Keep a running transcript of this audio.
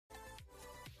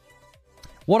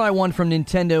What I want from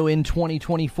Nintendo in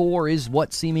 2024 is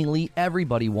what seemingly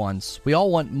everybody wants. We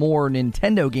all want more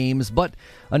Nintendo games, but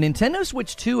a Nintendo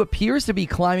Switch 2 appears to be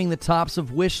climbing the tops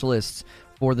of wish lists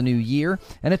for the new year,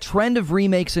 and a trend of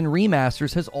remakes and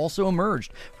remasters has also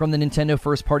emerged from the Nintendo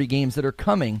first-party games that are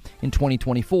coming in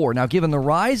 2024. Now, given the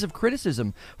rise of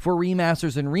criticism for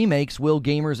remasters and remakes, will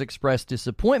gamers express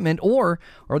disappointment, or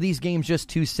are these games just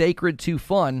too sacred, too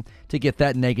fun to get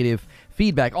that negative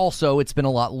feedback? Also, it's been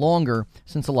a lot longer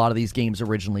since a lot of these games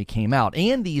originally came out,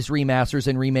 and these remasters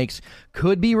and remakes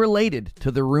could be related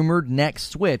to the rumored next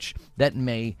Switch that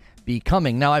may be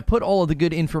coming. Now, I put all of the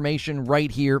good information right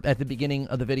here at the beginning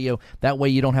of the video. That way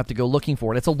you don't have to go looking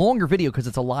for it. It's a longer video because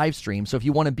it's a live stream, so if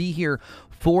you want to be here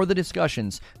for the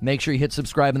discussions, make sure you hit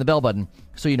subscribe and the bell button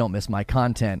so you don't miss my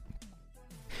content.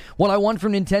 What I want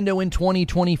from Nintendo in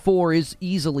 2024 is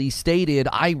easily stated.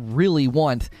 I really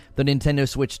want the Nintendo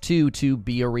Switch 2 to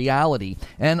be a reality.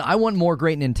 And I want more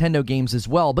great Nintendo games as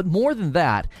well. But more than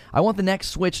that, I want the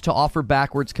next Switch to offer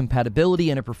backwards compatibility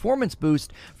and a performance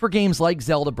boost for games like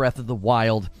Zelda Breath of the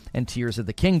Wild and Tears of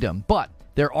the Kingdom. But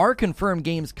there are confirmed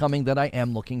games coming that I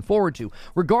am looking forward to,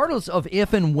 regardless of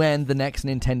if and when the next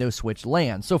Nintendo Switch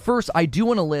lands. So first, I do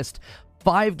want to list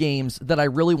 5 games that I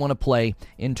really want to play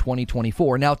in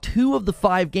 2024. Now, 2 of the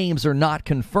 5 games are not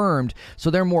confirmed, so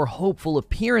they're more hopeful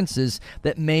appearances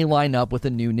that may line up with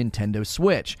a new Nintendo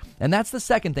Switch. And that's the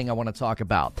second thing I want to talk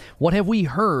about. What have we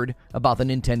heard about the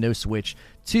Nintendo Switch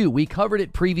 2? We covered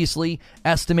it previously,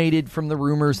 estimated from the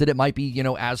rumors that it might be,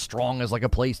 as strong as like a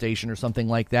PlayStation or something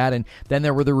like that. And then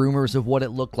there were the rumors of what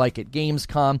it looked like at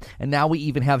Gamescom. And now we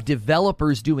even have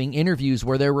developers doing interviews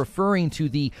where they're referring to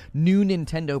the new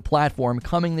Nintendo platform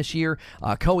coming this year.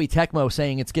 Koei Tecmo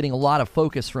saying it's getting a lot of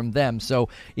focus from them. So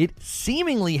it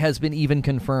seemingly has been even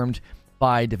confirmed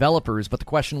by developers, but the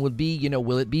question would be,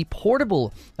 will it be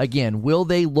portable again? Will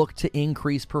they look to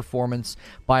increase performance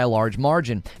by a large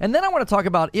margin? And then I want to talk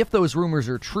about, if those rumors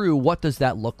are true, what does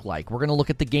that look like? We're going to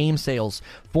look at the game sales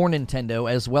for Nintendo,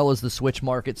 as well as the Switch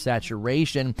market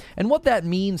saturation, and what that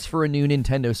means for a new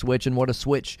Nintendo Switch, and what a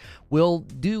Switch will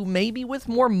do maybe with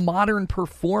more modern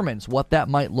performance, what that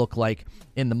might look like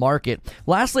in the market.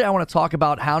 Lastly, I want to talk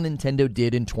about how Nintendo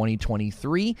did in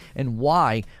 2023, and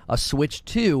why a Switch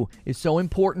 2 is so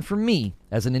important for me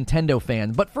as a Nintendo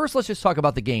fan. But first, let's just talk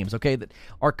about the games, okay, that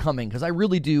are coming, because I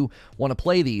really do want to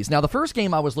play these. Now, the first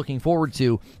game I was looking forward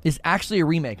to is actually a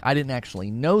remake. I didn't actually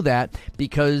know that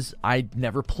because I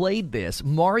never played this.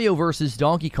 Mario vs.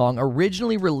 Donkey Kong,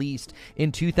 originally released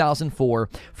in 2004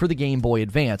 for the Game Boy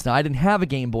Advance. Now, I didn't have a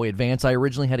Game Boy Advance. I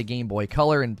originally had a Game Boy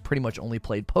Color and pretty much only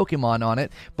played Pokemon on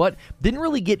it, but didn't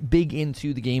really get big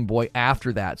into the Game Boy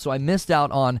after that. So I missed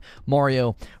out on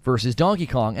Mario vs. Donkey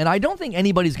Kong, and I don't think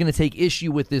anybody's going to take issue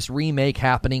with this remake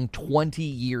happening 20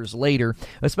 years later,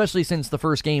 especially since the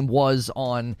first game was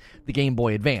on the Game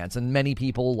Boy Advance, and many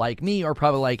people like me are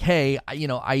probably like, hey, I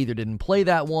either didn't play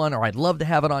that one, or I'd love to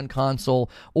have it on console,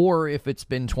 or if it's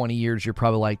been 20 years, you're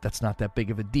probably like, that's not that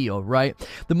big of a deal, right?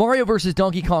 The Mario vs.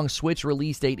 Donkey Kong Switch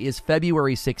release date is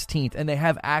February 16th, and they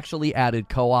have actually added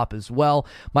co-op as well.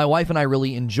 My wife and I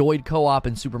really enjoyed co-op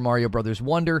in Super Mario Bros.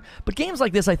 Wonder, but games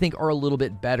like this I think are a little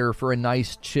bit better for a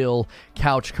nice, chill,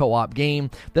 couch co-op game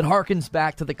that harkens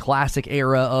back to the classic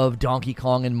era of Donkey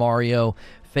Kong and Mario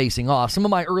facing off. Some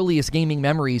of my earliest gaming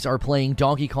memories are playing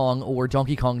Donkey Kong or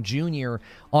Donkey Kong Jr.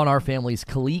 on our family's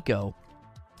Coleco.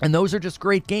 And those are just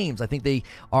great games. I think they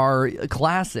are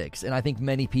classics, and I think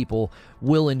many people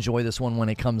will enjoy this one when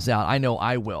it comes out. I know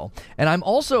I will. And I'm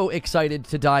also excited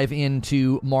to dive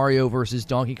into Mario vs.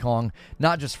 Donkey Kong,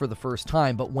 not just for the first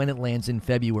time, but when it lands in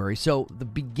February. So the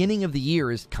beginning of the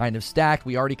year is kind of stacked.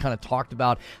 We already kind of talked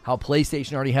about how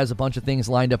PlayStation already has a bunch of things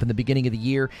lined up in the beginning of the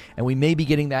year, and we may be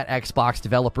getting that Xbox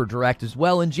Developer Direct as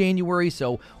well in January.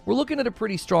 So we're looking at a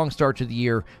pretty strong start to the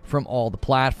year from all the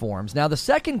platforms. Now, the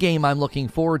second game I'm looking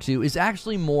forward to is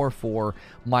actually more for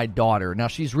my daughter. Now,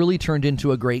 she's really turned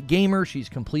into a great gamer. She's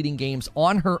completing games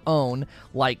on her own,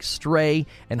 like Stray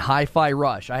and Hi-Fi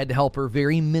Rush. I had to help her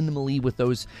very minimally with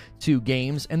those 2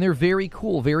 games, and they're very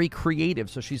cool, very creative.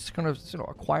 So she's kind of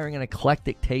acquiring an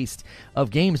eclectic taste of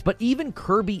games. But even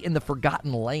Kirby in the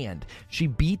Forgotten Land, she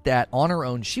beat that on her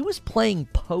own. She was playing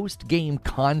post-game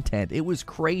content. It was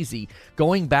crazy.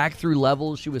 Going back through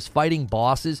levels, she was fighting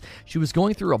bosses. She was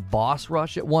going through a boss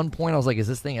rush at one point. I was like, is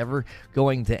this this thing ever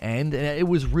going to end? And it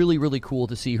was really, really cool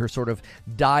to see her sort of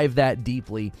dive that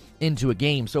deeply into a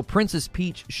game. So Princess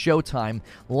Peach Showtime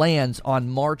lands on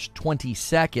March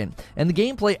 22nd, and the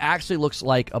gameplay actually looks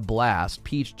like a blast.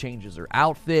 Peach changes her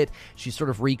outfit, she's sort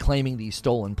of reclaiming these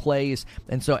stolen plays,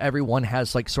 and so everyone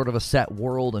has like sort of a set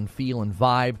world and feel and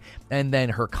vibe, and then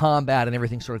her combat and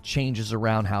everything sort of changes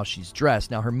around how she's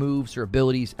dressed. Now her moves, her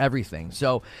abilities, everything.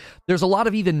 So there's a lot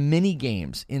of even mini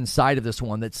games inside of this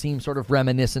one that seem sort of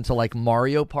reminiscent to like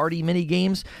Mario Party mini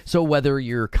games. So whether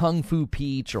you're Kung Fu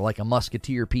Peach or like a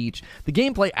Musketeer Peach, the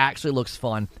gameplay actually looks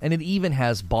fun, and it even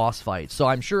has boss fights. So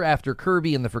I'm sure after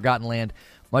Kirby and the Forgotten Land,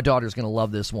 my daughter's going to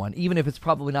love this one, even if it's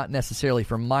probably not necessarily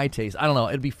for my taste. I don't know.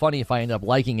 It'd be funny if I end up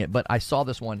liking it, but I saw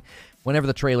this one whenever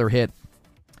the trailer hit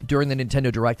during the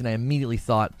Nintendo Direct, and I immediately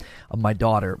thought of my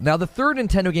daughter. Now, the third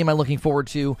Nintendo game I'm looking forward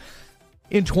to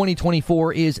in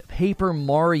 2024 is Paper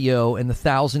Mario and the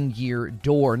Thousand-Year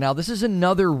Door. Now, this is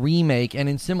another remake, and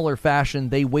in similar fashion,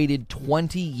 they waited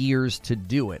 20 years to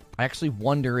do it. I actually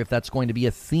wonder if that's going to be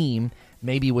a theme,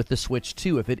 maybe with the Switch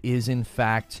 2, if it is in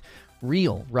fact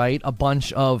real, right? A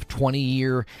bunch of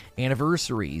 20-year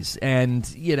anniversaries, and,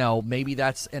 you know, maybe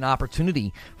that's an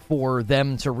opportunity for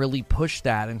them to really push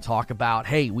that and talk about,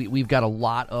 hey, we've got a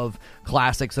lot of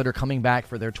classics that are coming back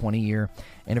for their 20-year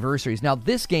anniversaries. Now,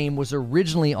 this game was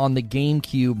originally on the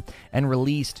GameCube and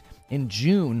released in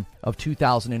June of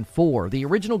 2004. The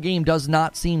original game does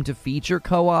not seem to feature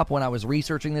co-op. When I was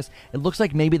researching this, it looks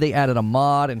like maybe they added a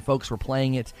mod and folks were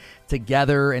playing it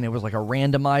together and it was like a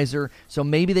randomizer. So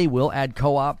maybe they will add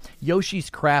co-op. Yoshi's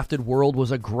Crafted World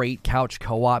was a great couch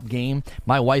co-op game.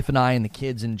 My wife and I and the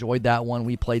kids enjoyed that one.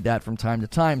 We played that from time to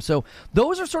time. So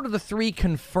those are sort of the three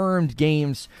confirmed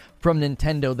games from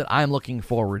Nintendo that I'm looking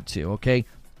forward to, okay?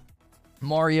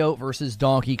 Mario versus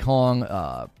Donkey Kong,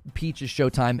 Peach's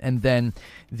Showtime, and then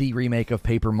the remake of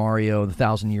Paper Mario, The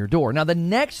Thousand-Year Door. Now, the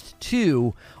next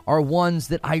two are ones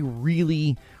that I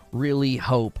really, really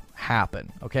hope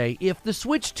happen, okay? If the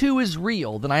Switch 2 is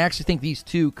real, then I actually think these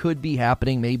two could be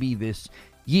happening maybe this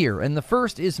year. And the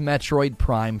first is Metroid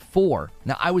Prime 4.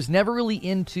 Now, I was never really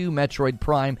into Metroid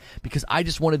Prime because I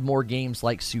just wanted more games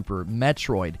like Super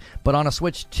Metroid. But on a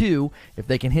Switch 2, if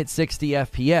they can hit 60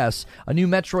 FPS, a new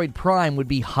Metroid Prime would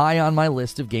be high on my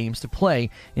list of games to play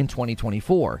in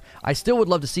 2024. I still would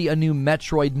love to see a new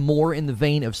Metroid more in the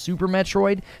vein of Super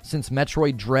Metroid, since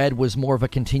Metroid Dread was more of a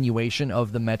continuation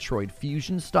of the Metroid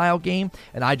Fusion style game,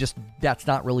 and that's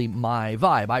not really my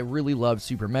vibe. I really love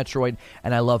Super Metroid,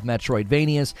 and I love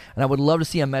Metroidvanias, and I would love to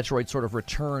see a Metroid sort of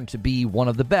return to be one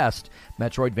of the best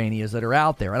Metroidvanias that are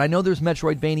out there. And I know there's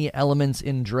Metroidvania elements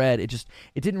in Dread. It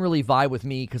didn't really vibe with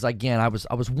me because, again, I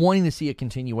was wanting to see a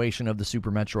continuation of the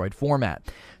Super Metroid format.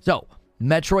 So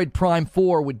Metroid Prime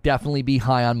 4 would definitely be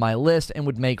high on my list and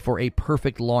would make for a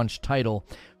perfect launch title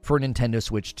for Nintendo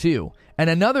Switch 2. And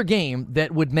another game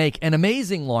that would make an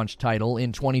amazing launch title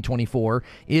in 2024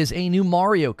 is a new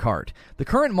Mario Kart. The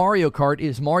current Mario Kart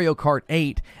is Mario Kart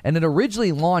 8, and it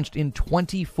originally launched in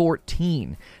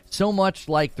 2014. So much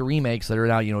like the remakes that are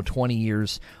now, 20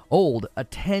 years old,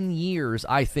 10 years,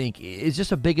 I think, is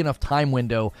just a big enough time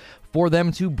window for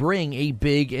them to bring a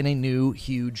big and a new,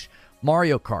 huge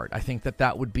Mario Kart. I think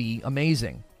that would be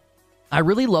amazing. I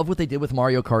really love what they did with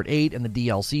Mario Kart 8 and the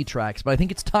DLC tracks, but I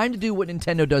think it's time to do what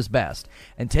Nintendo does best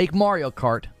and take Mario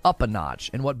Kart up a notch.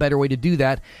 And what better way to do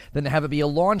that than to have it be a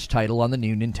launch title on the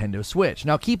new Nintendo Switch?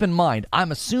 Now, keep in mind,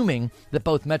 I'm assuming that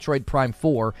both Metroid Prime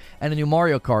 4 and a new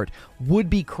Mario Kart would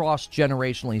be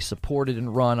cross-generationally supported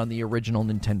and run on the original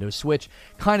Nintendo Switch,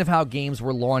 kind of how games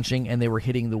were launching and they were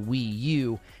hitting the Wii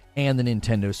U and the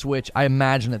Nintendo Switch. I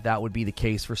imagine that would be the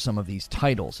case for some of these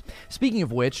titles. Speaking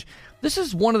of which, this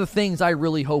is one of the things I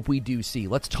really hope we do see.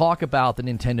 Let's talk about the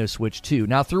Nintendo Switch 2.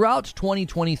 Now, throughout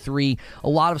 2023, a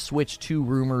lot of Switch 2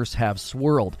 rumors have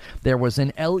swirled. There was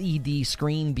an LED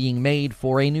screen being made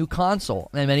for a new console,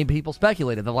 and many people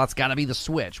speculated that that's got to be the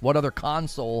Switch. What other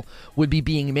console would be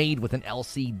being made with an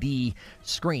LCD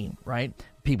screen, right?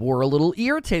 People were a little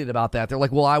irritated about that. They're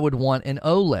like, well, I would want an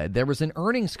OLED. There was an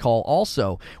earnings call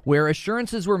also where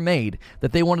assurances were made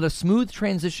that they wanted a smooth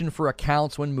transition for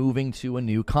accounts when moving to a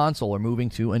new console or moving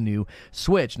to a new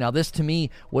Switch. Now, this to me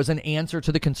was an answer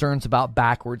to the concerns about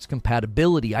backwards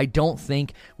compatibility. I don't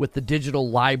think with the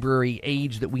digital library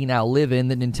age that we now live in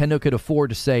that Nintendo could afford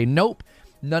to say, nope,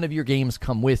 none of your games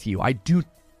come with you. I do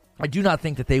not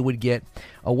think that they would get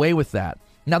away with that.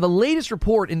 Now, the latest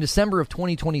report in December of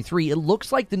 2023, it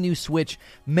looks like the new Switch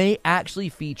may actually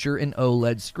feature an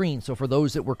OLED screen. So for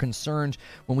those that were concerned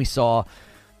when we saw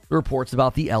the reports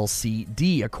about the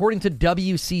LCD. According to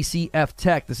WCCF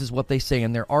Tech, this is what they say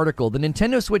in their article. The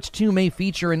Nintendo Switch 2 may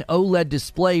feature an OLED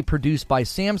display produced by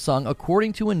Samsung,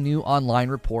 according to a new online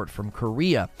report from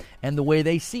Korea. And the way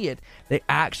they see it, they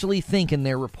actually think in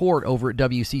their report over at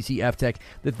WCCF Tech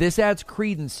that this adds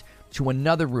credence to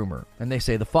another rumor. And they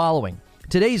say the following.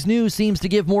 Today's news seems to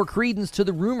give more credence to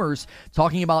the rumors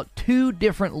talking about 2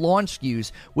 different launch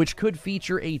SKUs, which could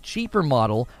feature a cheaper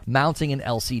model mounting an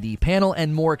LCD panel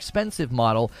and more expensive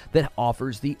model that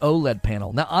offers the OLED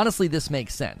panel. Now, honestly, this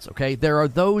makes sense, okay? There are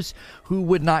those who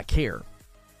would not care.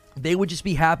 They would just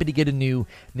be happy to get a new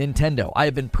Nintendo. I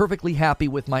have been perfectly happy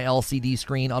with my LCD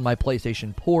screen on my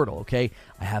PlayStation Portal, okay?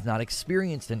 I have not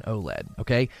experienced an OLED,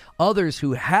 okay? Others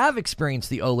who have experienced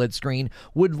the OLED screen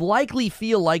would likely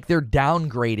feel like they're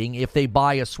downgrading if they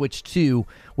buy a Switch 2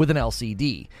 with an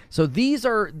LCD. So these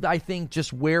are, I think,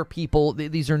 just where people,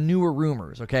 these are newer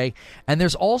rumors, okay? And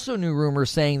there's also new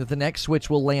rumors saying that the next Switch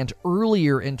will land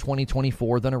earlier in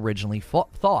 2024 than originally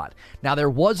thought. Now, there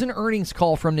was an earnings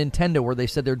call from Nintendo where they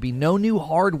said there'd be no new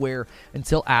hardware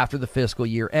until after the fiscal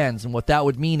year ends. And what that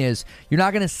would mean is you're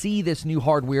not going to see this new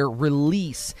hardware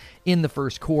release in the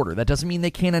first quarter. That doesn't mean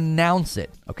they can't announce it,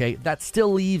 okay? That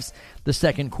still leaves the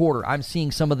second quarter. I'm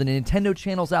seeing some of the Nintendo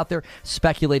channels out there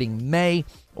speculating May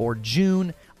or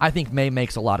June. I think May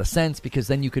makes a lot of sense because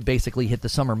then you could basically hit the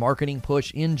summer marketing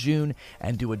push in June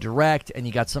and do a direct, and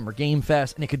you got Summer Game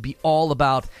Fest, and it could be all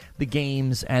about the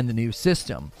games and the new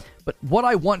system. But what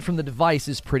I want from the device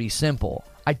is pretty simple.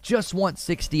 I just want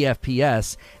 60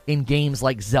 FPS in games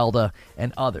like Zelda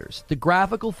and others. The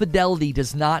graphical fidelity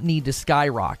does not need to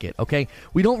skyrocket, okay?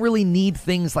 We don't really need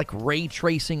things like ray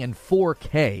tracing and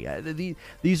 4K.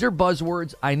 These are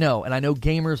buzzwords, I know, and I know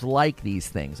gamers like these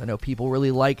things. I know people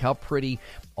really like how pretty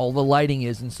all the lighting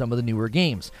is in some of the newer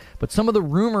games. But some of the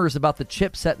rumors about the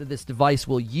chipset that this device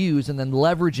will use and then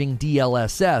leveraging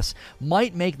DLSS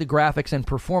might make the graphics and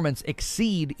performance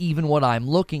exceed even what I'm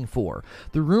looking for.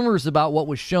 The rumors about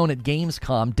what was shown at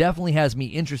Gamescom definitely has me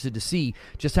interested to see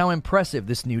just how impressive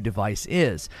this new device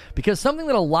is. Because something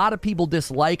that a lot of people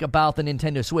dislike about the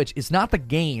Nintendo Switch is not the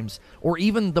games or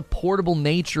even the portable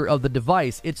nature of the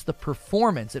device, it's the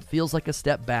performance. It feels like a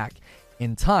step back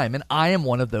in time, and I am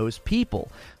one of those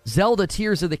people. Zelda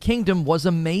Tears of the Kingdom was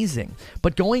amazing,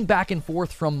 but going back and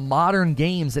forth from modern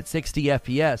games at 60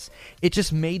 FPS, it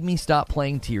just made me stop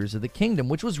playing Tears of the Kingdom,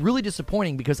 which was really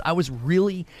disappointing because I was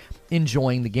really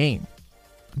enjoying the game.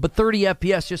 But 30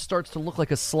 FPS just starts to look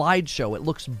like a slideshow. It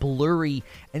looks blurry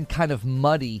and kind of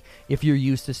muddy if you're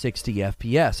used to 60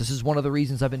 FPS. This is one of the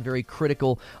reasons I've been very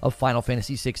critical of Final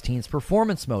Fantasy XVI's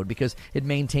performance mode, because it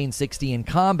maintains 60 in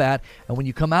combat, and when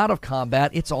you come out of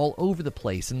combat, it's all over the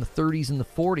place in the 30s and the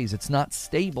 40s. It's not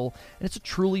stable, and it's a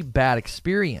truly bad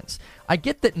experience. I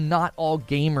get that not all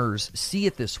gamers see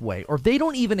it this way, or they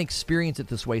don't even experience it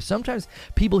this way. Sometimes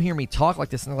people hear me talk like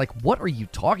this, and they're like, what are you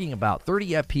talking about? 30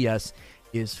 FPS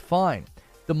is fine.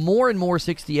 The more and more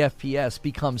 60 FPS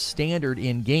becomes standard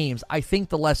in games, I think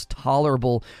the less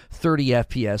tolerable 30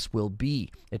 FPS will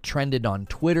be. It trended on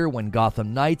Twitter when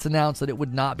Gotham Knights announced that it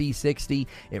would not be 60.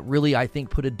 It really, I think,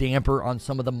 put a damper on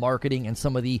some of the marketing and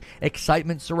some of the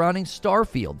excitement surrounding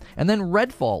Starfield. And then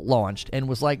Redfall launched and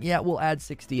was like, yeah, we'll add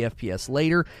 60 FPS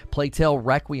later. Plague Tale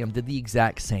Requiem did the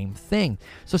exact same thing.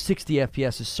 So 60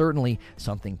 FPS is certainly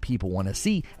something people want to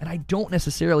see, and I don't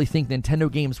necessarily think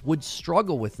Nintendo games would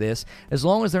struggle with this as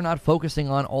long as they're not focusing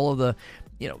on all of the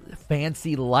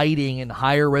fancy lighting and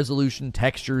higher resolution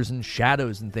textures and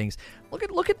shadows and things.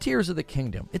 Look at Tears of the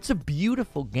Kingdom. It's a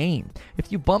beautiful game.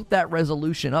 If you bump that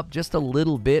resolution up just a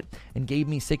little bit and gave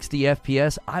me 60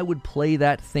 FPS, I would play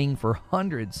that thing for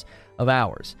hundreds of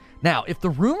hours. Now, if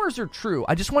the rumors are true,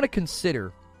 I just want to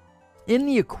consider in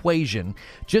the equation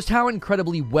just how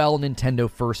incredibly well Nintendo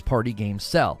first-party games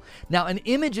sell. Now, an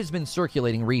image has been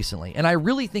circulating recently, and I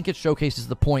really think it showcases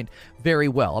the point very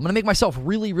well. I'm going to make myself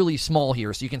really, really small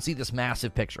here so you can see this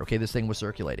massive picture. Okay, this thing was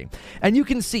circulating. And you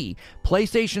can see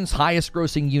PlayStation's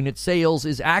highest-grossing unit sales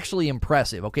is actually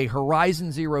impressive. Okay,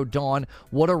 Horizon Zero Dawn,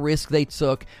 what a risk they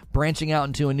took, branching out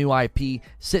into a new IP,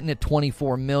 sitting at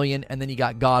 24 million, and then you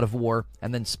got God of War,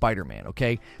 and then Spider-Man,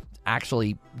 okay?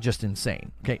 Actually just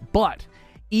insane. Okay, but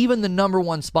even the number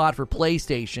one spot for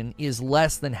PlayStation is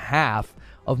less than half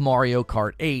of Mario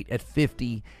Kart 8 at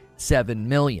 57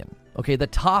 million. Okay, the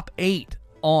top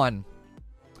 7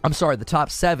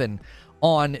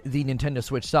 on the Nintendo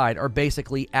Switch side are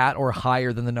basically at or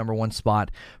higher than the number one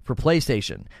spot for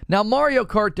PlayStation. Now, Mario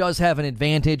Kart does have an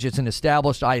advantage. It's an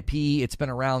established IP. It's been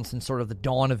around since sort of the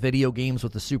dawn of video games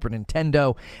with the Super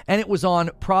Nintendo, and it was on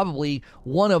probably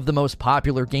one of the most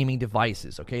popular gaming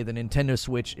devices, okay? The Nintendo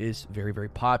Switch is very, very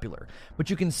popular. But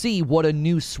you can see what a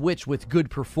new Switch with good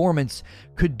performance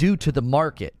could do to the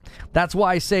market. That's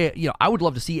why I say, I would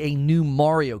love to see a new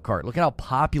Mario Kart. Look at how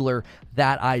popular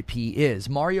that IP is.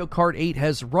 Mario Kart 8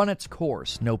 has run its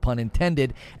course, no pun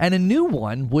intended, and a new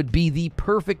one would be the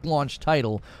perfect launch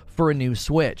title for a new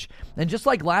Switch. And just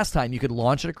like last time, you could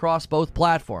launch it across both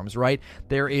platforms, right?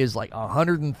 There is like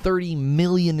 130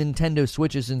 million Nintendo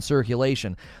Switches in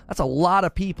circulation. That's a lot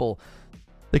of people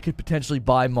that could potentially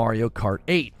buy Mario Kart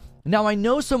 8. Now, I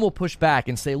know some will push back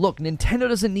and say, look, Nintendo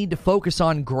doesn't need to focus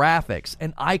on graphics,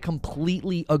 and I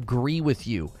completely agree with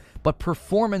you. But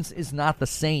performance is not the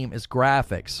same as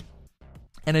graphics.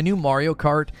 And a new Mario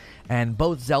Kart and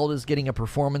both Zeldas getting a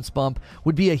performance bump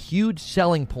would be a huge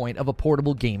selling point of a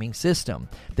portable gaming system.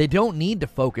 They don't need to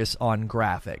focus on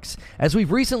graphics. As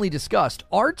we've recently discussed,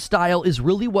 art style is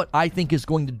really what I think is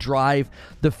going to drive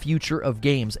the future of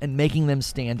games and making them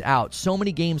stand out. So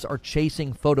many games are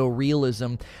chasing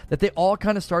photorealism that they all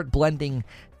kind of start blending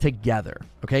together,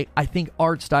 okay? I think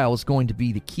art style is going to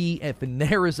be the key. If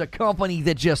there is a company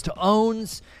that just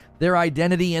owns their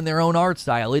identity and their own art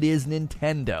style, it is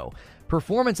Nintendo.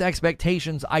 Performance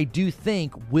expectations, I do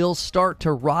think, will start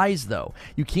to rise, though.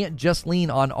 You can't just lean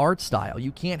on art style.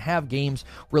 You can't have games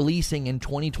releasing in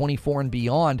 2024 and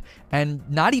beyond and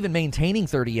not even maintaining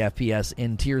 30 FPS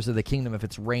in Tears of the Kingdom if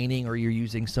it's raining or you're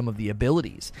using some of the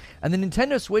abilities. And the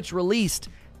Nintendo Switch released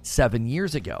 7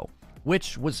 years ago,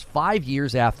 which was 5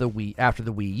 years after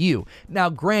the Wii U. Now,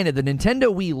 granted, the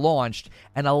Nintendo Wii launched,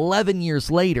 and 11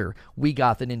 years later, we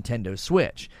got the Nintendo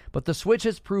Switch. But the Switch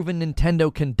has proven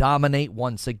Nintendo can dominate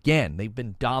once again. They've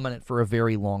been dominant for a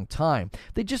very long time.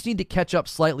 They just need to catch up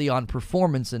slightly on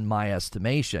performance, in my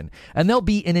estimation. And they'll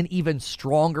be in an even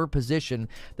stronger position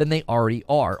than they already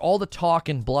are. All the talk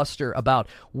and bluster about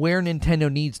where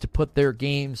Nintendo needs to put their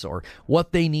games or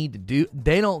what they need to do,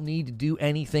 they don't need to do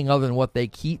anything other than what they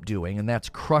keep doing, and that's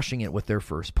crushing it with their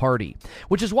first party.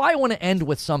 Which is why I want to end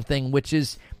with something which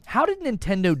is, how did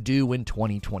Nintendo do in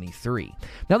 2023?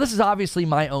 Now, this is obviously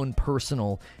my own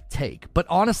personal take, but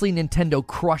honestly, Nintendo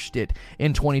crushed it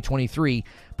in 2023,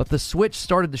 but the Switch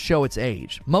started to show its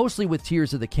age, mostly with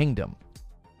Tears of the Kingdom.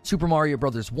 Super Mario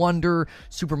Bros. Wonder,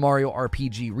 Super Mario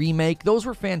RPG Remake, those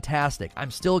were fantastic.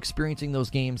 I'm still experiencing those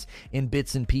games in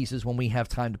bits and pieces when we have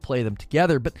time to play them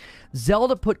together, but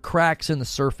Zelda put cracks in the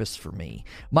surface for me.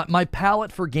 My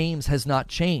palette for games has not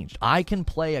changed. I can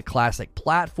play a classic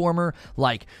platformer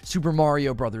like Super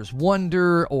Mario Bros.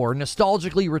 Wonder or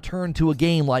nostalgically return to a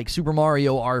game like Super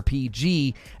Mario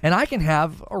RPG, and I can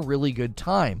have a really good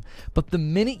time. But the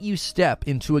minute you step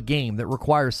into a game that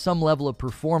requires some level of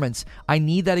performance, I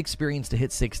need that experience to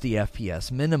hit 60 FPS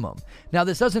minimum. Now,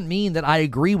 this doesn't mean that I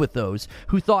agree with those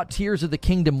who thought Tears of the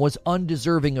Kingdom was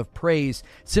undeserving of praise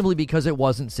simply because it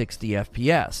wasn't 60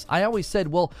 FPS. I always said,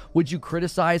 well, would you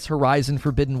criticize Horizon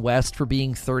Forbidden West for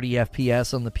being 30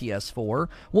 FPS on the PS4?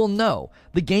 Well, no.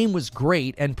 The game was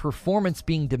great, and performance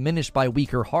being diminished by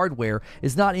weaker hardware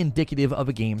is not indicative of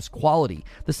a game's quality.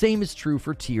 The same is true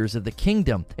for Tears of the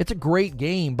Kingdom. It's a great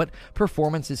game, but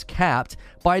performance is capped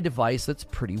by a device that's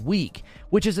pretty weak,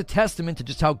 which is a testament to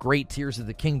just how great Tears of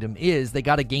the Kingdom is. They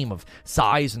got a game of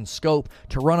size and scope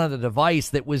to run on a device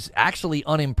that was actually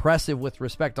unimpressive with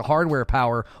respect to hardware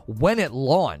power when it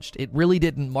launched. It really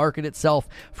didn't market itself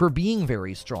for being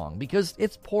very strong because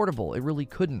it's portable. It really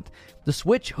couldn't. The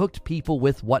Switch hooked people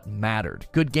with what mattered.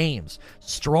 Good games,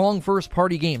 strong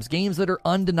first-party games, games that are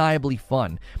undeniably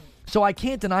fun. So I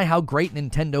can't deny how great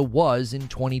Nintendo was in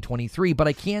 2023, but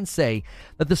I can say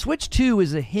that the Switch 2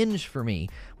 is a hinge for me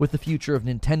with the future of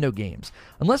Nintendo games.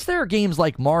 Unless there are games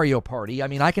like Mario Party, I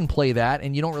mean, I can play that,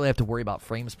 and you don't really have to worry about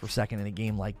frames per second in a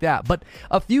game like that. But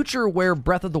a future where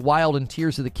Breath of the Wild and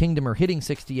Tears of the Kingdom are hitting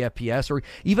 60 FPS, or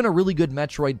even a really good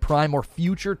Metroid Prime, or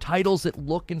future titles that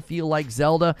look and feel like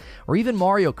Zelda, or even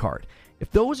Mario Kart, if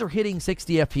those are hitting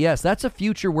 60 FPS, that's a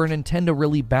future where Nintendo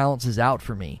really balances out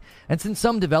for me. And since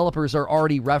some developers are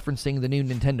already referencing the new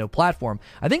Nintendo platform,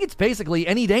 I think it's basically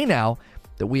any day now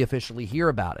that we officially hear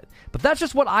about it. But that's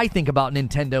just what I think about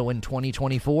Nintendo in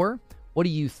 2024. What do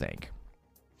you think?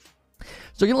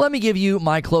 So let me give you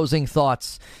my closing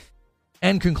thoughts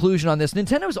and conclusion on this.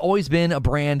 Nintendo's always been a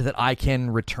brand that I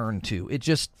can return to. It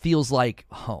just feels like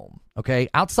home, okay?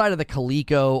 Outside of the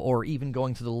Coleco or even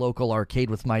going to the local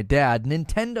arcade with my dad,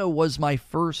 Nintendo was my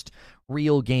first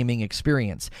real gaming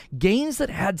experience. Games that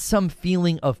had some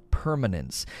feeling of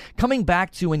permanence. Coming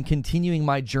back to and continuing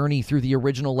my journey through the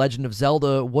original Legend of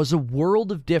Zelda was a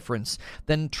world of difference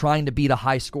than trying to beat a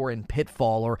high score in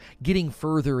Pitfall or getting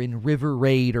further in River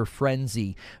Raid or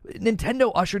Frenzy.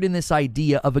 Nintendo ushered in this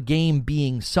idea of a game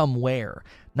being somewhere,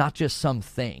 not just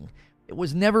something. It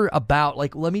was never about,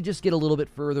 like, let me just get a little bit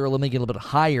further, or let me get a little bit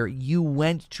higher. You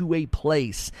went to a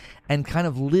place and kind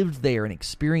of lived there and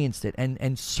experienced it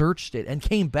and searched it and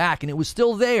came back, and it was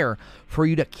still there for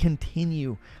you to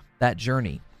continue that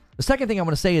journey. The second thing I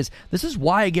want to say is this is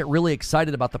why I get really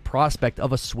excited about the prospect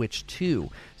of a Switch 2.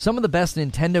 Some of the best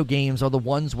Nintendo games are the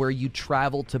ones where you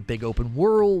travel to big open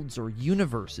worlds or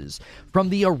universes. From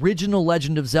the original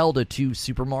Legend of Zelda to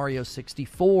Super Mario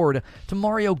 64 to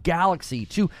Mario Galaxy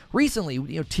to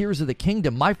recently, Tears of the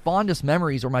Kingdom. My fondest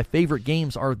memories or my favorite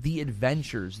games are the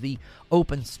adventures, the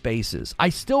open spaces. I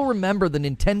still remember the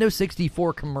Nintendo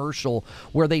 64 commercial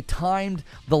where they timed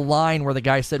the line where the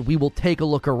guy said, "We will take a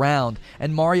look around,"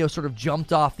 and Mario sort of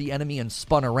jumped off the enemy and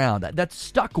spun around. That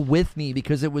stuck with me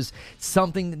because it was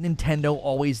something that Nintendo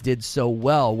always did so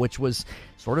well, which was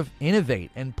sort of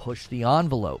innovate and push the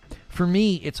envelope. For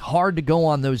me, it's hard to go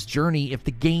on those journeys if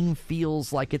the game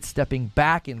feels like it's stepping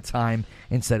back in time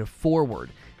instead of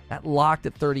forward. That locked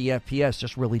at 30 FPS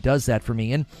just really does that for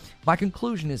me. And my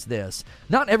conclusion is this.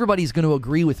 Not everybody's going to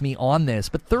agree with me on this,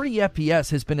 but 30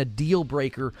 FPS has been a deal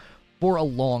breaker for a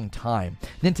long time.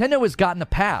 Nintendo has gotten a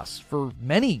pass for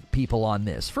many people on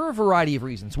this for a variety of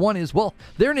reasons. One is, well,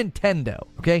 they're Nintendo,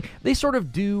 okay? They sort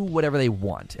of do whatever they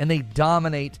want, and they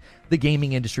dominate the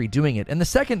gaming industry doing it. And the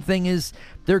second thing is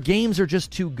their games are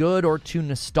just too good or too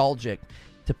nostalgic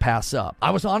to pass up. I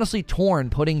was honestly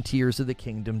torn putting Tears of the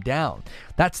Kingdom down.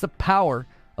 That's the power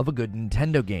of a good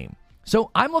Nintendo game.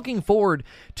 So I'm looking forward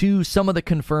to some of the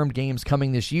confirmed games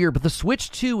coming this year, but the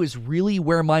Switch 2 is really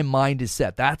where my mind is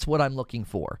set. That's what I'm looking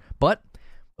for. But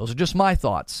those are just my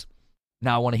thoughts.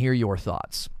 Now I want to hear your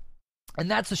thoughts. And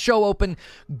that's the show open.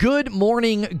 Good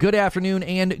morning, good afternoon,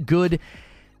 and good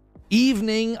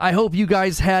evening. I hope you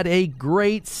guys had a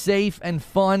great, safe, and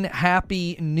fun,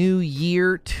 happy new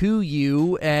year to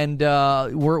you. And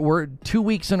we're 2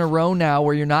 weeks in a row now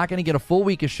where you're not going to get a full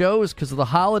week of shows because of the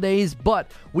holidays,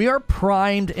 but we are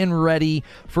primed and ready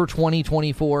for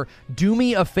 2024. Do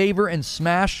me a favor and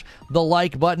smash the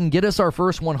like button. Get us our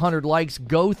first 100 likes.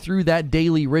 Go through that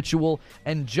daily ritual.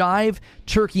 And Jive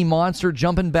Turkey Monster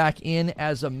jumping back in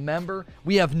as a member.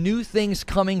 We have new things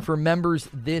coming for members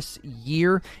this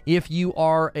year. If you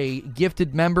are a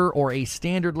gifted member or a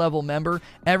standard level member,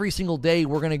 every single day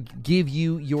we're going to give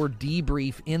you your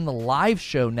debrief in the live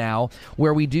show now,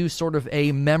 where we do sort of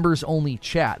a members only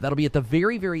chat. That'll be at the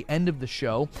very, very end of the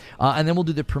show, and then we'll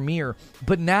do the premiere.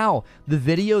 But now the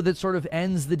video that sort of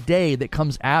ends the day that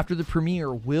comes after the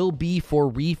premiere will be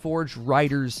for Reforged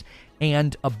writers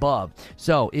and above.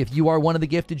 So if you are one of the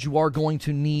gifted, you are going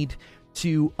to need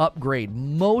to upgrade.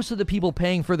 Most of the people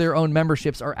paying for their own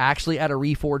memberships are actually at a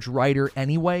Reforged writer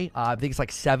anyway. I think it's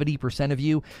like 70% of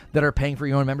you that are paying for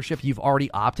your own membership, you've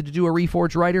already opted to do a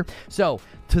Reforged writer. So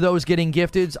to those getting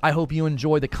gifted, I hope you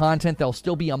enjoy the content. There'll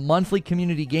still be a monthly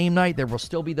community game night. There will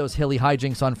still be those Hilly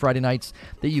Hijinks on Friday nights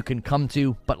that you can come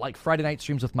to, but like Friday night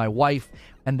streams with my wife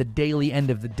and the daily end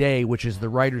of the day, which is the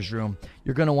writer's room,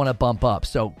 you're going to want to bump up.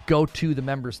 So go to the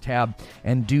members tab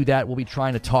and do that. We'll be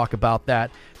trying to talk about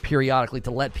that periodically to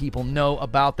let people know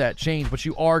about that change, but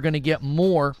you are going to get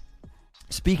more.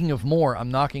 Speaking of more,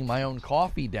 I'm knocking my own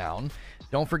coffee down.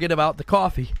 Don't forget about the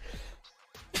coffee.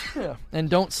 And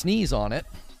don't sneeze on it.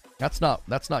 That's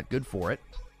not good for it.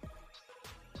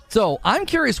 So I'm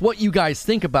curious what you guys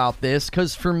think about this,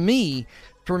 because for me,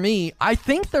 I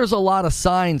think there's a lot of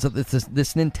signs that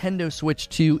this Nintendo Switch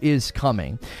 2 is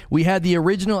coming. We had the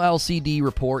original LCD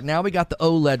report. Now we got the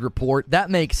OLED report. That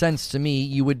makes sense to me.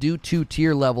 You would do 2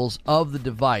 tier levels of the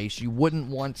device. You wouldn't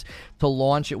want to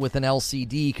launch it with an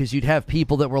LCD because you'd have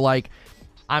people that were like,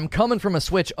 I'm coming from a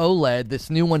Switch OLED. This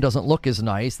new one doesn't look as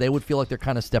nice. They would feel like they're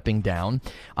kind of stepping down.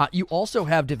 You also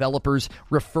have developers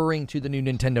referring to the new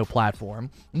Nintendo platform.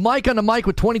 Mike on the mic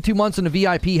with 22 months in the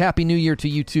VIP. Happy New Year to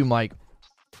you too, Mike.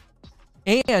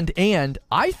 And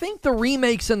I think the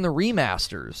remakes and the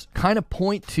remasters kind of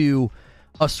point to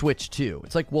a Switch 2.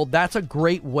 It's like, well, that's a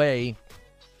great way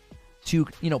to,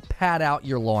 pad out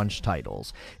your launch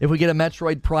titles. If we get a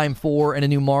Metroid Prime 4 and a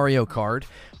new Mario Kart,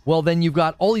 well, then you've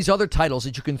got all these other titles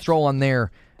that you can throw on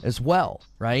there as well,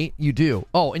 right? You do.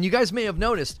 Oh, and you guys may have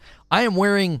noticed, I am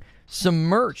wearing some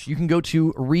merch. You can go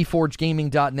to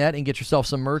reforgegaming.net and get yourself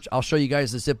some merch. I'll show you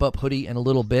guys the zip-up hoodie in a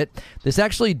little bit. This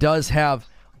actually does have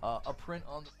a print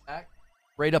on the back.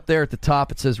 Right up there at the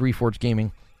top, it says Reforged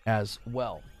Gaming as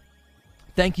well.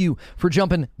 Thank you for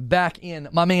jumping back in.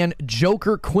 My man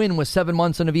Joker Quinn with 7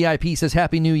 months on a VIP says,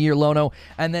 Happy New Year, Lono.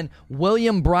 And then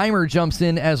William Breimer jumps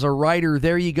in as a writer.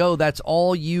 There you go. That's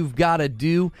all you've got to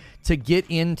do to get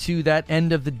into that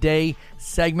end of the day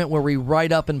segment where we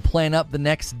write up and plan up the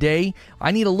next day.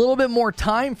 I need a little bit more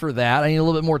time for that. I need a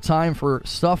little bit more time for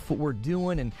stuff that we're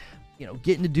doing and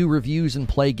getting to do reviews and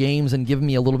play games and giving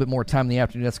me a little bit more time in the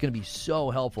afternoon. That's going to be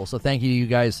so helpful. So thank you to you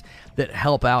guys that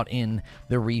help out in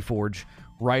the Reforge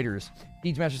writers.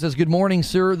 Deeds Master says, good morning,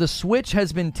 sir. The Switch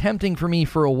has been tempting for me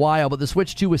for a while, but the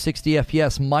Switch 2 with 60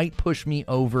 FPS might push me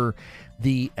over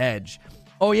the edge.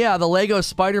 Oh, yeah, the Lego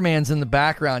Spider-Man's in the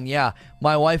background. Yeah,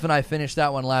 my wife and I finished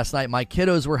that one last night. My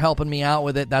kiddos were helping me out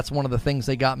with it. That's one of the things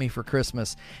they got me for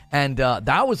Christmas. And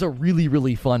that was a really,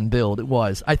 really fun build. It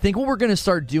was. I think what we're going to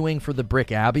start doing for the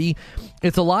Brick Abbey,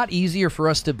 it's a lot easier for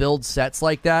us to build sets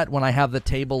like that when I have the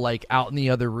table like out in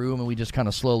the other room and we just kind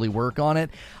of slowly work on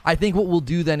it. I think what we'll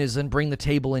do then is then bring the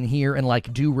table in here and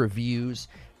like do reviews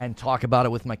and talk about it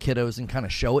with my kiddos and kind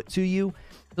of show it to you.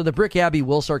 So the Brick Abbey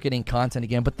will start getting content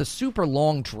again, but the super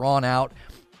long, drawn-out,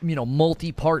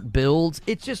 multi-part builds,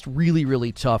 it's just really,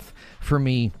 really tough for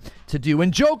me to do.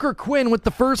 And Joker Quinn with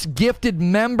the first gifted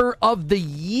member of the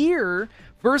year.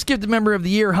 First gifted member of the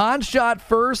year. Han shot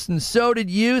first, and so did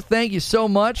you. Thank you so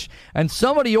much. And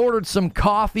somebody ordered some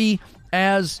coffee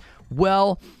as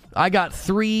well. I got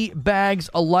 3 bags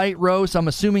of light roast. I'm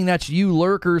assuming that's you,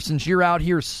 Lurker, since you're out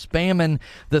here spamming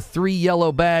the 3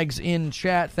 yellow bags in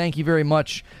chat. Thank you very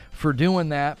much for doing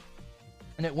that.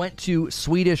 And it went to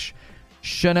Swedish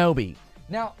Shinobi.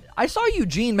 Now, I saw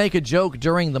Eugene make a joke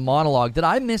during the monologue. Did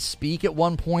I misspeak at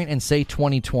one point and say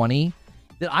 2020?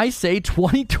 Did I say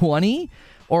 2020?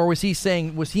 Or was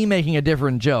he making a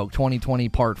different joke, 2020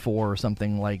 part 4 or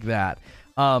something like that?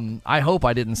 I hope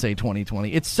I didn't say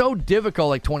 2020. It's so difficult,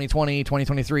 like 2020,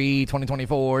 2023,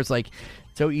 2024. It's like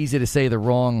so easy to say the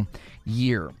wrong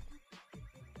year.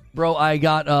 Bro, I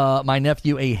got my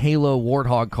nephew a Halo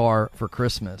Warthog car for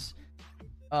Christmas.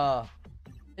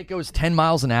 It goes 10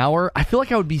 miles an hour. I feel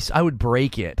like I would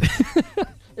break it.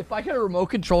 If I got a remote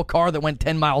control car that went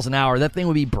 10 miles an hour, that thing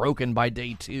would be broken by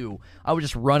day 2. I would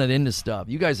just run it into stuff.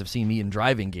 You guys have seen me in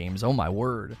driving games. Oh, my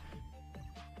word.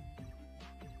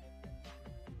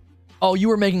 Oh, you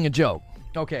were making a joke.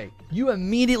 Okay. You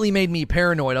immediately made me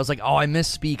paranoid. I was like, oh, I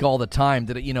misspeak all the time.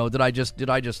 Did I just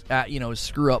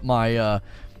screw up my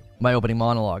my opening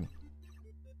monologue?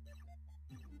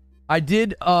 I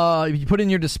did. You put in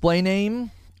your display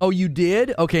name. Oh, you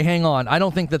did? Okay, hang on. I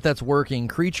don't think that's working.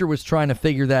 Creature was trying to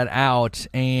figure that out,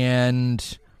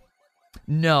 and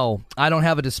no, I don't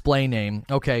have a display name.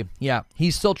 Okay, yeah,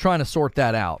 he's still trying to sort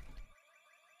that out.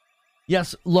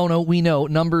 Yes, Lono, we know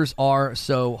numbers are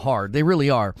so hard. They really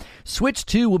are. Switch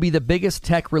 2 will be the biggest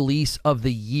tech release of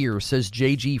the year, says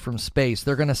JG from Space.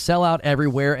 They're going to sell out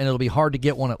everywhere, and it'll be hard to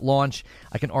get one at launch.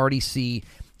 I can already see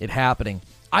it happening.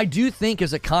 I do think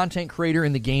as a content creator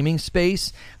in the gaming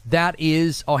space, that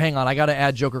is... Oh, hang on. I got to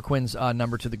add Joker Quinn's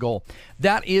number to the goal.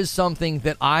 That is something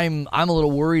that I'm a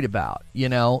little worried about.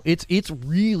 It's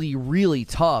really, really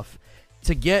tough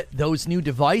to get those new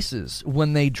devices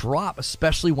when they drop,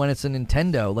 especially when it's a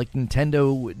Nintendo. Like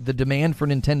Nintendo, the demand for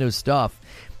Nintendo stuff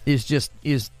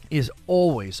is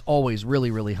always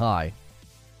really, really high.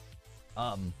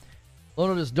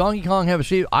 Lono, does Donkey Kong have a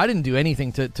shape? I didn't do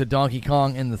anything to Donkey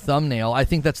Kong in the thumbnail. I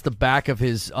think that's the back of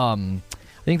his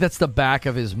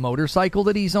motorcycle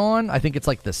that he's on. I think it's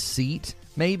like the seat,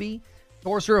 maybe.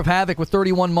 Sorcerer of Havoc with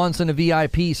 31 months in a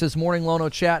VIP says, morning Lono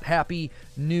chat, happy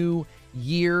new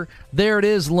year. There it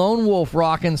is, Lone Wolf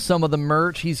rocking some of the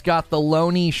merch. He's got the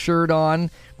Loney shirt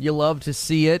on. You love to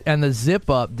see it. And the zip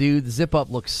up, dude. The zip up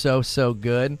looks so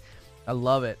good. I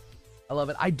love it.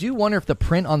 I do wonder if the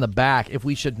print on the back, if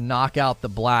we should knock out the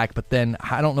black, but then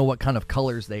I don't know what kind of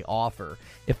colors they offer.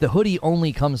 If the hoodie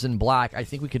only comes in black, I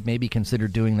think we could maybe consider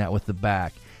doing that with the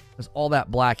back. Because all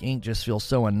that black ink just feels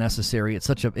so unnecessary. It's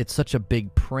such a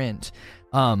big print.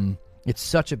 It's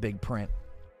such a big print.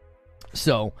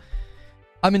 So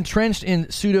I'm entrenched in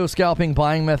pseudo-scalping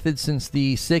buying methods since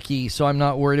the sickie, so I'm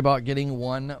not worried about getting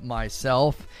one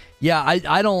myself. Yeah,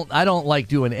 I don't like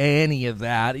doing any of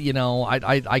that.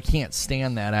 I can't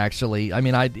stand that, actually. I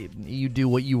mean, you do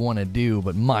what you want to do,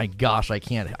 but my gosh, I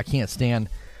can't stand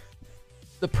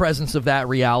the presence of that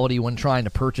reality when trying to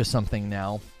purchase something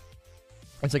now.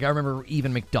 It's like I remember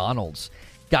even McDonald's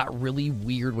got really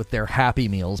weird with their Happy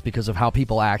Meals because of how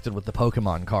people acted with the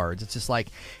Pokemon cards. It's just like,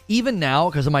 even now,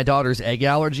 because of my daughter's egg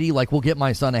allergy, like we'll get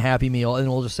my son a Happy Meal and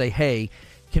we'll just say, hey,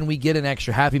 can we get an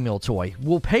extra Happy Meal toy?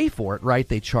 We'll pay for it, right?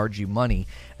 They charge you money.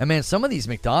 And man, some of these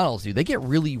McDonald's, dude, they get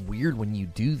really weird when you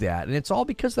do that. And it's all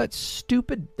because that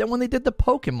stupid, that when they did the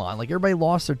Pokemon, like everybody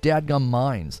lost their dadgum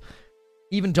minds.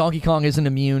 Even Donkey Kong isn't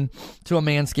immune to a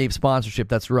Manscaped sponsorship.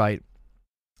 That's right.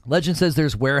 Legend says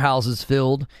there's warehouses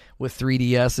filled with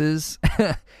 3DSs.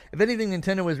 If anything,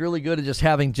 Nintendo was really good at just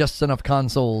having just enough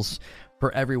consoles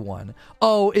for everyone.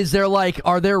 Oh,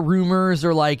 are there rumors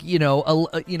or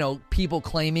people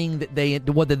claiming that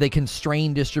they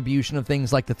constrain distribution of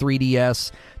things like the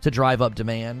 3DS to drive up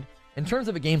demand? In terms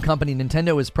of a game company,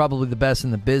 Nintendo is probably the best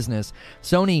in the business.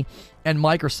 Sony and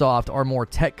Microsoft are more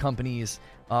tech companies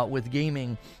with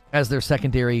gaming as their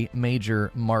secondary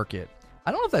major market.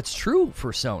 I don't know if that's true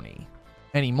for Sony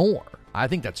anymore. I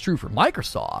think that's true for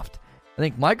Microsoft. I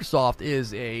think Microsoft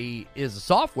is a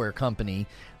software company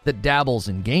that dabbles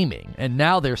in gaming, and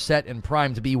now they're set and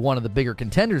primed to be one of the bigger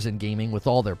contenders in gaming with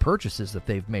all their purchases that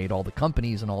they've made, all the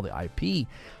companies and all the IP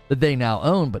that they now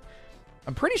own. But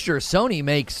I'm pretty sure Sony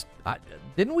makes...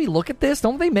 didn't we look at this?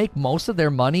 Don't they make most of their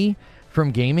money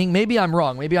from gaming? Maybe I'm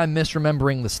wrong. Maybe I'm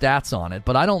misremembering the stats on it,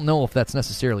 but I don't know if that's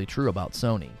necessarily true about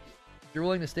Sony. If you're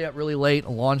willing to stay up really late, a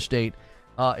launch date,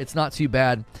 it's not too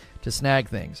bad to snag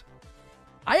things.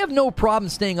 I have no problem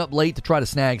staying up late to try to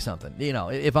snag something.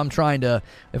 If I'm trying to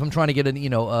get a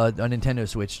Nintendo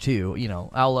Switch 2,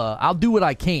 I'll do what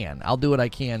I can. I'll do what I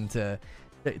can to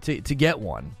get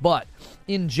one. But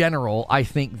in general, I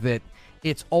think that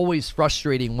it's always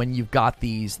frustrating when you've got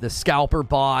the scalper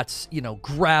bots,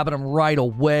 grabbing them right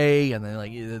away, and then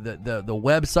the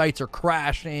websites are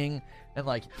crashing,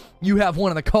 and you have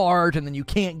one in the cart, and then you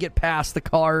can't get past the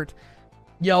cart.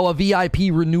 A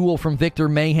VIP renewal from Victor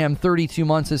Mayhem, 32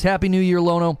 months, says, Happy New Year,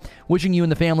 Lono. Wishing you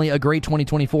and the family a great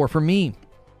 2024. For me,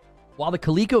 while the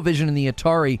ColecoVision and the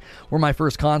Atari were my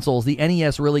first consoles, the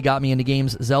NES really got me into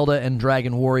games. Zelda and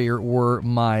Dragon Warrior were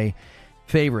my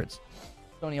favorites.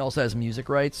 Sony also has music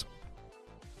rights.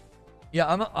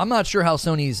 Yeah, I'm not sure how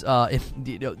Sony's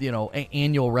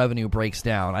annual revenue breaks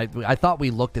down. I thought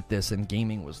we looked at this and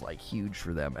gaming was huge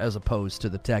for them as opposed to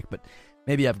the tech, but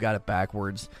maybe I've got it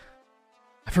backwards.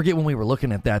 I forget when we were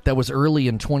looking at that. That was early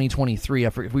in 2023.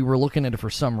 If we were looking at it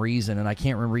for some reason, and I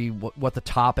can't remember what the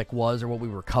topic was or what we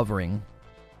were covering.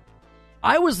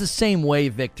 I was the same way,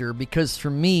 Victor, because for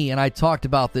me, and I talked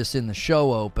about this in the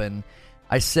show open,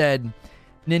 I said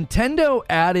Nintendo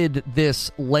added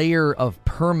this layer of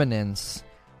permanence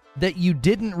that you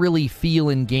didn't really feel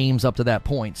in games up to that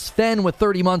point. Sven with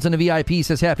 30 months in a VIP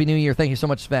says, Happy New Year. Thank you so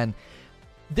much, Sven.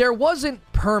 There wasn't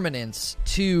permanence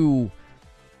to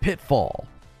Pitfall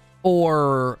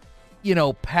or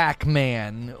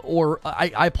Pac-Man, or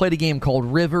I played a game called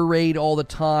River Raid all the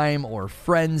time, or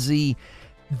Frenzy.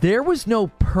 There was no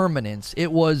permanence.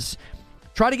 It was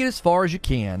try to get as far as you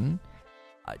can,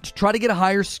 try to get a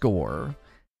higher score,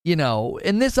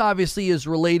 and this obviously is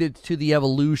related to the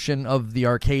evolution of the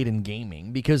arcade and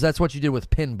gaming, because that's what you did with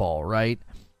pinball, right?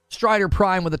 Strider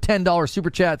Prime with a $10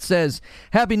 super chat says,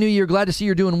 Happy New Year, glad to see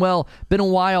you're doing well. Been a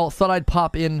while, thought I'd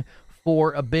pop in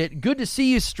for a bit. Good to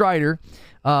see you, Strider.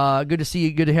 Good to see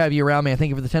you. Good to have you around, man. Thank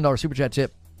you for the $10 super chat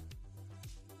tip.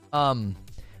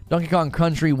 Donkey Kong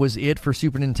Country was it for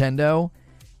Super Nintendo.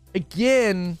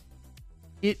 Again,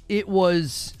 it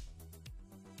was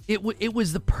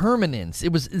the permanence.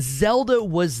 It was Zelda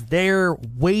was there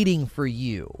waiting for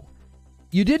you.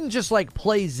 You didn't just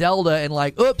play Zelda and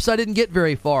oops, I didn't get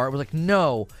very far. It was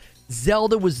no.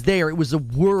 Zelda was there. It was a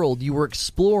world. You were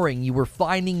exploring. You were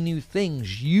finding new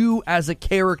things. You, as a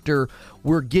character,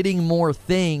 were getting more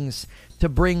things to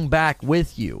bring back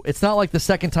with you. It's not like the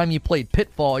second time you played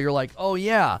Pitfall, you're oh,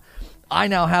 yeah, I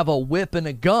now have a whip and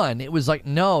a gun. It was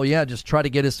no, yeah, just try to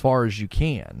get as far as you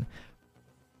can.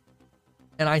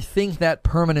 And I think that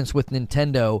permanence with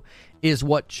Nintendo is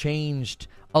what changed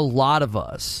a lot of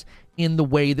us in the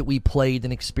way that we played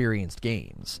and experienced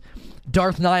games.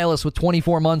 Darth Nihilus with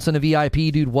 24 months in a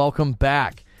VIP, dude, welcome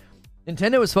back.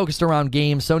 Nintendo is focused around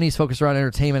games. Sony's focused around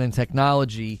entertainment and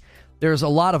technology. There's a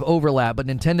lot of overlap, but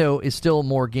Nintendo is still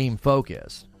more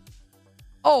game-focused.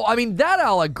 Oh, I mean, that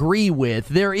I'll agree with.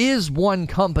 There is one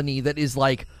company that is,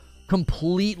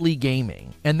 completely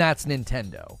gaming, and that's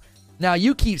Nintendo. Now,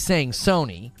 you keep saying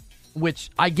Sony,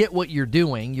 which I get what you're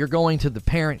doing. You're going to the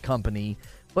parent company,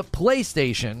 but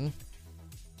PlayStation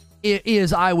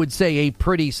is, I would say, a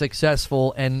pretty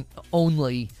successful and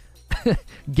only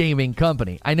gaming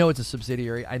company. I know it's a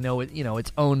subsidiary. I know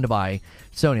it's owned by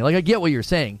Sony. I get what you're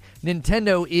saying.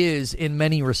 Nintendo is, in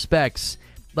many respects,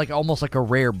 almost like a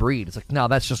rare breed. It's no,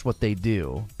 that's just what they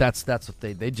do. That's what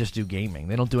they just do gaming.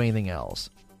 They don't do anything else.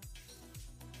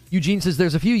 Eugene says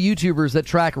there's a few YouTubers that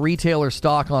track retailer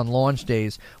stock on launch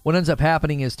days. What ends up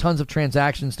happening is tons of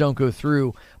transactions don't go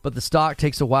through, but the stock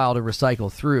takes a while to recycle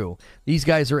through. These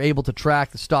guys are able to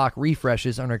track the stock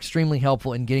refreshes and are extremely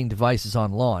helpful in getting devices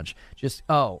on launch. Just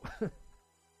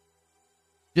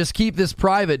keep this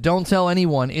private. Don't tell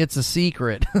anyone. It's a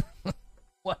secret.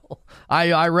 Well,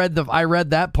 I read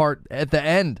that part at the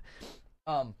end.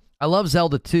 I love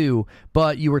Zelda 2,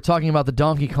 but you were talking about the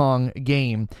Donkey Kong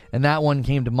game, and that one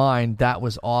came to mind. That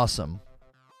was awesome.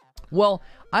 Well,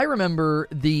 I remember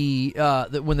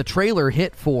when the trailer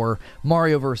hit for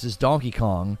Mario vs. Donkey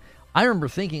Kong, I remember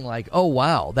thinking like, oh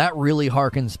wow, that really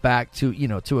harkens back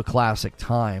to a classic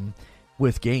time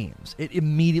with games. It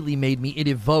immediately it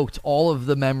evoked all of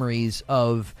the memories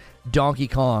of Donkey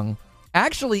Kong.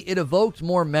 Actually, it evoked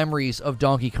more memories of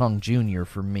Donkey Kong Jr.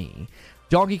 for me.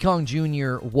 Donkey Kong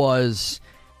Jr. was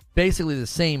basically the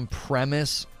same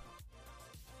premise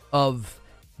of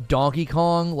Donkey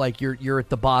Kong, like you're at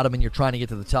the bottom and you're trying to get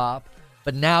to the top,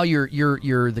 but now you're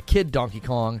the kid Donkey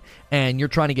Kong and you're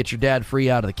trying to get your dad free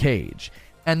out of the cage.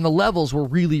 And the levels were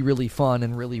really, really fun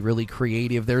and really, really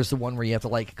creative. There's the one where you have to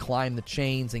like climb the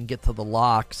chains and get to the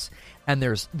locks, and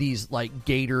there's these like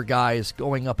gator guys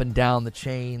going up and down the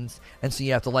chains, and so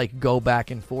you have to like go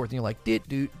back and forth, and you're like doot,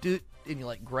 and you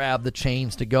like grab the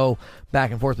chains to go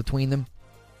back and forth between them.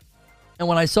 And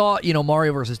when I saw,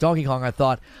 Mario versus Donkey Kong, I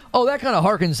thought, oh, that kind of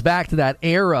harkens back to that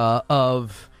era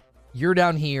of you're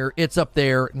down here, it's up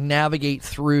there, navigate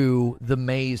through the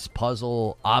maze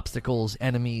puzzle, obstacles,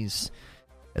 enemies,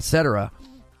 etc.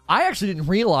 I actually didn't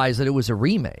realize that it was a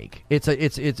remake. It's a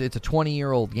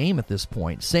 20-year-old game at this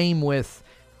point. Same with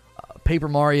Paper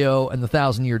Mario and the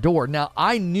Thousand Year Door. Now,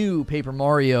 I knew Paper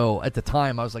Mario at the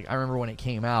time. I remember when it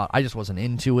came out. I just wasn't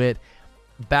into it.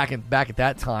 Back at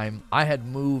that time, I had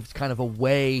moved kind of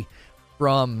away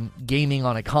from gaming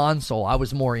on a console. I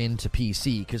was more into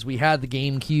PC because we had the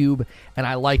GameCube, and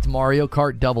I liked Mario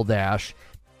Kart Double Dash.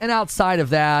 And outside of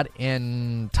that,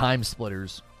 and Time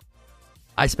Splitters,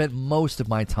 I spent most of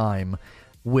my time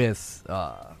with the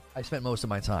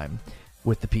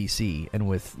PC and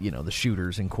with, the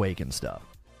shooters and Quake and stuff.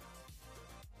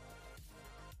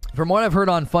 From what I've heard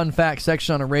on Fun Facts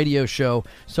section on a radio show,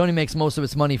 Sony makes most of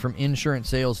its money from insurance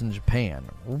sales in Japan.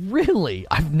 Really?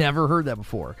 I've never heard that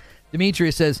before.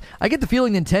 Demetrius says, I get the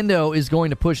feeling Nintendo is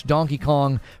going to push Donkey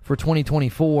Kong for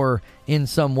 2024 in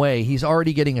some way. He's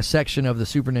already getting a section of the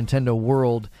Super Nintendo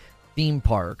World theme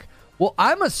park. Well,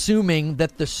 I'm assuming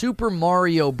that the Super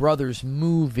Mario Brothers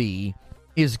movie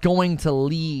is going to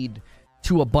lead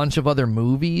to a bunch of other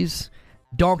movies,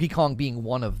 Donkey Kong being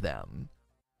one of them.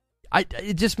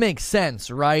 It just makes sense,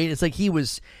 right? It's like he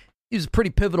was a pretty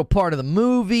pivotal part of the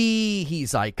movie.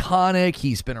 He's iconic.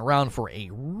 He's been around for a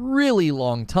really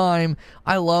long time.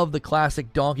 I love the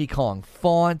classic Donkey Kong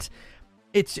font.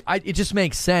 It just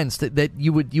makes sense that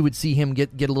you would see him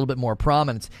get a little bit more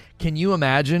prominence. Can you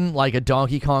imagine like a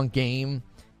Donkey Kong game?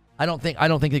 I don't think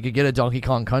they could get a Donkey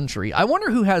Kong Country. I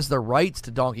wonder who has the rights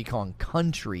to Donkey Kong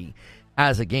Country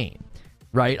as a game.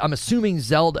 Right, I'm assuming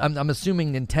I'm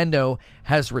assuming Nintendo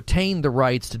has retained the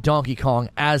rights to Donkey Kong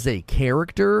as a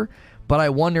character, but I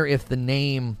wonder if the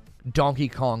name Donkey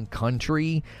Kong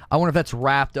Country, I wonder if that's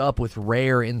wrapped up with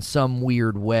Rare in some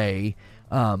weird way.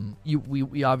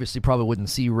 We obviously probably wouldn't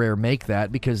see Rare make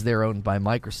that because they're owned by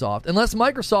Microsoft, unless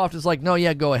Microsoft is like, no,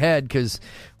 yeah, go ahead because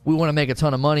we want to make a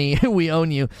ton of money, we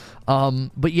own you.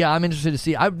 But yeah, I'm interested to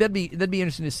see. That'd be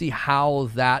interesting to see how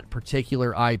that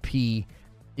particular IP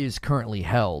is currently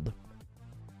held.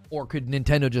 Or could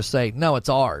Nintendo just say, no, it's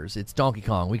ours, it's Donkey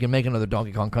Kong, we can make another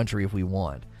Donkey Kong Country if we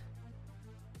want.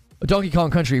 A Donkey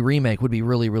Kong Country remake would be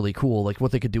really, really cool, like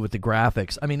what they could do with the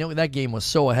graphics. I mean, that game was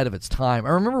so ahead of its time.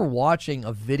 I remember watching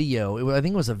a video, I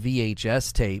think it was a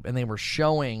VHS tape, and they were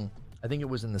showing, I think it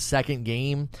was in the second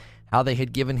game, how they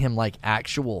had given him like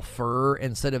actual fur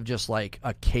instead of just like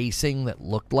a casing that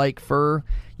looked like fur.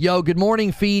 Yo, good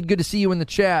morning, Feed, good to see you in the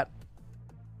chat.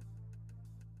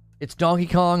 It's Donkey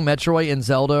Kong, Metroid, and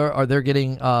Zelda. Are they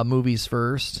getting movies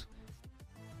first?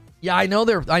 Yeah, I know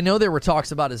there were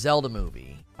talks about a Zelda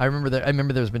movie. I remember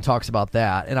there's been talks about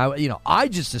that, and I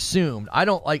just assumed I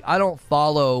don't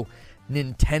follow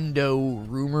Nintendo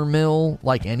rumor mill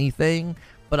like anything,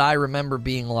 but I remember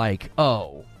being like,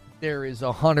 oh, there is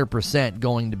 100%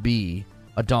 going to be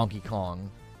a Donkey Kong,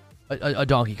 a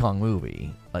Donkey Kong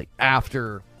movie like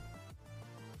after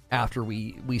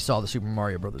we saw the Super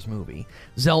Mario Brothers movie.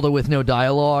 Zelda with no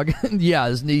dialogue. Yeah,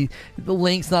 the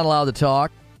Link's not allowed to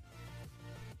talk.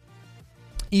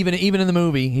 Even in the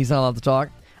movie, he's not allowed to talk.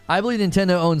 I believe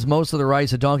Nintendo owns most of the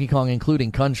rights to Donkey Kong,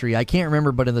 including Country. I can't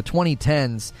remember, but in the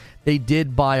 2010s, they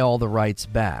did buy all the rights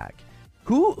back.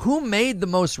 Who made the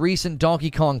most recent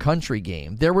Donkey Kong Country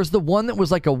game? There was the one that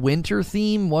was like a winter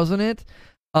theme, wasn't it?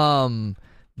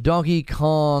 Donkey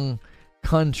Kong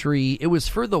Country. It was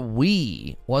for the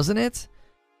Wii, wasn't it?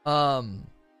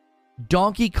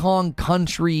 Donkey Kong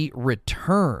Country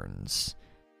Returns.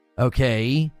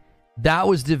 Okay. That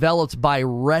was developed by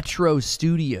Retro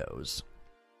Studios.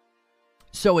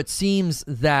 So it seems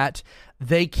that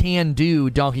they can do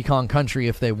Donkey Kong Country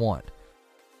if they want.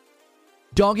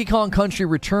 Donkey Kong Country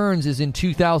Returns is in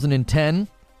 2010.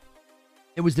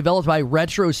 It was developed by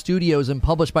Retro Studios and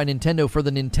published by Nintendo for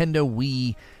the Nintendo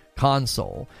Wii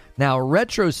console. Now,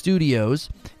 Retro Studios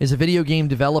is a video game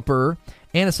developer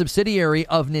and a subsidiary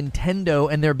of Nintendo,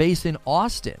 and they're based in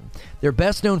Austin. They're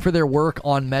best known for their work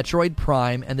on Metroid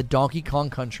Prime and the Donkey Kong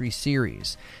Country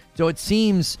series. So it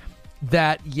seems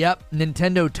that, yep,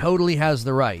 Nintendo totally has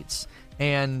the rights,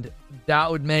 and that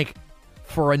would make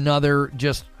for another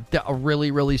just a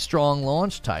really, really strong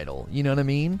launch title. You know what I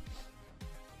mean?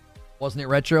 Wasn't it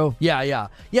Retro? Yeah,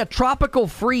 Tropical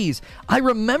Freeze. I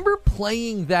remember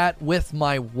playing that with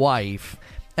my wife,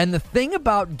 and the thing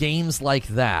about games like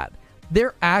that,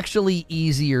 they're actually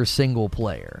easier single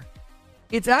player.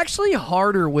 It's actually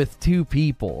harder with two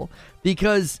people,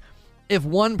 because if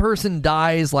one person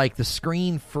dies, like the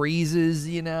screen freezes,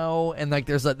 you know, and like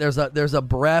there's a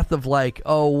breath of like,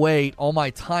 oh wait, all my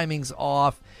timing's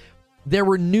off. There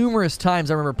were numerous times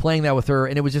I remember playing that with her,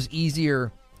 and it was just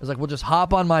easier. It was like, well, just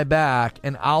hop on my back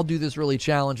and I'll do this really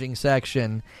challenging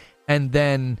section, and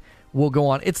then we'll go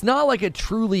on. It's not like a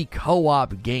truly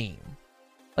co-op game.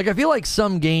 Like, I feel like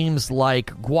some games like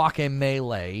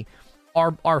Guacamelee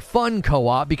are fun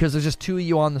co-op because there's just two of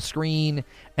you on the screen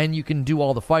and you can do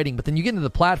all the fighting, but then you get into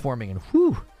the platforming and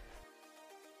whew.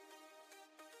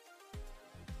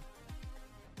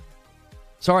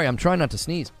 Sorry, I'm trying not to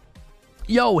sneeze.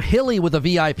 Yo, Hilly with a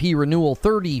VIP renewal,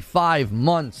 35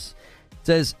 months.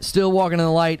 Says, still walking in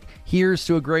the light. Here's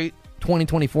to a great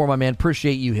 2024, my man.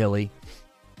 Appreciate you, Hilly.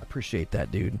 Appreciate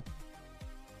that, dude.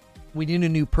 We need a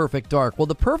new Perfect Dark. Well,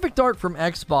 the Perfect Dark from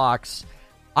Xbox,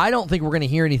 I don't think we're going to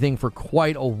hear anything for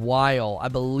quite a while. I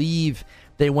believe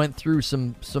they went through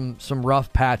some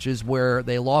rough patches where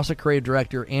they lost a creative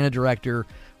director and a director.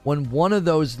 When one of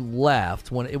those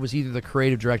left, when it was either the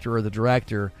creative director or the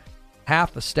director,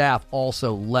 half the staff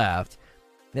also left.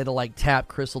 They had to like tap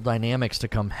Crystal Dynamics to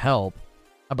come help.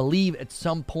 I believe at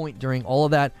some point during all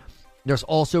of that, there's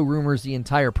also rumors the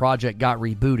entire project got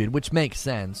rebooted, which makes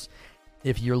sense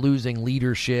if you're losing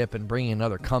leadership and bringing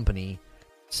another company.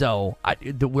 So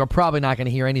we're probably not going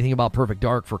to hear anything about Perfect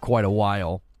Dark for quite a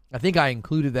while. I think I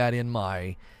included that in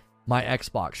my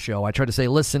Xbox show. I tried to say,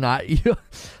 listen, I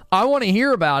want to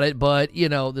hear about it, but, you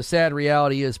know, the sad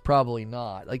reality is probably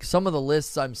not. Like, some of the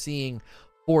lists I'm seeing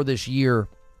for this year,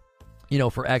 you know,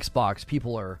 for Xbox,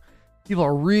 people are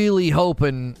really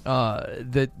hoping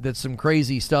that some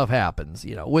crazy stuff happens.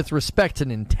 You know, with respect to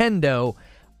Nintendo,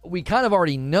 we kind of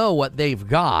already know what they've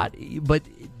got, but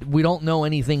we don't know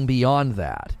anything beyond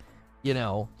that. You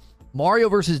know, Mario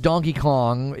versus Donkey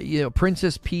Kong, you know,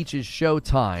 Princess Peach's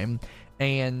Showtime,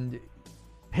 and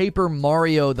Paper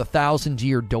Mario: The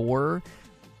Thousand-Year Door.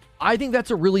 I think that's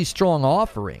a really strong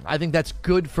offering. I think that's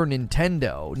good for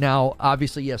Nintendo. Now,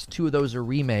 obviously, yes, two of those are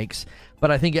remakes, but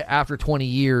I think after 20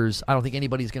 years, I don't think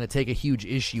anybody's going to take a huge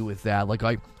issue with that. Like,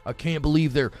 I can't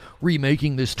believe they're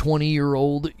remaking this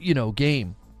 20-year-old, you know,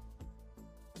 game.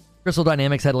 Crystal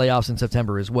Dynamics had layoffs in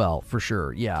September as well, for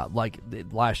sure. Yeah, like,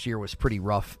 last year was pretty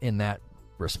rough in that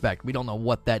respect. We don't know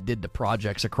what that did to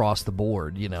projects across the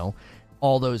board, you know.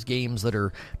 All those games that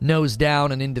are nose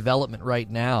down and in development right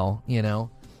now, you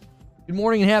know. Good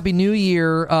morning and Happy New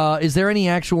Year. Is there any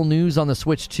actual news on the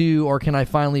Switch 2, or can I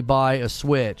finally buy a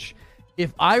Switch?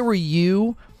 If I were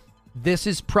you, this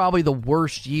is probably the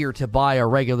worst year to buy a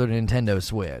regular Nintendo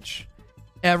Switch.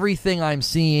 Everything I'm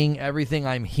seeing, everything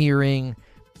I'm hearing,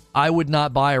 I would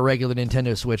not buy a regular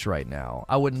Nintendo Switch right now.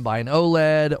 I wouldn't buy an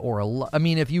OLED or I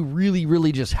mean, if you really,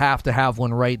 really just have to have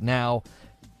one right now,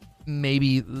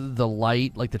 maybe the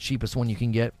Lite, like the cheapest one you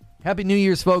can get. Happy New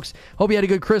Year's, folks. Hope you had a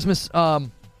good Christmas.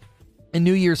 And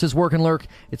New Year's, says Work and Lurk.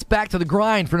 It's back to the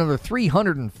grind for another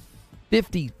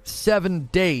 357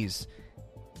 days.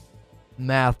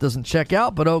 Math doesn't check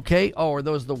out, but okay. Oh, are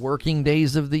those the working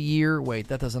days of the year? Wait,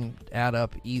 that doesn't add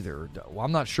up either. Well,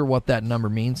 I'm not sure what that number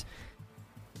means.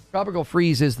 Tropical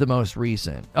Freeze is the most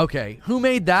recent. Okay, who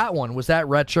made that one? Was that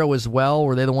Retro as well?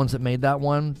 Were they the ones that made that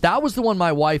one? That was the one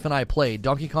my wife and I played,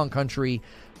 Donkey Kong Country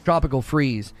Tropical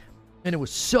Freeze. And it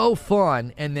was so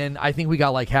fun. And then I think we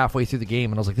got like halfway through the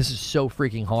game and I was like, this is so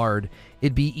freaking hard.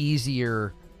 It'd be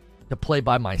easier to play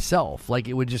by myself. Like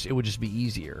it would just be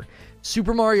easier.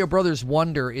 Super Mario Brothers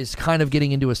Wonder is kind of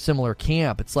getting into a similar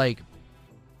camp. It's like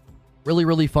really,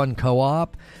 really fun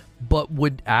co-op, but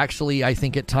would actually, I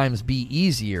think, at times be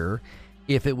easier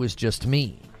if it was just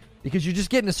me. Because you just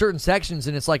get into certain sections,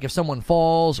 and it's like if someone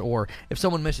falls or if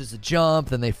someone misses a jump,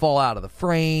 then they fall out of the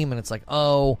frame, and it's like,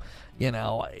 oh,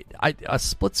 a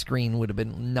split screen would have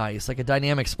been nice. Like a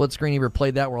dynamic split screen. You ever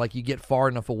played that where like you get far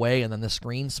enough away and then the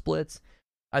screen splits?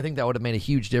 I think that would have made a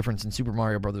huge difference in Super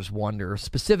Mario Brothers Wonder,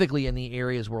 specifically in the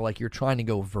areas where like you're trying to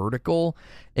go vertical.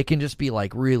 It can just be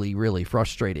like really, really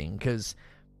frustrating because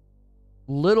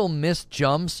little missed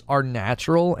jumps are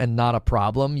natural and not a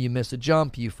problem. You miss a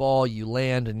jump, you fall, you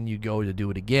land, and you go to do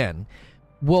it again.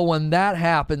 Well, when that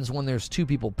happens, when there's two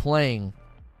people playing,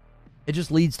 it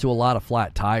just leads to a lot of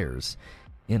flat tires.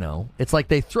 It's like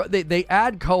they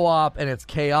add co-op and it's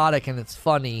chaotic and it's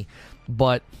funny,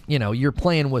 but you're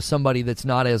playing with somebody that's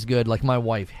not as good. Like my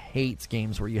wife hates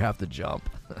games where you have to jump.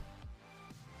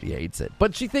 She hates it,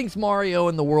 but she thinks Mario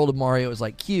and the world of Mario is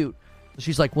like cute.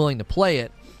 She's like willing to play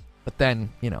it. But then,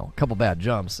 a couple bad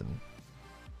jumps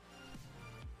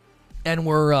and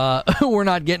we're we're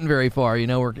not getting very far,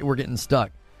 we're getting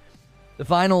stuck. The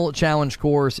final challenge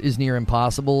course is near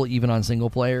impossible, even on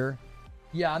single player.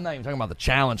 Yeah, I'm not even talking about the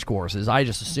challenge courses. I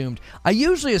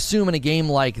usually assume in a game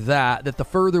like that the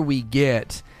further we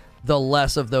get, the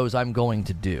less of those I'm going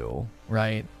to do,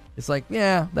 right? It's like,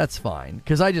 yeah, that's fine.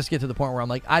 Because I just get to the point where I'm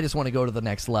like, I just want to go to the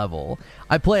next level.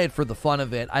 I play it for the fun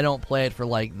of it. I don't play it for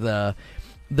like the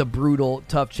brutal,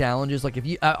 tough challenges. Like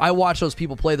I watch those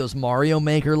people play those Mario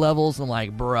Maker levels, and I'm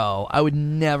like, bro, I would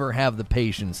never have the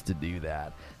patience to do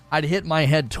that. I'd hit my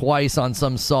head twice on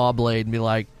some saw blade and be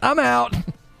like, I'm out.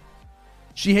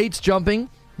 She hates jumping.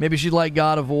 Maybe she'd like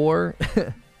God of War.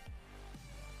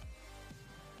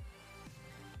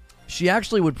 She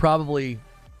actually would probably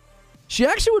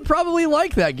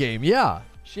like that game. Yeah,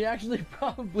 she actually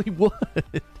probably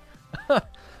would.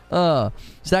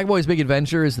 Sackboy's Big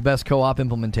Adventure is the best co-op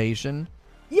implementation.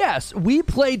 Yes, we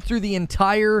played through the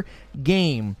entire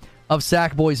game of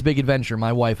Sackboy's Big Adventure,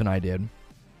 my wife and I did.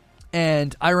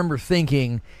 And I remember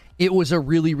thinking it was a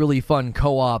really, really fun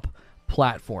co-op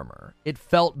platformer. It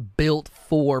felt built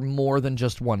for more than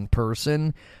just one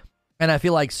person. And I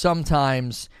feel like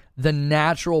sometimes the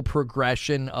natural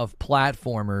progression of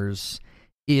platformers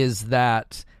is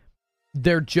that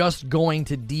they're just going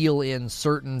to deal in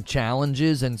certain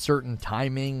challenges and certain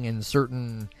timing and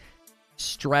certain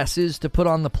stresses to put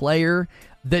on the player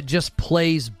that just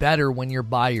plays better when you're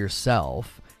by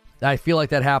yourself. I feel like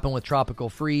that happened with Tropical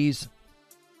Freeze.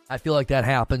 I feel like that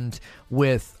happened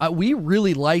with... we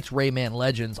really liked Rayman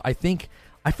Legends. I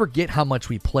forget how much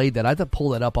we played that. I have to pull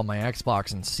that up on my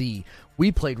Xbox and see.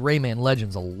 We played Rayman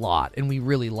Legends a lot, and we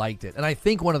really liked it. And I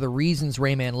think one of the reasons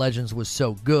Rayman Legends was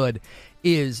so good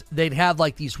is they'd have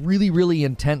like these really, really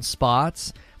intense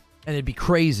spots, and it'd be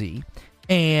crazy.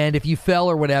 And if you fell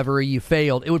or whatever, you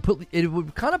failed, it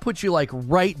would kind of put you like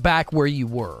right back where you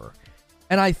were.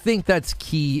 And I think that's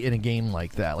key in a game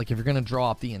like that. Like if you're going to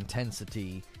draw up the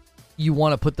intensity, you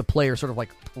want to put the player sort of like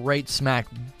right smack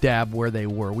dab where they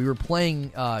were. We were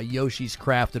playing Yoshi's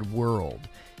Crafted World,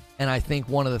 and I think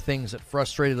one of the things that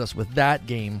frustrated us with that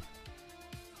game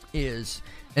is,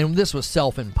 and this was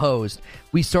self-imposed,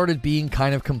 we started being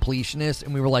kind of completionists,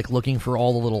 and we were like looking for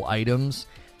all the little items.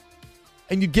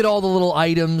 And you'd get all the little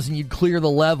items, and you'd clear the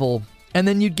level, and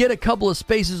then you'd get a couple of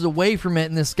spaces away from it,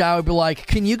 and this guy would be like,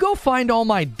 can you go find all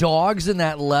my dogs in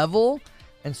that level?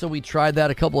 And so we tried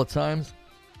that a couple of times.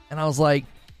 And I was like,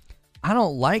 I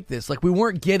don't like this. Like, we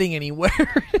weren't getting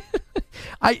anywhere.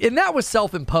 And that was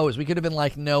self-imposed. We could have been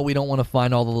like, no, we don't want to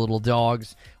find all the little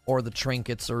dogs or the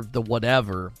trinkets or the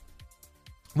whatever.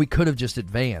 We could have just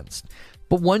advanced.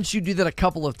 But once you do that a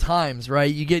couple of times,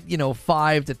 right, you get,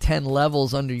 5 to 10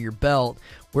 levels under your belt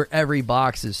where every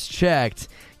box is checked,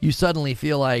 you suddenly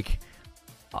feel like,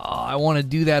 I want to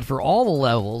do that for all the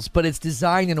levels, but it's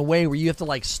designed in a way where you have to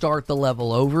like start the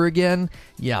level over again.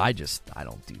 Yeah, I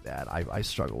don't do that. I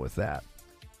struggle with that.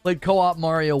 Played co-op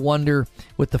Mario Wonder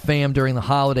with the fam during the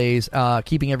holidays.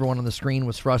 Keeping everyone on the screen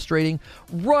was frustrating.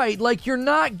 Right, like you're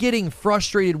not getting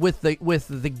frustrated with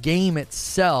the game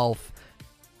itself.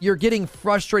 You're getting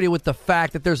frustrated with the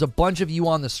fact that there's a bunch of you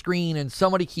on the screen and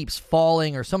somebody keeps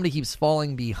falling or somebody keeps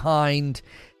falling behind.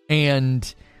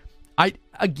 And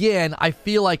I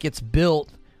feel like it's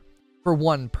built for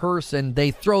one person.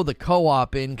 They throw the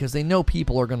co-op in because they know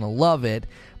people are going to love it.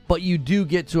 But you do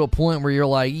get to a point where you're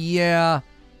like, yeah,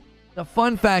 the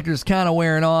fun factor is kind of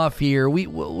wearing off here.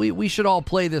 We should all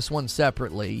play this one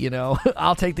separately,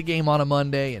 I'll take the game on a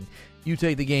Monday and you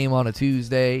take the game on a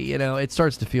Tuesday. It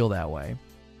starts to feel that way.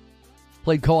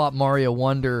 Played co-op Mario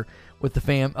Wonder with the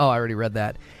fam. Oh, I already read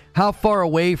that. How far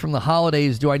away from the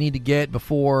holidays do I need to get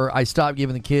before I stop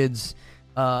giving the kids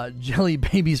jelly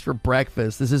babies for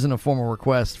breakfast? This isn't a formal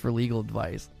request for legal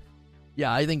advice.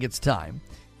 Yeah, I think it's time.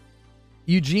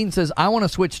 Eugene says, I want to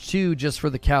Switch 2 just for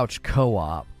the couch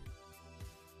co-op.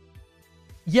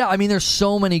 Yeah, I mean, there's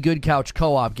so many good couch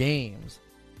co-op games.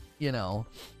 You know,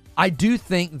 I do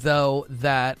think, though,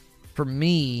 that for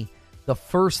me, the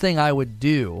first thing I would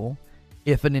do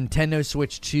if a Nintendo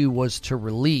Switch 2 was to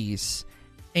release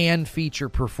and feature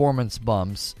performance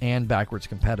bumps and backwards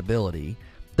compatibility,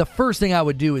 the first thing I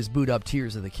would do is boot up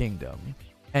Tears of the Kingdom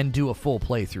and do a full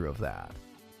playthrough of that.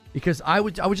 Because I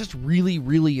was just really,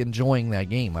 really enjoying that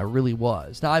game. I really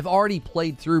was. Now, I've already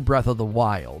played through Breath of the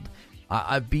Wild.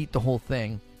 I've beat the whole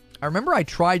thing. I remember I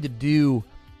tried to do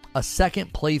a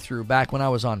second playthrough back when I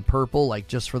was on Purple, like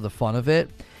just for the fun of it.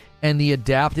 And the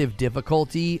adaptive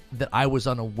difficulty that I was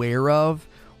unaware of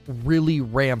really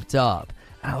ramped up.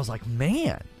 And I was like,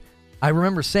 man. I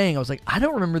remember saying, I was like, I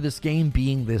don't remember this game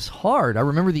being this hard. I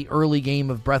remember the early game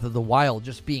of Breath of the Wild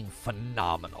just being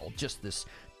phenomenal. Just this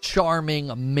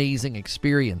charming, amazing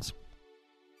experience.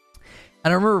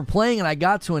 And I remember playing, and I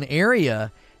got to an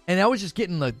area, and I was just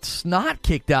getting the snot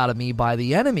kicked out of me by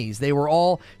the enemies. They were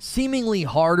all seemingly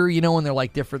harder, you know, when they're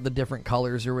like the different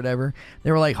colors or whatever. They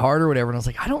were like hard or whatever. And I was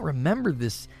like, I don't remember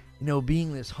this, you know,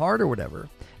 being this hard or whatever.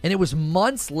 And it was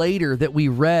months later that we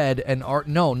read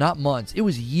no, not months. It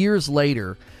was years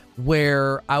later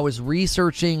where I was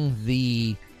researching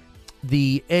the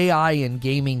AI in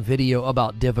gaming video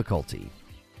about difficulty.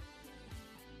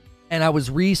 And I was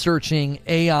researching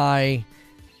AI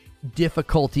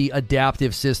difficulty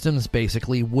adaptive systems,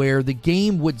 basically, where the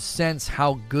game would sense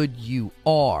how good you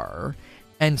are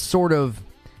and sort of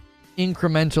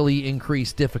incrementally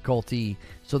increase difficulty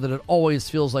so that it always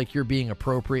feels like you're being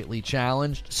appropriately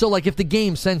challenged. So, like, if the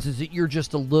game senses that you're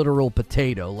just a literal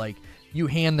potato, like you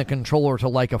hand the controller to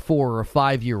like a 4 or a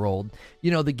 5-year-old,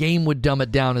 you know, the game would dumb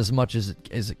it down as much as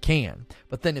it can.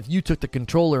 But then if you took the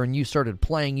controller and you started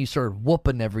playing, you started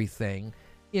whooping everything,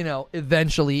 you know,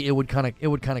 eventually it would kind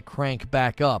of crank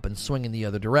back up and swing in the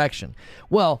other direction.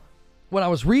 Well, when I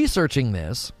was researching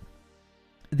this,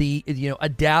 the, you know,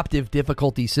 adaptive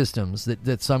difficulty systems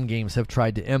that some games have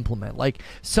tried to implement, like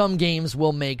some games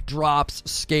will make drops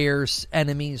scarce,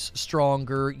 enemies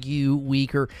stronger, you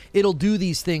weaker. It'll do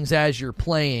these things as you're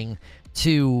playing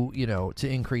to, you know, to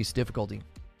increase difficulty.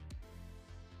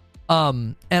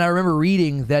 And I remember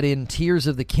reading that in Tears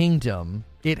of the Kingdom,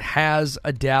 it has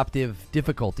adaptive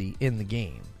difficulty in the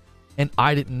game. And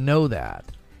I didn't know that.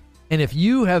 And if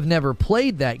you have never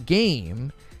played that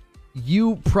game,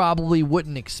 you probably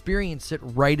wouldn't experience it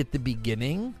right at the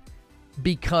beginning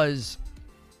because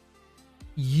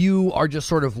you are just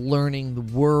sort of learning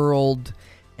the world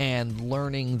and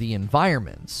learning the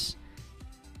environments.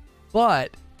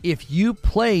 But if you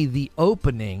play the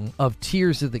opening of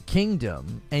Tears of the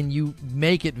Kingdom and you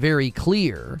make it very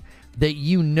clear that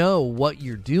you know what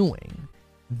you're doing,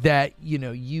 that you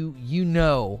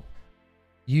know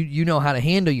how to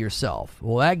handle yourself,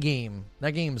 well, that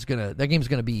game's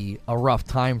gonna be a rough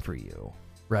time for you,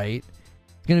 right?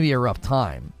 It's gonna be a rough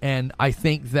time, and I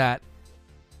think that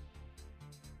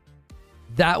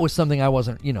was something I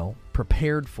wasn't, you know,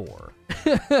 prepared for.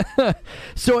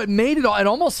 So it made it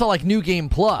almost felt like New Game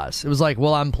Plus. It was like,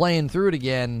 well, I'm playing through it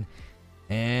again,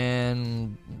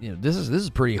 and you know, this is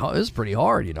pretty hard. This is pretty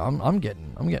hard. You know, I'm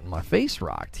getting my face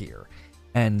rocked here,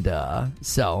 and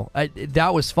so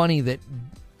that was funny that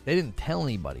they didn't tell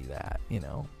anybody that. You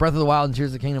know, Breath of the Wild and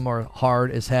Tears of the Kingdom are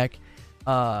hard as heck.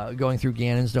 Going through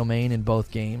Ganon's domain in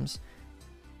both games.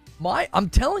 I'm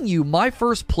telling you, my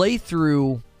first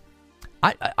playthrough,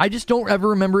 I just don't ever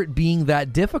remember it being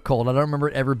that difficult. I don't remember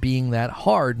it ever being that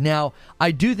hard. Now,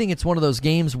 I do think it's one of those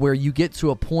games where you get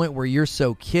to a point where you're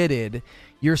so kitted,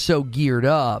 you're so geared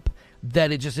up,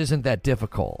 that it just isn't that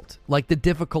difficult. Like, the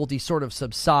difficulty sort of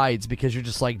subsides because you're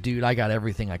just like, dude, I got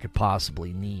everything I could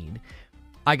possibly need.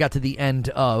 I got to the end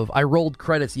of... I rolled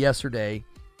credits yesterday.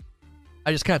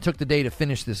 I just kind of took the day to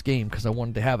finish this game because I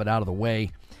wanted to have it out of the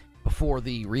way before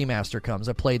the remaster comes.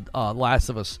 I played Last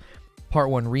of Us Part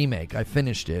 1 Remake. I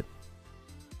finished it.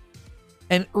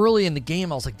 And early in the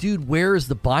game, I was like, dude, where is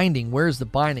the binding? Where's the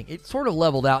binding? It sort of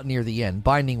leveled out near the end.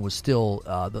 Binding was still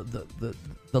the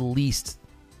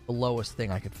lowest thing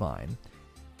I could find.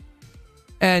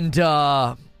 And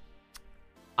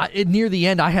near the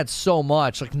end, I had so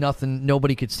much, like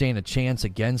nobody could stand a chance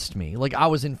against me. Like, I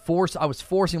was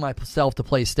forcing myself to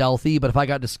play stealthy, but if I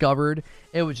got discovered,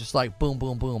 it was just like boom,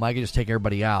 boom, boom. I could just take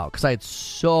everybody out because I had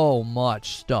so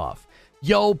much stuff.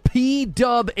 Yo,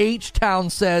 P-Dub H-Town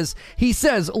says,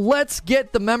 let's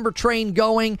get the member train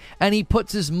going, and he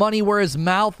puts his money where his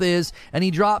mouth is, and he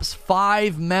drops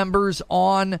 5 members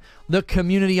on the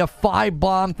community, a 5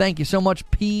 bomb. Thank you so much,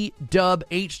 P-Dub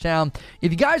H-Town.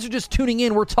 If you guys are just tuning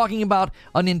in, we're talking about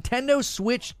a Nintendo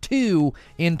Switch 2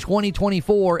 in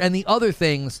 2024, and the other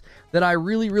things that I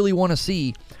really, really want to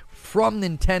see from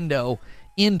Nintendo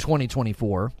in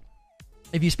 2024.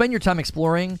 If you spend your time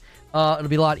exploring, it'll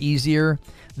be a lot easier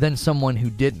than someone who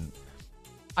didn't.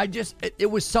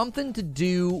 It was something to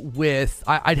do with,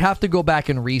 I'd have to go back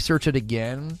and research it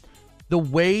again. The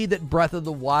way that Breath of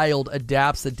the Wild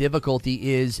adapts the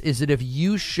difficulty is that if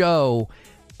you show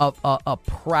a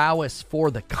prowess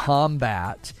for the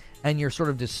combat and you're sort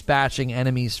of dispatching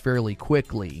enemies fairly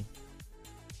quickly,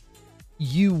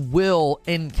 you will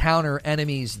encounter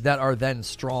enemies that are then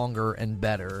stronger and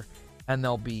better, and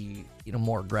they'll be,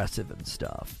 more aggressive and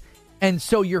stuff. And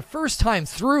so your first time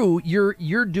through,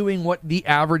 you're doing what the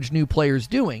average new player's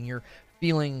doing. You're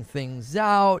feeling things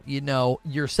out,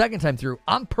 Your second time through,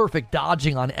 I'm perfect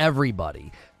dodging on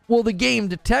everybody. Well, the game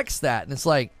detects that, and it's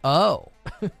like, oh,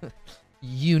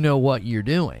 you know what you're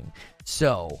doing.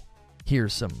 So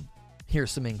here's some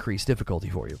increased difficulty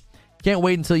for you. Can't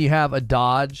wait until you have a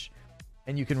dodge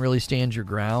and you can really stand your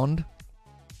ground.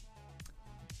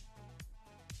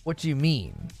 What do you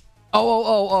mean?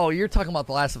 Oh, you're talking about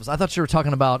The Last of Us. I thought you were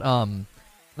talking about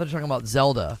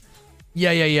Zelda.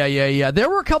 Yeah. There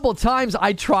were a couple of times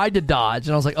I tried to dodge,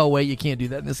 and I was like, oh, wait, you can't do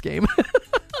that in this game. There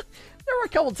were a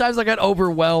couple of times I got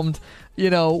overwhelmed,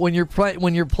 when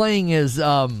you're playing as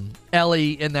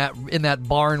Ellie in that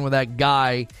barn with that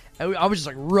guy. I was just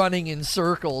like running in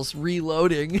circles,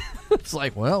 reloading. It's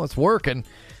like, well, it's working,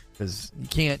 because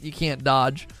you can't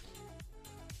dodge.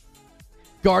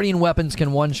 Guardian weapons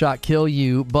can one-shot kill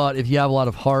you, but if you have a lot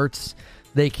of hearts,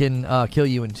 they can kill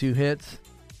you in 2 hits.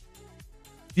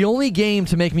 The only game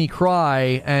to make me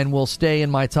cry and will stay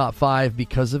in my top 5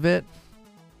 because of it.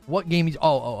 What game?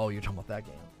 Oh, you're talking about that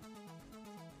game.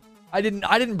 I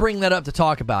didn't bring that up to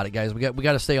talk about it, guys. We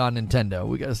got to stay on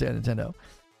Nintendo.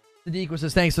 Sadiq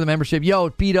says, thanks for the membership.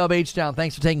 Yo, P-Dub H-Town,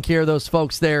 thanks for taking care of those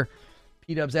folks there.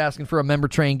 P-Dub's asking for a member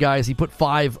train, guys. He put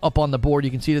 5 up on the board.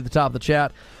 You can see it at the top of the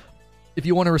chat. If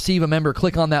you want to receive a member,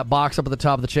 click on that box up at the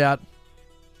top of the chat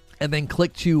and then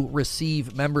click to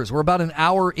receive members. We're about an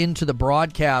hour into the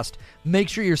broadcast. Make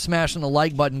sure you're smashing the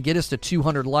like button. Get us to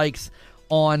 200 likes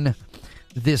on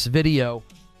this video.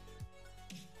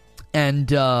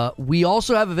 And we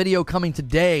also have a video coming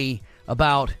today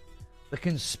about the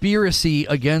conspiracy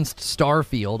against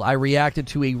Starfield. I reacted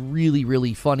to a really,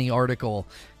 really funny article.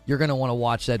 You're going to want to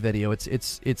watch that video. It's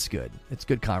good. It's a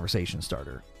good conversation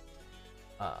starter.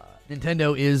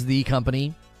 Nintendo is the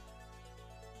company.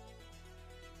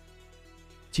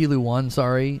 Tilu 1,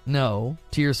 sorry. No.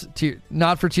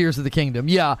 Not for Tears of the Kingdom.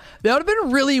 Yeah, that would have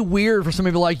been really weird for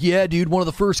somebody to be like, yeah, dude, one of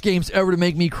the first games ever to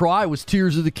make me cry was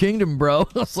Tears of the Kingdom, bro.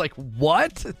 I was like,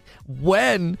 what?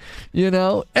 When?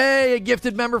 Hey, a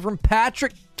gifted member from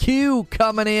Patrick Q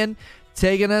coming in,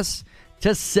 taking us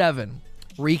to 7.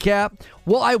 Recap.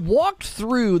 Well, I walked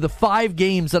through the 5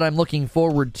 games that I'm looking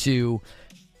forward to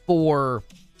for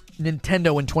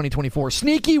Nintendo in 2024.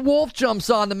 Sneaky Wolf jumps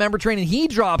on the member train and he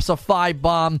drops a 5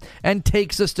 bomb and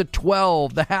takes us to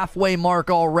 12, the halfway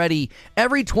mark already.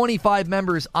 Every 25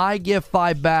 members, I give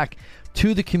 5 back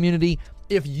to the community.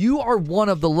 If you are one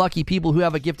of the lucky people who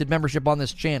have a gifted membership on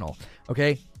this channel,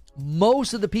 okay?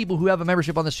 Most of the people who have a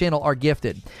membership on this channel are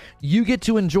gifted. You get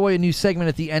to enjoy a new segment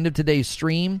at the end of today's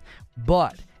stream,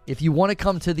 but if you want to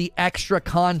come to the extra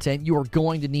content, you are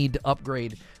going to need to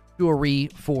upgrade to a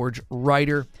Reforge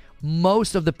Writer.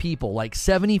 Most of the people, like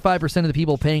 75% of the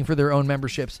people paying for their own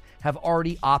memberships, have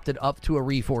already opted up to a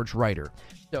Reforge Writer.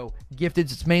 So,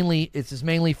 gifted, it's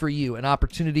mainly for you, an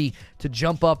opportunity to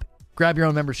jump up, grab your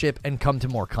own membership, and come to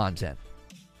more content.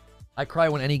 I cry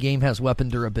when any game has weapon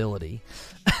durability.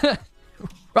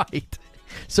 Right.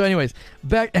 So, anyways,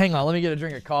 hang on, let me get a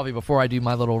drink of coffee before I do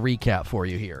my little recap for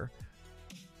you here.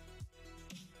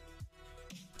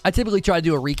 I typically try to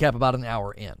do a recap about an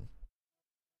hour in.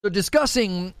 So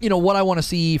discussing, what I want to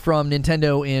see from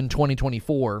Nintendo in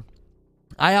 2024,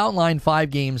 I outlined 5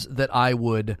 games that I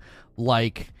would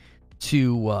like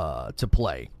to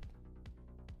play.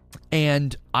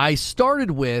 And I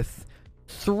started with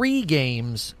 3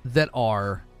 games that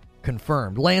are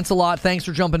confirmed. Lancelot, thanks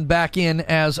for jumping back in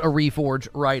as a Reforge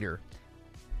Writer.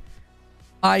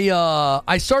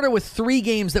 I started with 3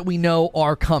 games that we know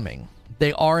are coming.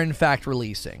 They are, in fact,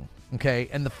 releasing. Okay,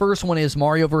 and the first one is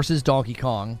Mario vs. Donkey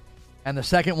Kong. And the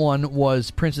second one was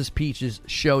Princess Peach's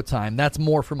Showtime. That's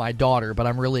more for my daughter, but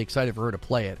I'm really excited for her to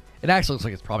play it. It actually looks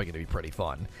like it's probably going to be pretty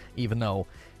fun, even though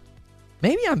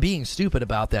maybe I'm being stupid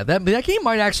about that. That game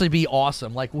might actually be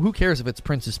awesome. Like, who cares if it's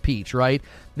Princess Peach, right?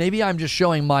 Maybe I'm just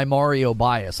showing my Mario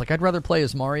bias. Like, I'd rather play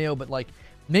as Mario, but like,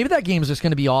 maybe that game is just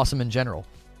going to be awesome in general.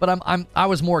 But I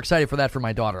was more excited for that for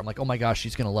my daughter. I'm like, oh my gosh,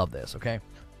 she's going to love this, okay?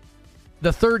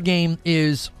 The third game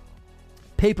is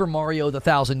Paper Mario: The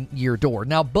Thousand Year Door.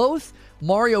 Now, both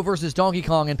Mario vs. Donkey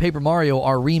Kong and Paper Mario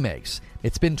are remakes.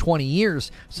 It's been 20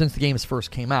 years since the games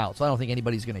first came out, so I don't think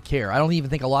anybody's going to care. I don't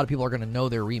even think a lot of people are going to know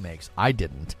they're remakes. I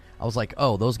didn't. I was like,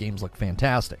 oh, those games look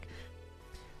fantastic.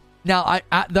 Now,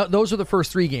 those are the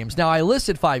first 3 games. Now, I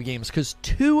listed 5 games because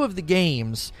 2 of the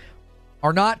games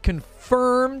are not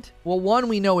confirmed. Well, one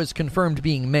we know is confirmed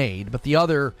being made, but the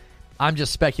other, I'm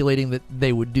just speculating that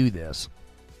they would do this.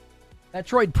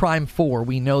 Metroid Prime 4,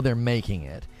 we know they're making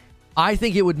it. I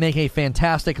think it would make a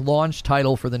fantastic launch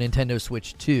title for the Nintendo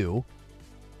Switch 2.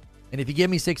 And if you give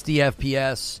me 60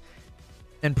 FPS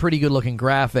and pretty good looking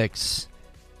graphics,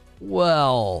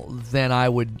 well, then I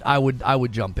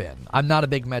would jump in. I'm not a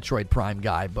big Metroid Prime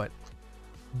guy, but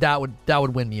that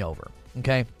would win me over.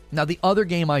 Okay? Now, the other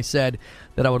game I said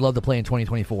that I would love to play in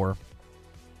 2024,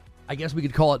 I guess we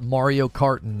could call it Mario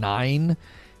Kart 9.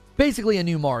 Basically a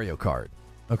new Mario Kart.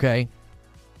 Okay?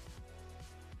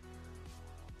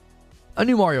 A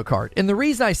new Mario Kart. And the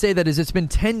reason I say that is it's been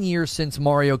 10 years since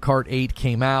Mario Kart 8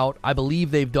 came out. I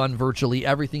believe they've done virtually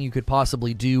everything you could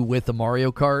possibly do with the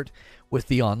Mario Kart. With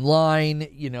the online,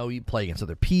 you play against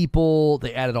other people.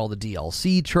 They added all the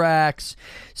DLC tracks.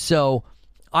 So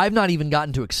I've not even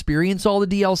gotten to experience all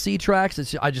the DLC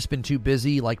tracks. I've just been too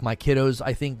busy. Like, my kiddos,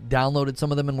 I think, downloaded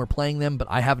some of them and were playing them, but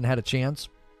I haven't had a chance.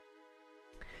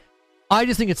 I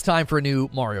just think it's time for a new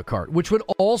Mario Kart, which would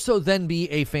also then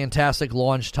be a fantastic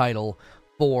launch title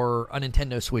for a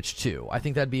Nintendo Switch 2. I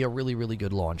think that'd be a really, really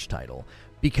good launch title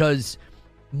because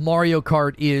Mario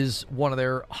Kart is one of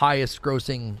their highest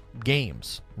grossing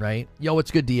games, right? Yo,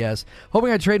 what's good, Diaz?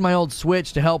 Hoping I trade my old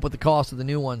Switch to help with the cost of the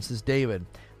new one, says David.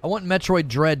 I want Metroid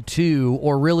Dread 2,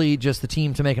 or really just the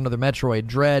team to make another Metroid.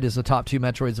 Dread is the top 2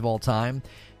 Metroids of all time.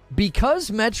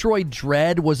 Because Metroid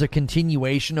Dread was a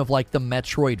continuation of like the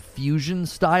Metroid Fusion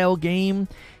style game,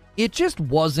 it just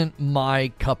wasn't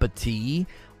my cup of tea.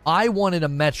 I wanted a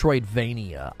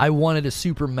Metroidvania. I wanted a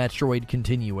Super Metroid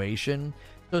continuation.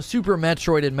 So Super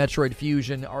Metroid and Metroid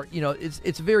Fusion are,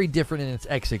 it's very different in its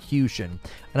execution.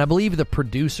 And I believe the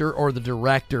producer or the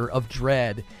director of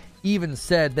Dread even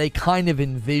said they kind of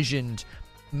envisioned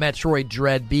Metroid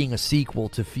Dread being a sequel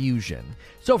to Fusion.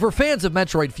 So for fans of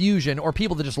Metroid Fusion or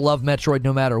people that just love Metroid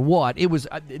no matter what,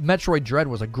 Metroid Dread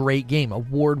was a great game,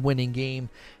 award-winning game.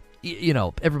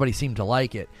 Everybody seemed to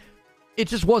like it. It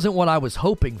just wasn't what I was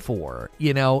hoping for.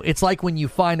 It's like when you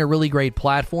find a really great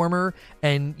platformer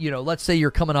and, let's say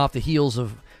you're coming off the heels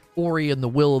of Ori and the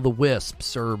Will of the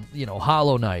Wisps or,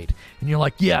 Hollow Knight. And you're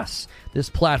like, yes, this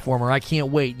platformer, I can't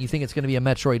wait. And you think it's going to be a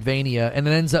Metroidvania, and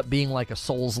it ends up being like a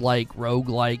Souls-like,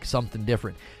 rogue-like, something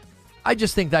different. I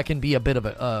just think that can be a bit of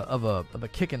a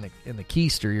kick in the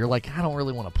keister. You're like, I don't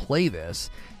really want to play this.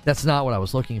 That's not what I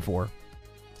was looking for.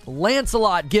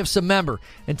 Lancelot gifts a member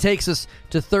and takes us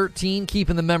to 13,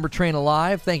 keeping the member train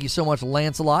alive. Thank you so much,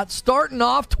 Lancelot. Starting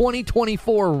off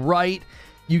 2024 right.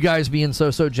 You guys being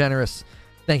so generous.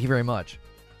 Thank you very much.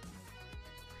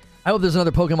 I hope there's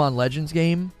another Pokemon Legends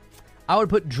game. I would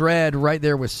put Dread right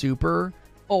there with Super.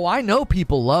 Oh, I know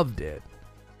people loved it.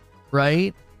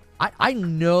 Right? I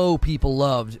know people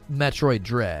loved Metroid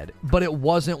Dread, but it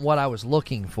wasn't what I was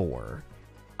looking for.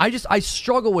 I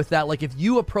struggle with that. Like, if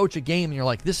you approach a game and you're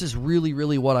like, this is really,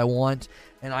 really what I want,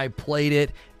 and I played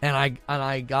it, and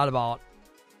I got about,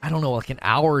 I don't know, like an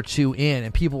hour or 2 in,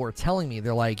 and people were telling me,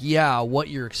 they're like, yeah, what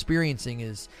you're experiencing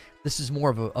is, this is more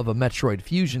of a Metroid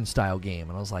Fusion style game.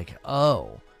 And I was like,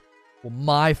 oh, well,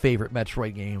 my favorite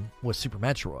Metroid game was Super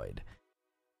Metroid.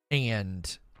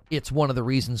 And it's one of the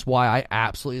reasons why I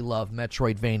absolutely love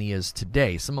Metroidvanias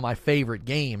today. Some of my favorite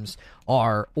games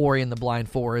are Ori and the Blind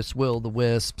Forest, Will of the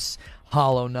Wisps,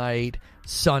 Hollow Knight,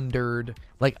 Sundered.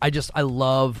 Like, I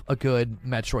love a good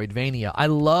Metroidvania. I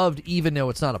loved, even though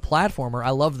it's not a platformer, I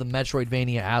love the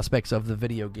Metroidvania aspects of the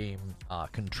video game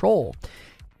control.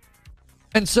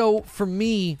 And so, for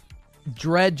me,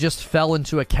 Dread just fell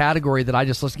into a category that I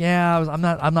just was, I'm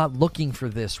not looking for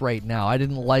this right now. I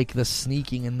didn't like the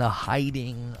sneaking and the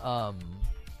hiding.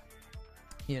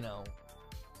 It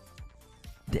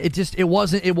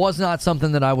was not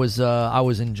something that I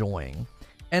was enjoying.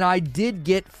 And I did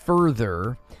get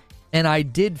further, and I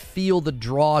did feel the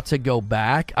draw to go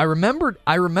back. I remembered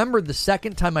the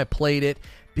second time I played it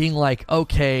being like,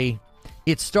 okay,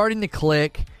 it's starting to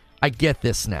click. I get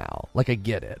this now. Like, I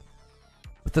get it.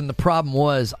 But then the problem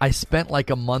was I spent like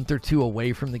a month or two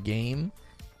away from the game,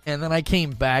 and then I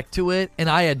came back to it, and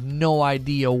I had no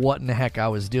idea what in the heck I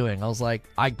was doing. I was like,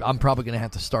 I'm probably going to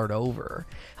have to start over.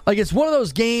 Like, it's one of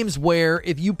those games where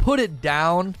if you put it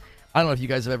down, I don't know if you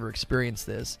guys have ever experienced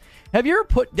this. Have you ever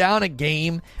put down a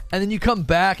game, and then you come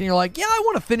back, and you're like, yeah, I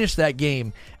want to finish that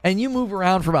game, and you move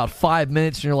around for about 5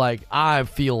 minutes, and you're like, I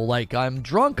feel like I'm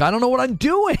drunk. I don't know what I'm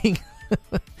doing.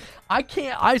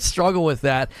 I struggle with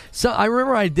that. So I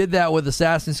remember I did that with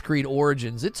Assassin's Creed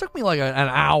Origins. It took me like an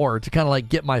hour to kind of like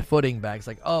get my footing back. It's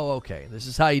like, oh, okay, this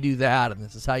is how you do that, and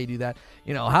this is how you do that.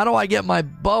 You know, how do I get my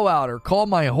bow out or call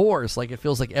my horse? Like, it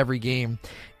feels like every game,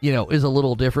 you know, is a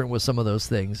little different with some of those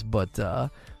things. But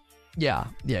yeah.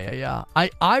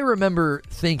 I remember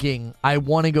thinking, I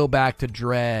want to go back to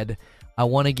Dread. I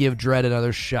want to give Dread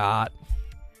another shot.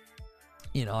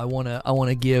 You know, I want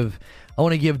to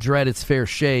give Dread its fair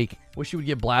shake. Wish you would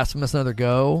give Blasphemous another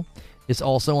go. It's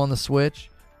also on the Switch.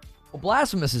 Well,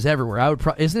 Blasphemous is everywhere.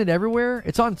 Isn't it everywhere?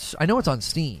 It's on. I know it's on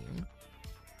Steam.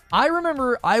 I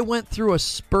remember I went through a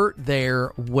spurt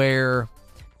there where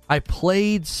I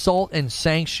played Salt and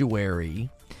Sanctuary,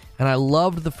 and I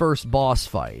loved the first boss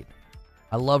fight.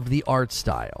 I loved the art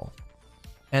style.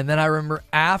 And then I remember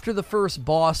after the first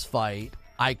boss fight,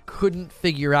 I couldn't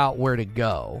figure out where to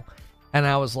go. And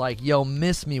I was like, yo,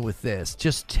 miss me with this.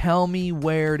 Just tell me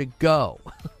where to go.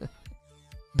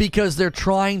 Because they're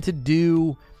trying to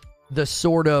do the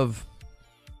sort of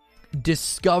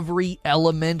discovery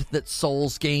element that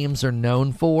Souls games are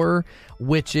known for,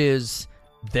 which is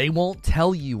they won't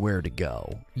tell you where to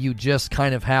go. You just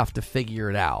kind of have to figure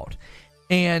it out.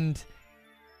 And,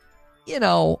 you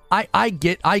know, I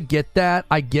get that.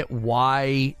 I get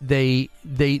why they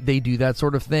do that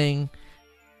sort of thing.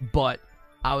 But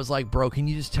I was like, bro, can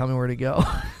you just tell me where to go?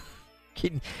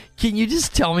 Can you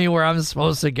just tell me where I'm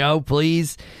supposed to go,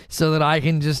 please? So that I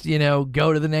can just, you know,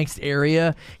 go to the next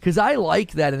area. Because I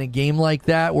like that in a game like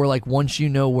that, where, like, once you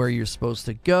know where you're supposed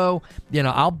to go, you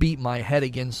know, I'll beat my head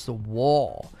against the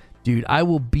wall. Dude, I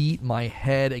will beat my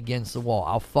head against the wall.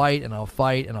 I'll fight and I'll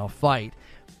fight and I'll fight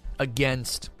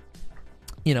against,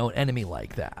 you know, an enemy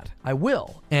like that. I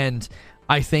will. And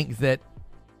I think that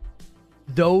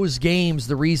those games,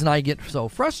 the reason I get so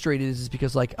frustrated is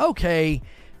because, like, okay,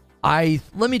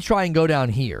 let me try and go down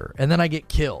here, and then I get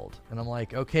killed, and I'm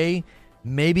like, okay,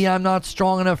 maybe I'm not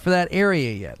strong enough for that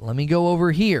area yet. Let me go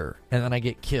over here, and then I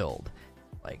get killed.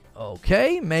 Like,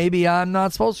 okay, maybe I'm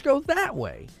not supposed to go that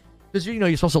way, because, you know,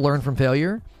 you're supposed to learn from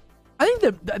failure. I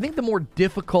think the more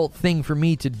difficult thing for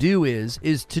me to do is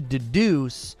to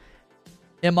deduce,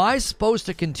 am I supposed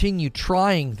to continue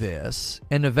trying this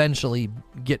and eventually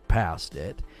get past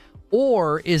it?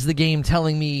 Or is the game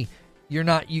telling me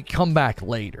you come back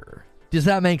later? Does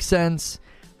that make sense?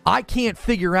 I can't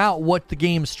figure out what the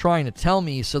game's trying to tell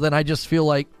me, so then I just feel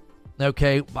like,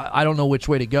 okay, I don't know which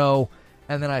way to go,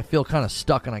 and then I feel kind of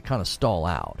stuck and I kind of stall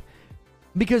out.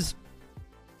 Because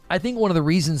I think one of the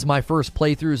reasons my first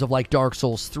playthroughs of like Dark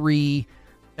Souls 3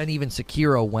 and even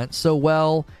Sekiro went so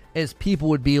well is people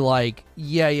would be like,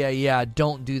 yeah,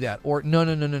 don't do that. Or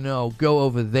no, go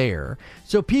over there.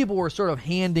 So people were sort of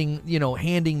handing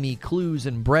me clues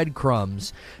and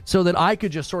breadcrumbs so that I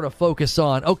could just sort of focus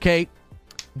on, okay,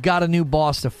 got a new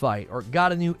boss to fight or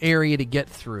got a new area to get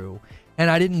through. And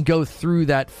I didn't go through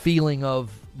that feeling of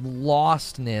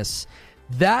lostness.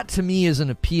 That to me isn't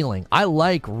appealing. I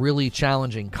like really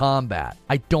challenging combat.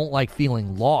 I don't like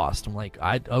feeling lost. I'm like,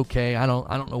 I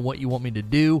don't know what you want me to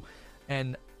do.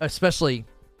 And especially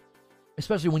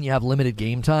when you have limited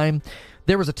game time.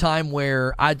 There was a time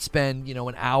where I'd spend,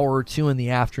 an hour or two in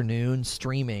the afternoon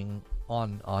streaming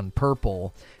on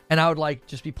Purple, and I would like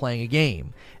just be playing a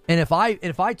game. And if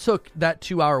I took that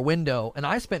 2-hour window and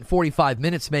I spent 45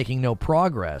 minutes making no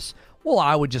progress, well,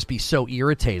 I would just be so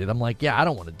irritated. I'm like, yeah, I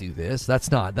don't want to do this.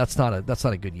 That's not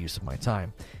a good use of my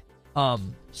time.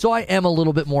 So I am a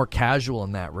little bit more casual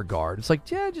in that regard. It's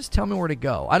like, yeah, just tell me where to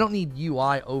go. I don't need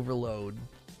UI overload.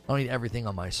 I don't need everything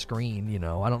on my screen,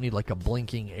 I don't need like a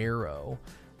blinking arrow.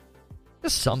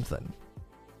 Just something.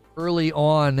 Early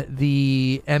on,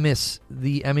 the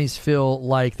Emmys feel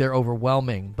like they're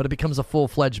overwhelming, but it becomes a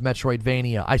full-fledged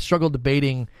Metroidvania. I struggled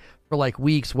debating for like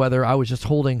weeks whether I was just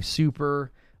holding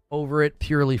Super over it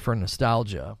purely for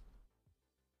nostalgia.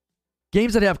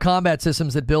 Games that have combat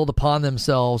systems that build upon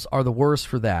themselves are the worst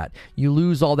for that. You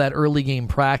lose all that early game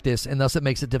practice, and thus it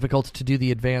makes it difficult to do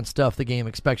the advanced stuff the game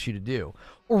expects you to do.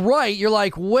 Right, you're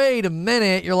like, wait a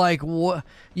minute. You're like, what?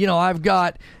 I've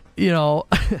got,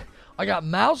 I got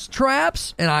mouse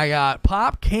traps, and I got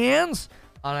pop cans,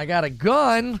 and I got a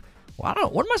gun. well, I don't know,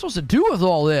 what am I supposed to do with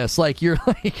all this? Like, you're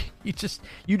like, you just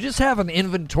have an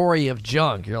inventory of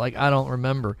junk. You're like, I don't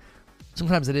remember.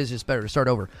 Sometimes it is just better to start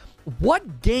over.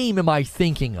 What game am I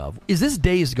thinking of? Is this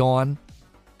Days Gone?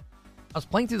 I was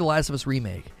playing through The Last of Us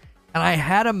Remake, and I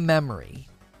had a memory,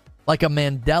 like a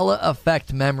Mandela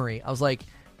effect memory. I was like,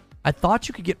 I thought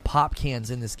you could get pop cans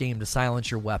in this game to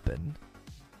silence your weapon.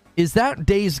 Is that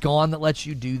Days Gone that lets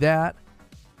you do that?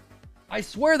 I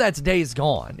swear that's Days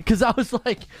Gone, because I was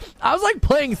like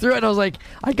playing through it, and I was like,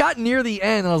 I got near the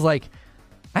end, and I was like,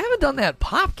 I haven't done that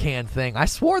pop can thing. I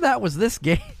swore that was this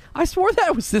game. I swore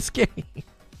that was this game.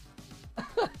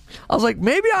 I was like,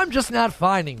 maybe I'm just not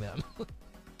finding them.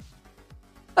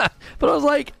 But I was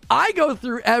like, I go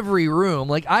through every room.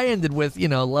 Like, I ended with,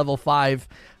 level 5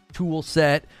 tool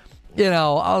set. I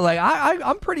was like,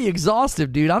 I'm pretty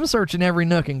exhaustive, dude. I'm searching every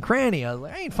nook and cranny. I was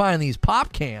like, I ain't finding these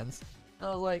pop cans. I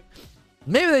was like,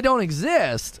 maybe they don't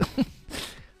exist.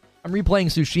 I'm replaying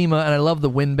Tsushima, and I love the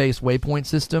wind-based waypoint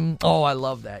system. Oh, I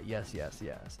love that. Yes.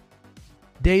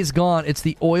 Days Gone, it's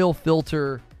the oil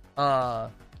filter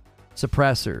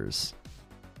suppressors.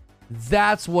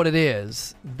 That's what it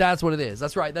is. That's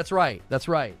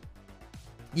right.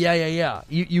 Yeah.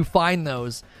 You find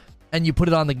those, and you put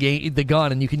it on the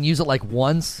gun, and you can use it like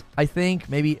once, I think.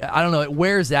 Maybe, I don't know, it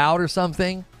wears out or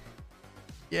something.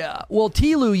 Yeah. Well,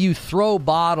 Tilu, you throw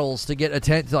bottles to get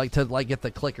attention, to get the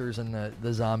clickers and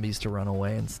the zombies to run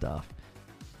away and stuff.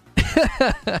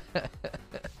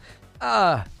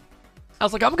 I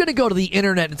was like, I'm going to go to the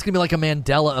internet, and it's going to be like a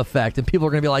Mandela effect, and people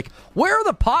are going to be like, where are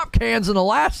the pop cans in The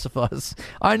Last of Us?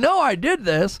 I know I did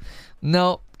this.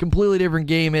 No, completely different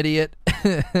game, idiot.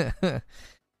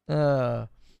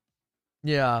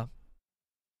 Yeah.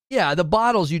 Yeah, the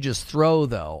bottles you just throw,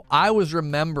 though. I was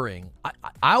remembering,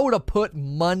 I would have put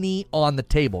money on the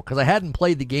table, because I hadn't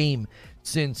played the game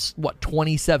since,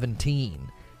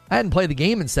 2017. I hadn't played the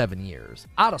game in 7 years.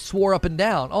 I'd have swore up and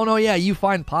down, oh no, yeah, you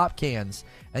find pop cans,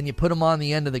 and you put them on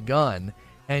the end of the gun,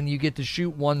 and you get to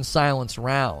shoot one silenced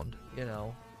round,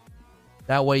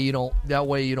 That way you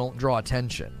don't draw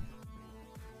attention.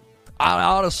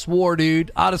 I'd have swore,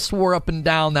 dude. I'd have swore up and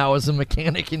down that was a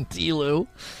mechanic in Tilu.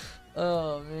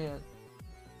 Oh,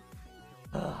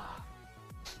 man.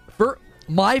 For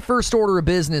my first order of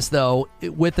business, though,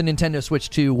 with the Nintendo Switch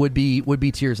 2 would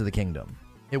be Tears of the Kingdom.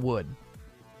 It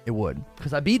would,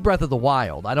 because I beat Breath of the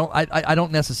Wild. I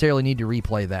don't necessarily need to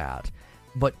replay that,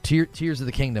 but Tears of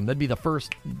the Kingdom, that'd be the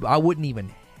first. I wouldn't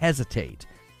even hesitate.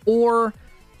 Or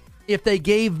if they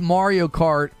gave Mario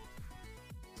Kart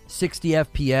 60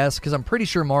 FPS, because I'm pretty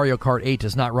sure Mario Kart 8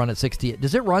 does not run at 60.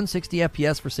 Does it run 60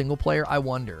 FPS for single player? I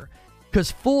wonder. Because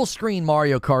full screen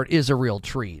Mario Kart is a real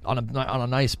treat on a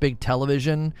nice big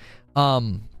television.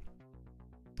 But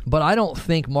I don't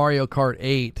think Mario Kart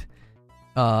 8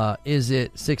 is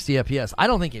it 60 FPS. I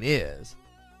don't think it is.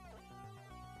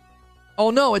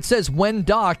 Oh no, it says when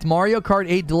docked, Mario Kart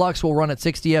 8 Deluxe will run at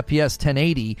 60 FPS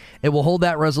 1080. It will hold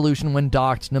that resolution when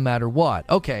docked no matter what.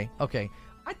 Okay.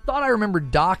 I thought I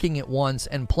remembered docking it once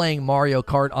and playing Mario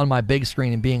Kart on my big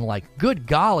screen and being like, good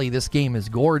golly, this game is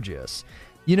gorgeous.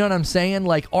 You know what I'm saying?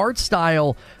 Like, art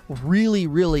style really,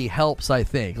 really helps, I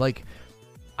think. Like,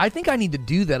 I think I need to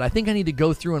do that. I think I need to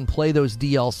go through and play those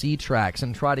DLC tracks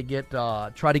and try to get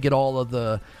all of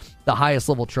the highest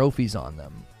level trophies on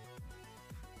them.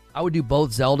 I would do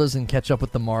both Zeldas and catch up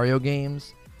with the Mario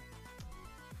games.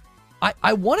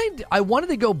 I wanted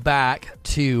to go back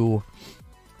to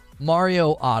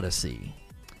Mario Odyssey,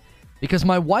 because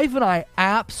my wife and I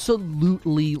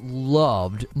absolutely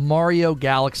loved Mario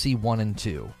Galaxy 1 and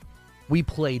 2. We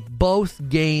played both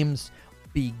games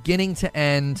beginning to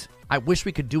end. I wish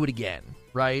we could do it again,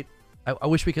 right? I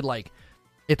wish we could, like,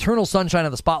 Eternal Sunshine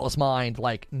of the Spotless Mind,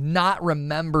 like, not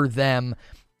remember them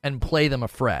and play them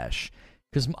afresh.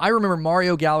 Because I remember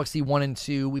Mario Galaxy 1 and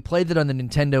 2, we played it on the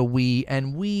Nintendo Wii,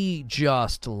 and we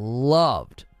just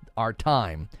loved our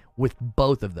time with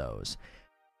both of those.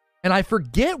 And I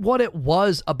forget what it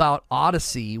was about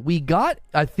Odyssey.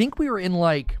 I think we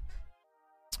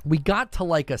got to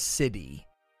like a city,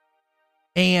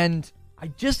 and I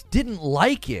just didn't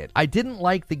like it. I didn't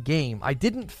like the game. I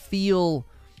didn't feel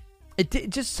it.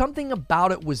 Just something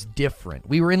about it was different.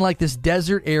 We were in like this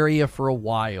desert area for a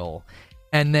while,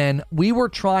 and then we were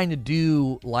trying to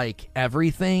do like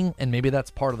everything, and maybe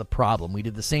that's part of the problem. We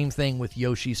did the same thing with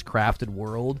Yoshi's Crafted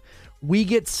World. We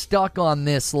get stuck on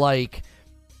this, like,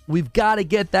 we've got to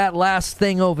get that last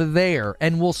thing over there,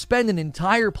 and we'll spend an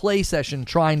entire play session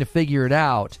trying to figure it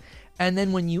out. And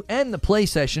then when you end the play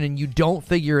session and you don't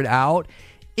figure it out,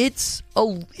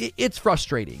 it's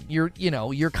frustrating.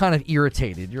 You're kind of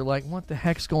irritated. You're like, what the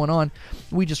heck's going on?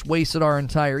 We just wasted our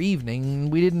entire evening.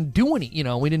 We didn't do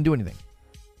anything.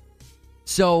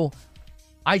 So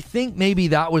I think maybe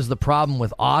that was the problem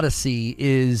with Odyssey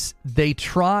is they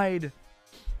tried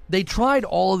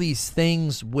all of these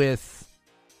things with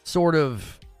sort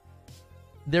of,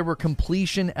 there were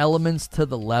completion elements to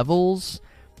the levels,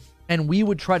 and we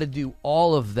would try to do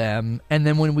all of them, and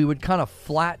then when we would kind of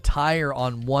flat tire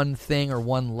on one thing or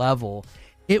one level,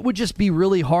 it would just be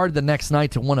really hard the next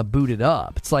night to want to boot it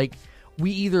up. It's like,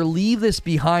 we either leave this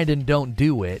behind and don't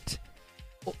do it,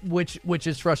 which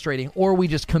is frustrating, or we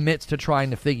just commit to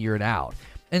trying to figure it out.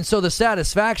 And so the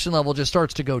satisfaction level just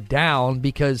starts to go down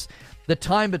because the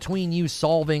time between you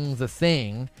solving the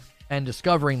thing and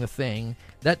discovering the thing,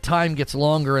 that time gets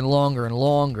longer and longer and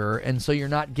longer, and so you're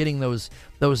not getting those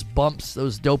bumps,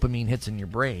 those dopamine hits in your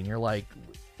brain. You're like,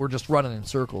 we're just running in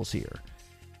circles here.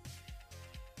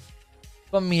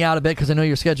 Bumming me out a bit because I know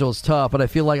your schedule is tough, but I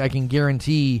feel like I can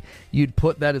guarantee you'd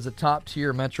put that as a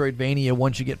top-tier Metroidvania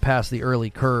once you get past the early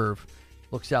curve.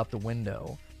 Looks out the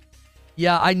window.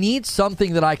 Yeah, I need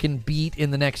something that I can beat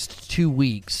in the next 2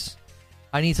 weeks.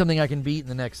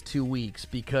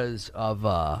 Because of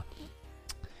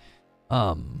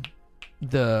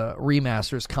the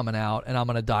remasters coming out, and I'm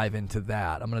going to dive into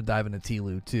that. I'm going to dive into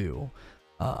Tilu too.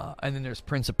 And then there's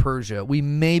Prince of Persia. We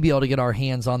may be able to get our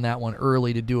hands on that one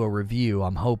early to do a review,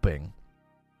 I'm hoping.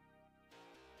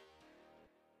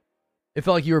 It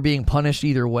felt like you were being punished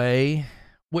either way.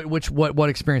 What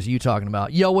experience are you talking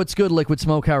about? Yo, what's good, Liquid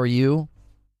Smoke? How are you?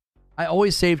 I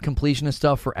always saved completionist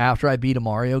stuff for after I beat a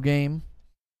Mario game.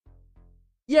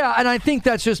 Yeah, and I think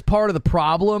that's just part of the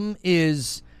problem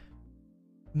is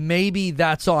maybe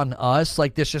that's on us.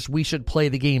 Like, we should play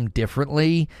the game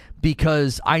differently,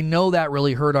 because I know that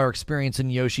really hurt our experience in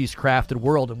Yoshi's Crafted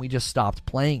World, and we just stopped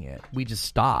playing it. We just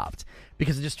stopped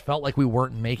because it just felt like we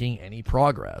weren't making any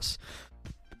progress.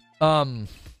 And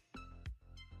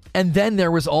then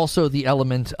there was also the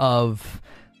element of,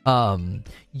 Joe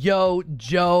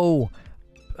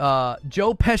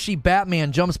Pesci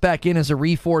Batman jumps back in as a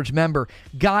Reforged member.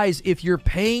 Guys, if you're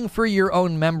paying for your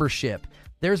own membership,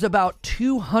 there's about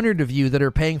 200 of you that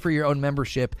are paying for your own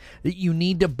membership that you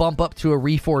need to bump up to a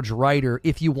Reforged writer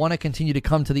if you want to continue to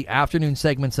come to the afternoon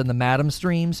segments and the Madam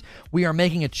streams. We are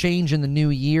making a change in the new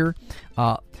year.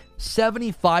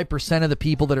 75% of the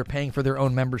people that are paying for their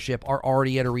own membership are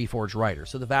already at a Reforged writer,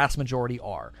 so the vast majority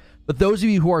are. But those of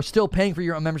you who are still paying for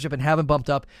your own membership and haven't bumped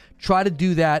up, try to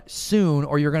do that soon,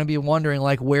 or you're going to be wondering,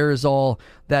 like, where is all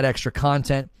that extra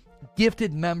content?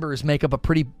 Gifted members make up a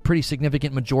pretty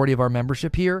significant majority of our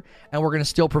membership here, and we're going to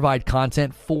still provide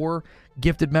content for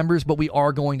gifted members, but we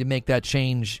are going to make that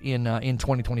change in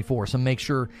 2024. So make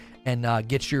sure and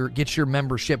get your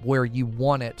membership where you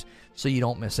want it so you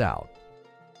don't miss out.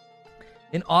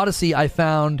 In Odyssey, I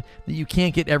found that you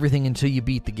can't get everything until you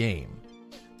beat the game.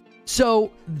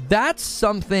 So that's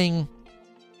something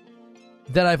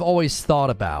that I've always thought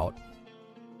about.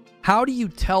 How do you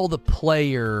tell the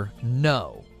player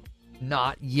no,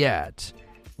 not yet,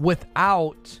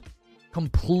 without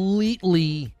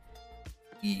completely,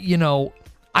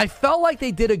 I felt like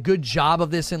they did a good job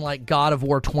of this in like God of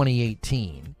War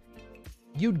 2018.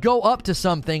 You'd go up to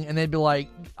something and they'd be like,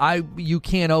 you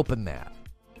can't open that.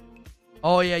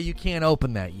 Oh yeah, you can't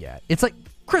open that yet. It's like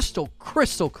crystal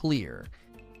clear.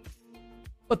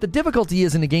 But the difficulty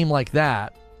is in a game like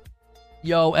that.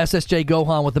 Yo, SSJ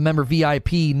Gohan with the member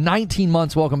VIP, 19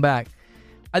 months, welcome back.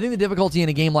 I think the difficulty in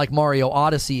a game like Mario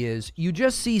Odyssey is you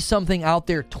just see something out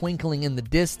there twinkling in the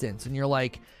distance, and you're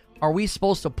like, are we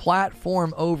supposed to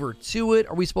platform over to it?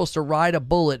 Are we supposed to ride a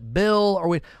bullet bill?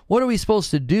 What are we supposed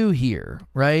to do here,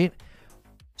 right?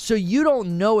 So you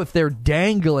don't know if they're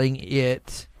dangling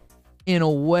it in a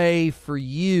way for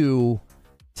you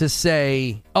to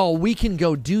say, oh, we can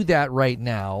go do that right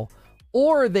now,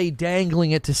 or are they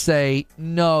dangling it to say,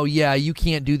 no, yeah, you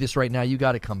can't do this right now, you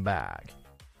got to come back.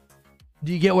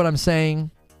 Do you get what I'm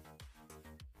saying?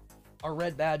 Are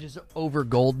red badges over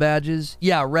gold badges?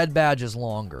 Yeah, red badge is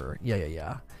longer.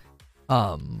 Yeah.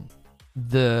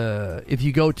 If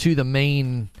you go to the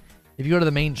main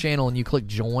channel and you click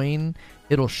join,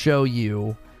 it'll show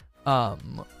you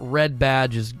red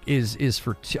badge is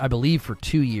for I believe for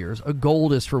 2 years. A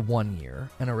gold is for 1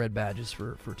 year, and a red badge is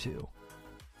for 2.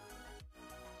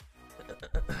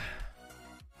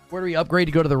 Where do we upgrade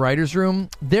to go to the writer's room?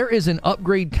 There is an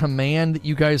upgrade command that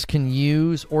you guys can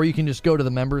use, or you can just go to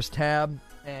the members tab,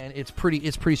 and it's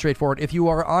pretty straightforward. If you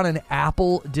are on an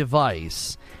Apple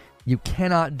device, you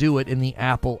cannot do it in the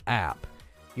Apple app.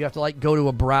 You have to go to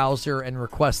a browser and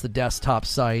request the desktop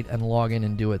site and log in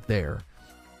and do it there.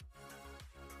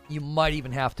 You might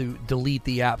even have to delete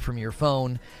the app from your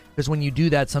phone, because when you do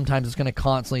that, sometimes it's going to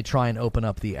constantly try and open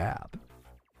up the app.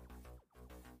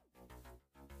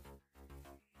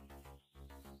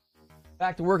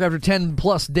 Back to work after 10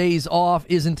 plus days off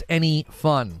isn't any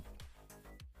fun.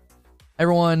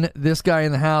 Everyone, this guy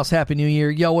in the house, Happy New Year.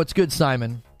 Yo, what's good,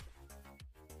 Simon?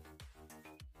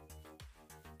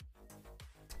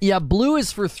 Yeah, blue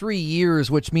is for 3 years,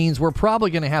 which means we're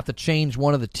probably going to have to change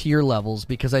one of the tier levels,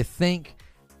 because I think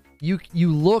you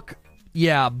look...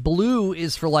 Yeah, blue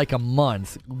is for like a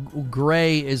month.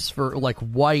 Gray is for like,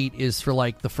 white is for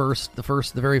like the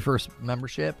very first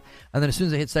membership, and then as soon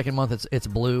as they hit second month, it's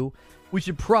blue. We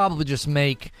should probably just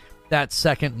make that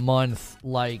second month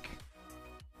like,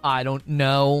 I don't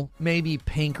know, maybe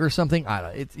pink or something. I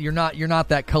don't. You're not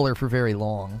that color for very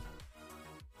long.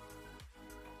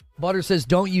 Butter says,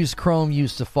 "Don't use Chrome,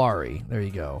 use Safari." There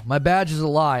you go. My badge is a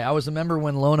lie. I was a member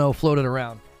when Lono floated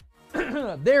around.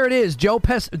 There it is, Joe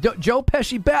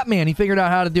Pesci Batman. He figured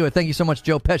out how to do it. Thank you so much,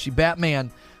 Joe Pesci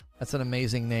Batman. That's an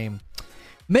amazing name.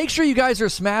 Make sure you guys are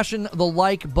smashing the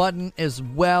like button as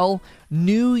well.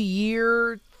 New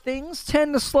Year, things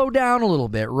tend to slow down a little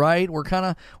bit, right? We're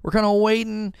kind of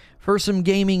waiting for some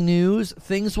gaming news.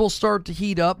 Things will start to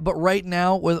heat up, but right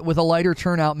now, with a lighter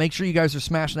turnout, make sure you guys are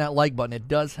smashing that like button. It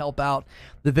does help out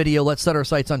the video. Let's set our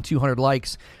sights on 200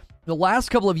 likes. The last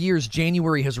couple of years,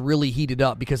 January has really heated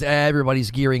up because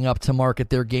everybody's gearing up to market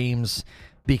their games,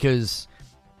 because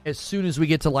as soon as we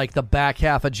get to like the back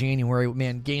half of January,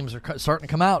 man, games are starting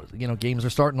to come out. Games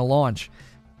are starting to launch,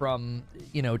 from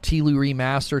Tlu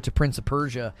Remaster to Prince of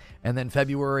Persia, and then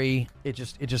February it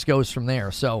just goes from there.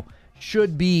 So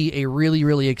should be a really,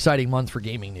 really exciting month for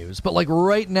gaming news. But like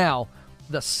right now,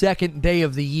 the second day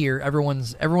of the year,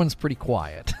 everyone's pretty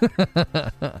quiet.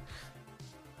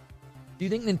 Do you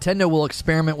think Nintendo will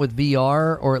experiment with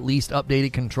VR, or at least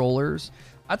updated controllers?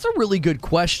 That's a really good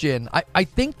question. I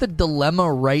think the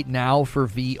dilemma right now for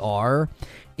VR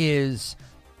is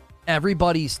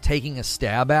everybody's taking a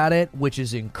stab at it, which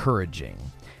is encouraging.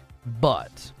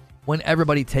 But when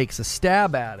everybody takes a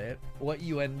stab at it, what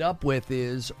you end up with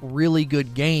is really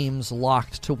good games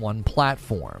locked to one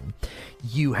platform.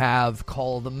 You have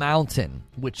Call of the Mountain,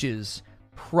 which is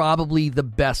probably the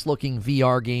best looking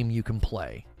VR game you can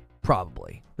play.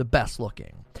 Probably the best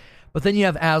looking. But then you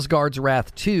have Asgard's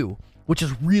Wrath 2, which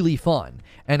is really fun,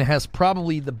 and it has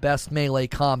probably the best melee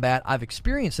combat I've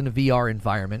experienced in a VR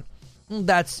environment.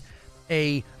 That's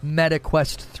a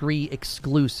MetaQuest 3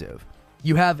 exclusive.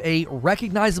 You have a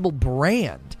recognizable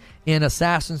brand in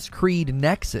Assassin's Creed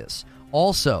Nexus,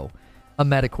 also a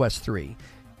MetaQuest 3.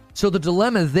 So the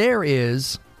dilemma there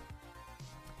is,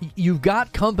 you've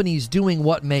got companies doing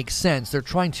what makes sense. They're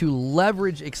trying to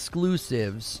leverage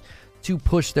exclusives to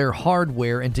push their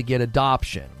hardware and to get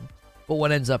adoption. But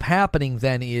what ends up happening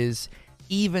then is,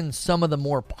 even some of the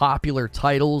more popular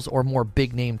titles or more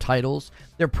big-name titles,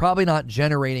 they're probably not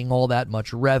generating all that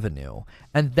much revenue.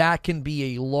 And that can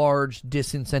be a large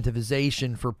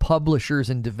disincentivization for publishers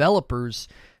and developers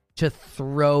to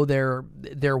throw their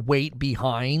weight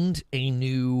behind a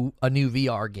new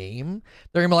VR game.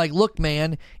 They're going to be like, look,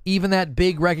 man, even that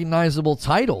big recognizable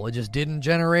title, it just didn't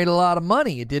generate a lot of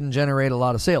money. It didn't generate a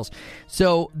lot of sales.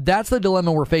 So that's the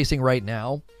dilemma we're facing right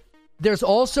now. There's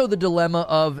also the dilemma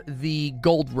of the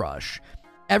gold rush.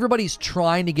 Everybody's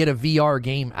trying to get a VR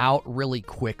game out really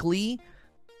quickly.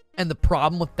 And the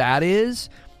problem with that is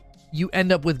you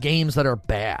end up with games that are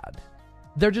bad.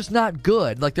 They're just not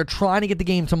good. Like, they're trying to get the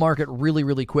game to market really,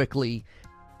 really quickly,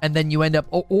 and then you end up...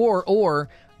 Or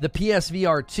the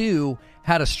PSVR 2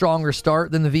 had a stronger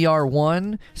start than the VR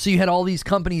 1, so you had all these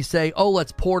companies say, oh,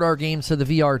 let's port our games to the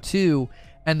VR 2,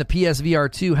 and the PSVR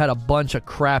 2 had a bunch of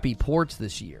crappy ports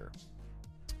this year.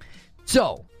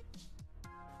 So,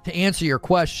 to answer your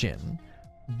question,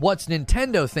 what's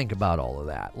Nintendo think about all of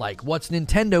that? Like, what's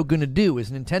Nintendo going to do?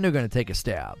 Is Nintendo going to take a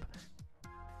stab?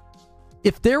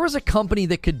 If there was a company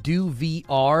that could do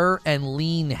VR and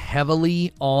lean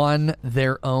heavily on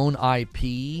their own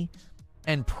IP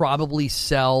and probably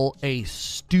sell a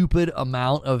stupid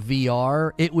amount of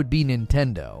VR, it would be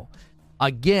Nintendo.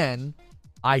 Again,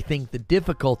 I think the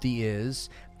difficulty is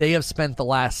they have spent the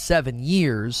last 7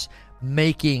 years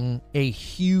making a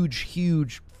huge,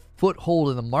 huge foothold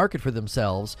in the market for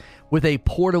themselves with a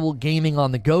portable gaming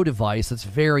on the go device that's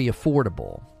very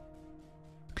affordable.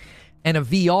 And a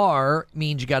VR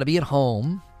means you got to be at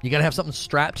home, you got to have something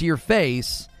strapped to your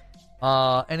face,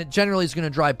 and it generally is going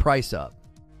to drive price up.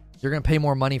 You're going to pay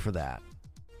more money for that.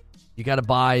 You got to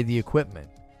buy the equipment.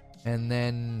 And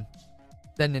then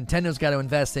Nintendo's got to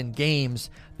invest in games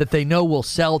that they know will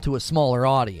sell to a smaller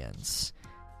audience.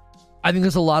 I think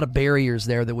there's a lot of barriers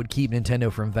there that would keep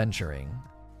Nintendo from venturing.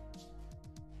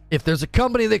 If there's a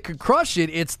company that could crush it,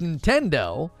 it's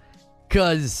Nintendo.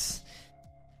 Because,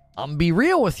 I'm going to be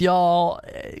real with y'all,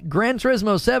 Gran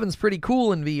Turismo 7 is pretty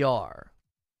cool in VR.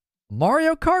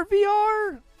 Mario Kart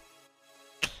VR?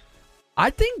 I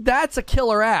think that's a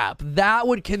killer app. That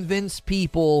would convince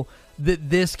people that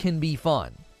this can be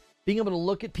fun. Being able to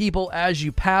look at people as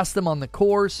you pass them on the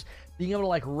course, being able to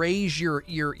like raise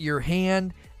your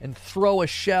hand and throw a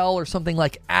shell or something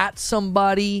like at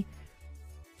somebody.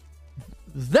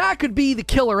 That could be the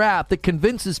killer app that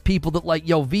convinces people that like,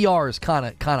 yo, VR is kind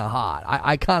of hot.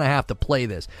 I kind of have to play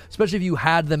this, especially if you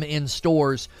had them in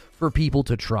stores for people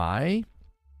to try.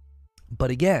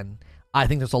 But again, I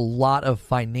think there's a lot of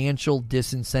financial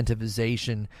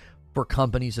disincentivization for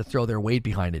companies to throw their weight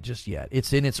behind it just yet.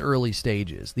 It's in its early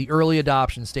stages. The early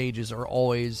adoption stages are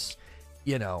always,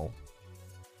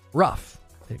 rough.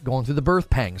 They're going through the birth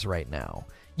pangs right now.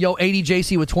 Yo,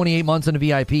 ADJC with 28 months in a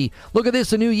VIP. Look at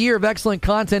this, a new year of excellent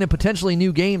content and potentially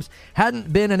new games.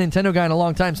 Hadn't been a Nintendo guy in a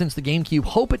long time since the GameCube.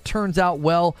 Hope it turns out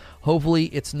well. Hopefully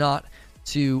it's not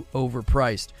too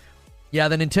overpriced. Yeah,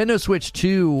 the Nintendo Switch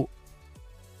 2,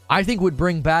 I think, would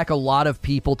bring back a lot of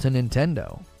people to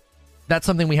Nintendo. That's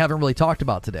something we haven't really talked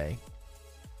about today.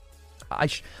 I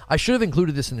should have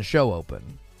included this in the show open.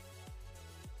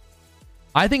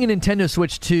 I think a Nintendo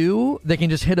Switch 2, they can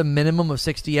just hit a minimum of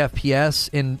 60 FPS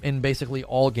in basically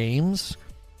all games,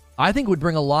 I think would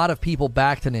bring a lot of people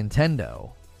back to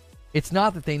Nintendo. It's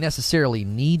not that they necessarily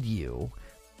need you,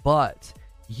 but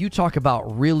you talk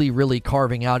about really, really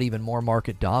carving out even more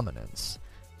market dominance.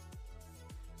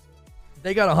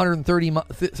 They got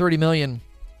 130 million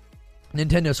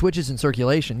Nintendo Switches in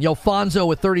circulation. Yo, Fonzo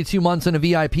with 32 months in a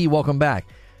VIP, welcome back.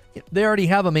 They already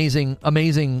have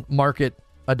amazing market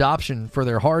adoption for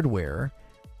their hardware,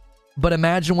 but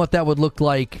imagine what that would look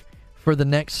like for the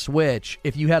next Switch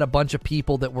if you had a bunch of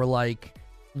people that were like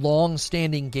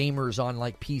long-standing gamers on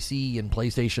like PC and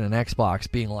PlayStation and Xbox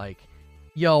being like,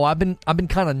 yo, I've been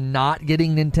kind of not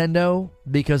getting Nintendo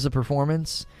because of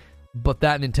performance, but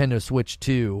that Nintendo Switch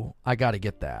 2, I got to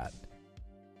get that.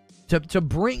 To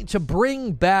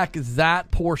bring back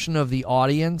that portion of the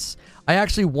audience, I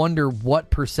actually wonder what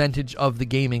percentage of the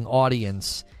gaming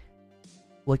audience,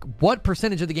 like what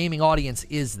percentage of the gaming audience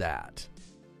is that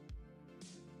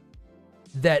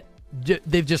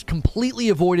they've just completely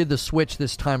avoided the Switch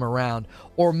this time around,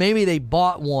 or maybe they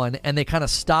bought one and they kind of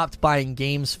stopped buying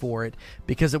games for it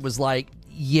because it was like,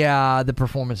 yeah, the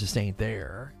performance just ain't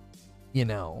there,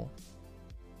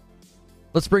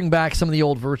 Let's bring back some of the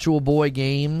old Virtual Boy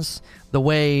games. That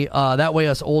way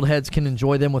us old heads can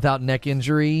enjoy them without neck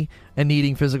injury and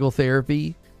needing physical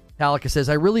therapy. Halika says,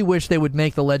 I really wish they would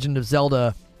make The Legend of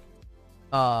Zelda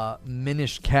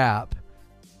Minish Cap.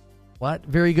 What?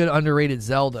 Very good underrated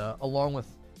Zelda, along with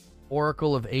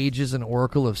Oracle of Ages and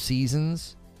Oracle of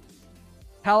Seasons.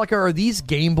 Halika, are these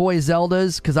Game Boy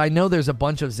Zeldas? Because I know there's a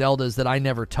bunch of Zeldas that I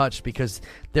never touched because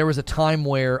there was a time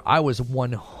where I was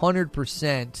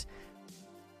 100%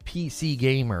 PC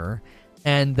gamer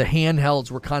and the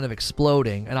handhelds were kind of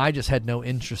exploding and I just had no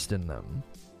interest in them.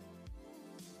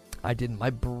 I didn't.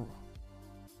 What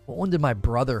one did my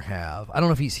brother have? I don't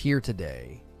know if he's here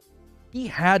today. He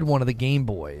had one of the Game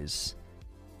Boys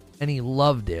and he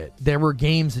loved it. There were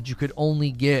games that you could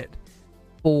only get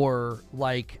for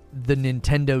like the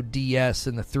Nintendo DS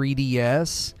and the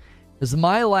 3DS. Because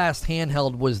my last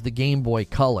handheld was the Game Boy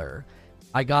Color.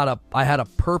 I had a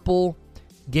purple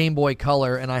Game Boy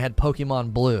Color and I had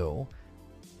Pokemon Blue.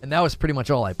 And that was pretty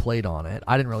much all I played on it.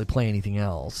 I didn't really play anything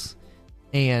else.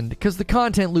 And because the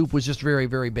content loop was just very,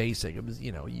 very basic. It was,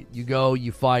 you go,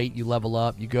 you fight, you level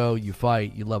up. You go, you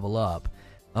fight, you level up.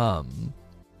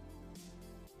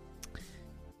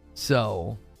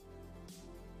 So,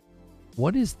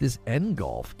 what is this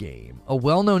N-Golf game? A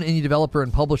well-known indie developer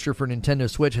and publisher for Nintendo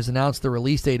Switch has announced the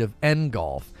release date of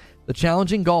N-Golf. The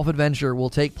challenging golf adventure will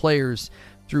take players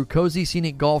through cozy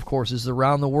scenic golf courses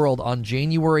around the world on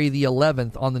January the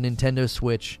 11th on the Nintendo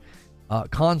Switch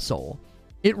console.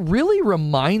 It really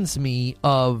reminds me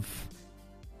of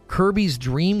Kirby's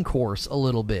Dream Course a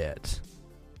little bit.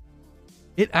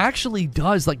 It actually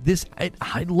does. Like this, it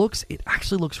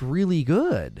actually looks really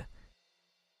good.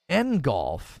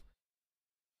 N-Golf.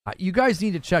 You guys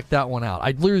need to check that one out.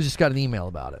 I literally just got an email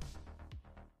about it.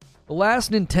 The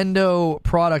last Nintendo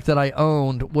product that I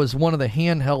owned was one of the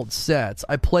handheld sets.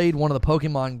 I played one of the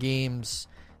Pokemon games,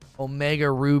 Omega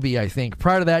Ruby, I think.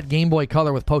 Prior to that, Game Boy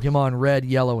Color with Pokemon Red,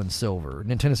 Yellow, and Silver.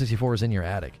 Nintendo 64 is in your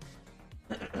attic.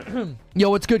 Yo,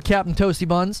 what's good, Captain Toasty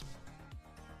Buns?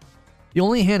 The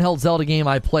only handheld Zelda game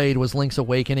I played was Link's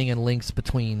Awakening and Link's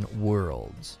Between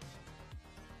Worlds.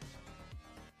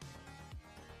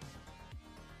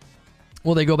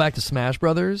 Will they go back to Smash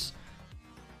Brothers?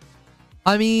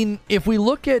 I mean, if we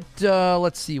look at,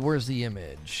 let's see, where's the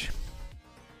image?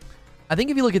 I think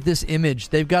if you look at this image,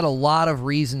 they've got a lot of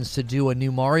reasons to do a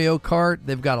new Mario Kart.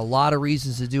 They've got a lot of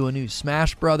reasons to do a new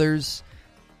Smash Brothers,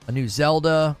 a new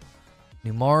Zelda,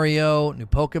 new Mario, new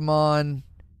Pokemon.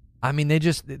 I mean, they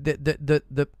just,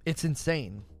 it's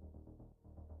insane.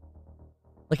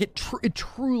 Like, it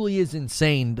truly is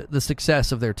insane, the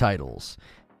success of their titles.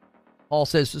 Paul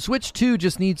says, Switch 2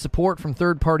 just needs support from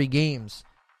third-party games.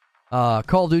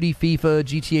 Call of Duty, FIFA,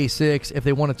 GTA 6, if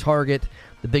they want to target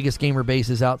the biggest gamer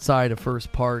bases outside of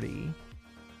first party.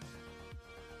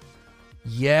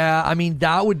 Yeah, I mean,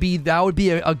 that would be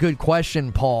a good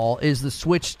question, Paul. Is the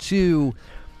Switch 2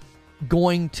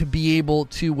 going to be able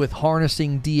to, with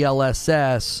harnessing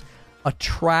DLSS,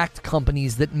 attract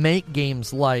companies that make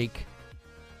games like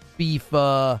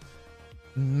FIFA,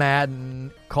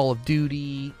 Madden, Call of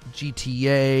Duty,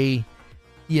 GTA?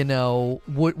 You know,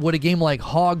 would a game like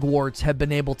Hogwarts have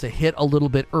been able to hit a little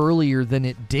bit earlier than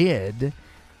it did?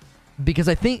 Because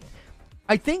I think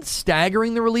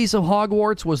staggering the release of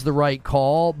Hogwarts was the right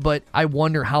call, but I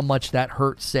wonder how much that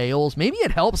hurt sales. Maybe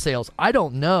it helped sales. I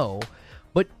don't know.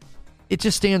 But it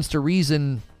just stands to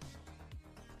reason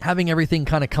having everything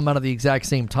kind of come out at the exact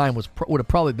same time would have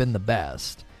probably been the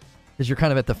best, because you're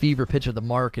kind of at the fever pitch of the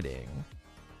marketing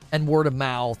and word of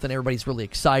mouth, and everybody's really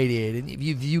excited. And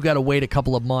if you got to wait a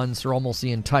couple of months or almost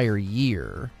the entire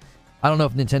year, I don't know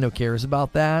if Nintendo cares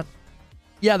about that.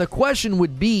 Yeah, the question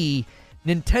would be,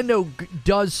 Nintendo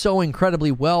does so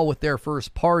incredibly well with their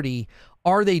first party.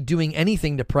 Are they doing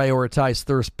anything to prioritize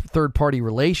third-party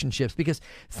relationships? Because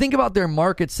think about their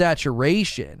market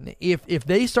saturation. If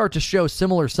they start to show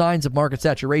similar signs of market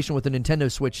saturation with the Nintendo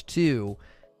Switch 2,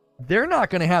 they're not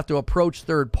going to have to approach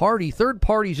third party. Third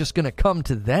party is just going to come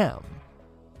to them.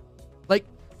 Like,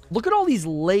 look at all these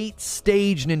late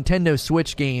stage Nintendo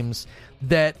Switch games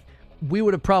that we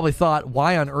would have probably thought,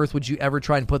 why on earth would you ever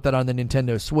try and put that on the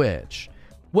Nintendo Switch?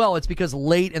 Well, it's because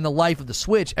late in the life of the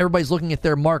Switch, everybody's looking at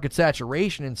their market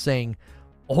saturation and saying,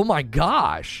 oh my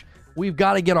gosh, we've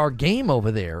got to get our game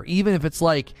over there. Even if it's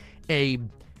like a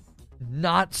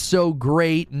not so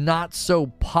great, not so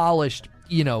polished,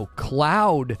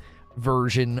 cloud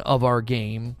version of our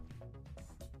game,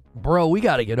 bro, we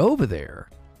got to get over there.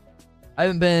 I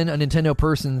haven't been a Nintendo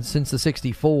person since the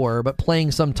 64, but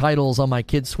playing some titles on my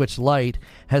kid's Switch Lite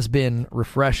has been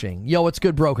refreshing. Yo, it's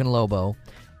good, Broken Lobo.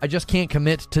 I just can't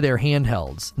commit to their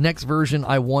handhelds. Next version,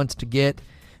 I want to get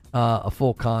a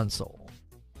full console.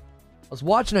 I was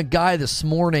watching a guy this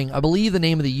morning. I believe the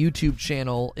name of the YouTube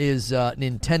channel is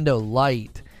Nintendo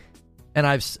Lite.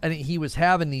 And he was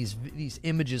having these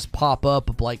images pop up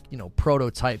of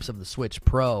prototypes of the Switch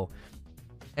Pro,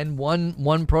 and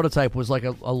one prototype was like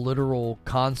a literal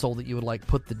console that you would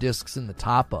put the discs in the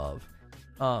top of,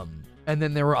 and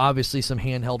then there were obviously some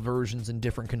handheld versions and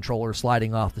different controllers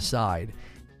sliding off the side.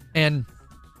 And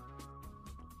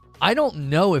I don't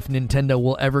know if Nintendo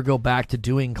will ever go back to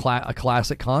doing a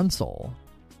classic console.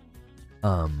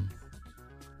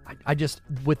 I just,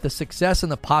 with the success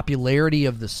and the popularity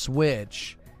of the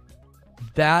Switch,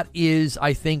 that is,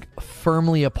 I think,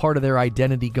 firmly a part of their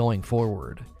identity going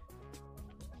forward.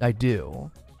 I do.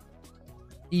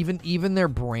 Even their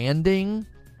branding.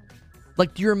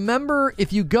 Like, do you remember,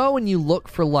 if you go and you look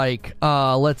for,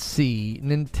 let's see,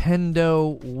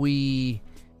 Nintendo Wii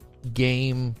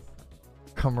game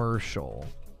commercial,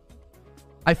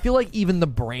 I feel like even the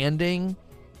branding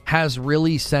has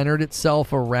really centered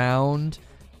itself around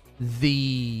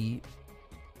the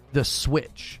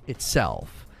Switch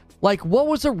itself. Like, what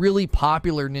was a really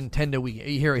popular Nintendo Wii?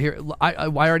 Here, I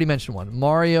already mentioned one.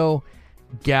 Mario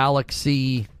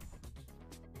Galaxy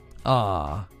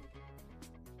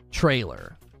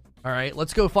trailer. All right,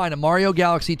 let's go find a Mario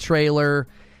Galaxy trailer.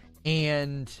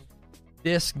 And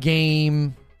this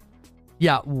game,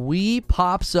 Wii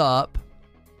pops up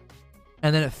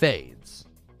and then it fades.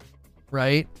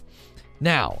 Right?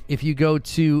 Now, if you go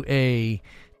to a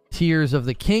Tears of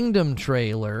the Kingdom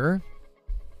trailer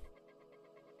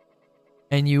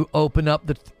and you open up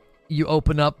the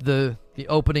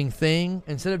opening thing,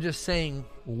 instead of just saying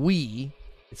Wii,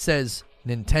 it says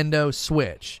Nintendo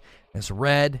Switch. And it's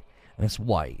red and it's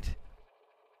white.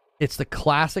 It's the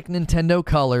classic Nintendo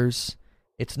colors.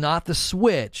 It's not the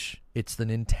Switch, it's the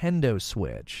Nintendo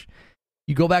Switch.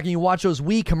 You go back and you watch those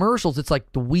Wii commercials, it's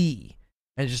like the Wii.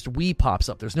 And just Wii pops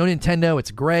up. There's no Nintendo.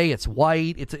 It's gray. It's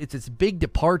white. It's this big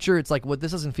departure. It's like,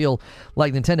 this doesn't feel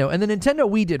like Nintendo. And the Nintendo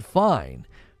Wii did fine,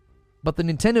 but the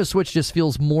Nintendo Switch just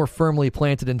feels more firmly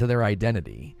planted into their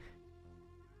identity.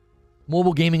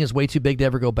 Mobile gaming is way too big to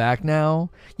ever go back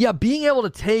now. Yeah, being able to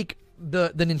take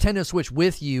the Nintendo Switch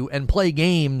with you and play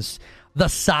games the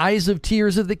size of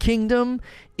Tears of the Kingdom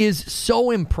is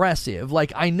so impressive.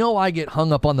 Like, I know I get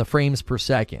hung up on the frames per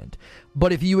second,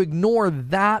 but if you ignore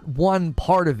that one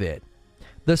part of it,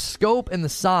 the scope and the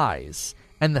size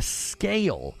and the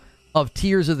scale of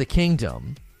Tears of the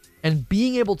Kingdom, and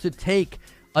being able to take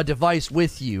a device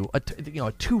with you, a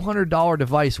 $200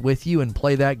 device with you and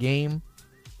play that game,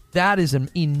 that is an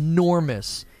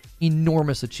enormous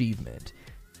achievement.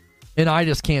 And I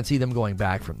just can't see them going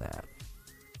back from that.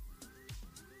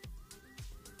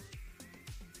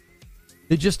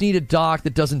 They just need a dock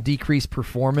that doesn't decrease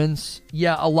performance.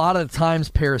 Yeah, a lot of the times,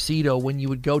 Parasito, when you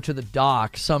would go to the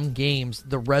dock, some games,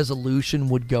 the resolution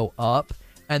would go up,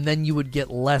 and then you would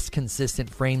get less consistent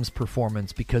frames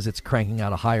performance because it's cranking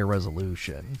out a higher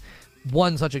resolution.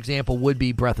 One such example would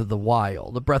be Breath of the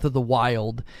Wild. The Breath of the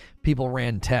Wild, people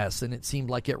ran tests, and it seemed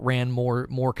like it ran more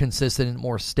consistent and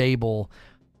more stable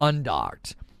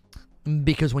undocked.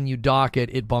 Because when you dock it,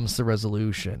 it bumps the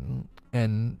resolution.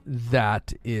 And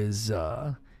that is,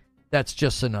 that's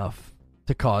just enough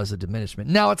to cause a diminishment.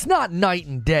 Now, it's not night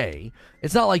and day.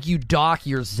 It's not like you dock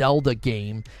your Zelda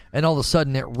game and all of a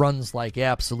sudden it runs like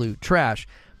absolute trash.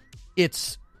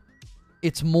 It's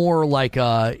more like,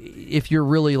 if you're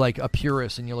really like a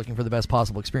purist and you're looking for the best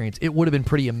possible experience, it would have been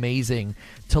pretty amazing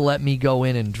to let me go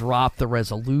in and drop the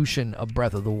resolution of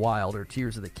Breath of the Wild or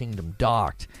Tears of the Kingdom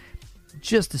docked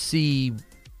just to see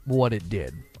what it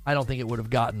did. I don't think it would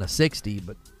have gotten a 60,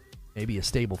 but maybe a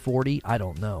stable 40. I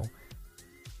don't know.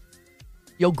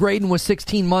 Yo, Graydon was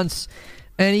 16 months,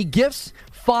 and he gifts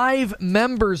 5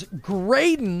 members.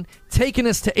 Graydon taking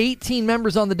us to 18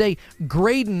 members on the day.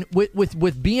 Graydon,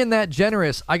 with being that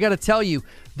generous, I got to tell you,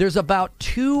 there's about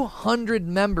 200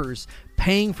 members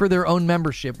paying for their own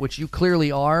membership, which you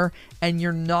clearly are, and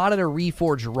you're not at a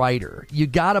Reforged writer. You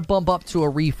got to bump up to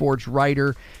a Reforged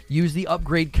writer. Use the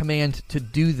upgrade command to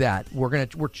do that.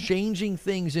 We're changing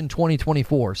things in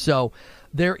 2024. So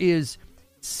there is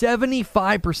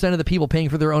 75% of the people paying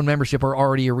for their own membership are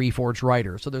already a Reforged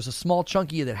writer. So there's a small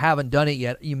chunk of you that haven't done it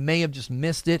yet. You may have just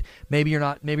missed it. Maybe you're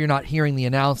not hearing the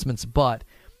announcements, but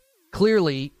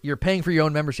clearly, you're paying for your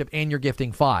own membership and you're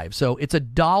gifting 5. So it's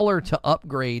 $1 to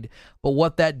upgrade. But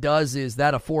what that does is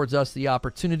that affords us the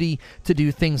opportunity to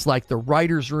do things like the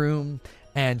writer's room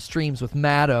and streams with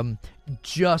Madam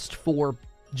just for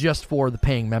the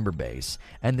paying member base.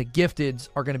 And the gifteds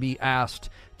are going to be asked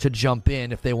to jump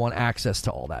in if they want access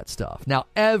to all that stuff. Now,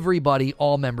 everybody,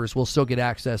 all members, will still get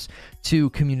access to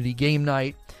Community Game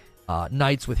Night,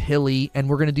 Nights with Hilly, and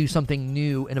we're going to do something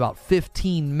new in about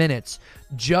 15 minutes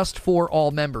just for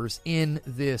all members in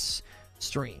this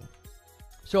stream.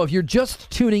 So if you're just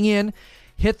tuning in,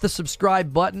 hit the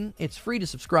subscribe button. It's free to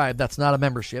subscribe. That's not a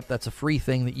membership. That's a free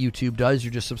thing that YouTube does.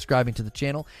 You're just subscribing to the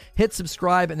channel. Hit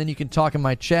subscribe, and then you can talk in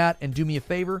my chat. And do me a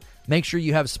favor, make sure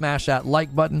you have smashed that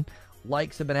like button.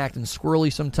 Likes have been acting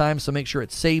squirrely sometimes, so make sure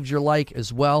it saves your like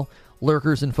as well.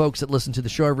 Lurkers and folks that listen to the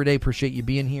show every day, appreciate you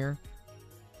being here.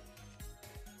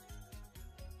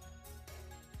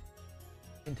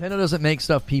 Nintendo doesn't make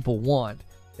stuff people want.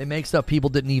 They make stuff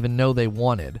people didn't even know they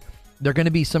wanted. They're going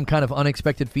to be some kind of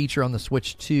unexpected feature on the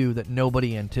Switch 2 that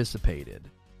nobody anticipated.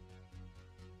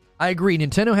 I agree.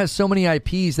 Nintendo has so many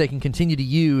IPs they can continue to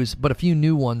use, but a few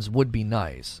new ones would be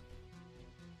nice.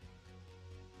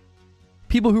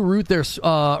 People who root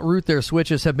their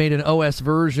Switches have made an OS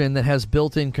version that has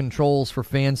built-in controls for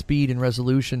fan speed and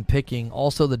resolution picking.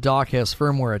 Also, the dock has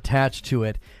firmware attached to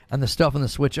it, and the stuff on the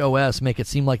Switch OS make it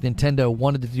seem like Nintendo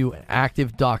wanted to do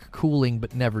active dock cooling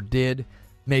but never did.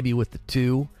 Maybe with the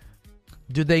 2.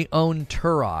 Do they own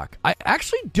Turok? I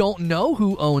actually don't know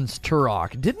who owns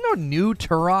Turok. Didn't a new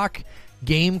Turok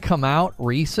game come out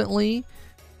recently?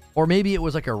 Or maybe it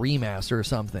was like a remaster or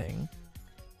something.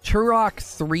 Turok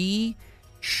 3...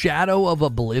 Shadow of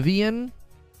Oblivion.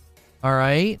 All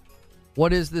right.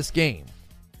 What is this game?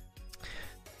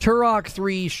 Turok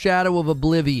 3 Shadow of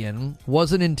Oblivion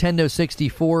was a Nintendo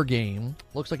 64 game.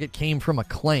 Looks like it came from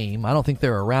Acclaim. I don't think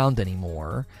they're around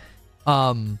anymore.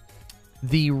 The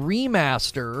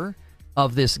remaster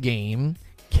of this game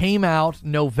came out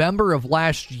November of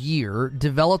last year,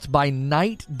 developed by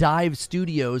Night Dive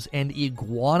Studios and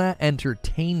Iguana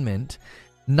Entertainment.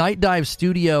 Night Dive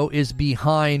Studio is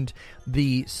behind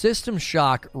the System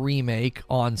Shock remake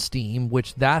on Steam,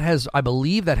 which I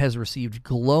believe that has received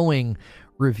glowing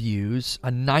reviews,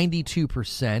 a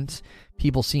 92%.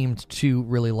 People seemed to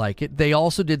really like it. They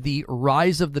also did the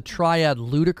Rise of the Triad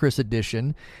Ludicrous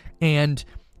Edition, and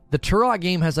the Turok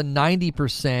game has a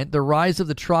 90%. The Rise of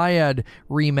the Triad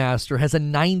remaster has a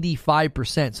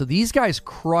 95%. So these guys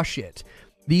crush it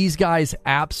These guys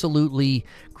absolutely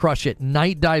crush it.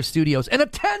 Night Dive Studios. And a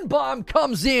 10 bomb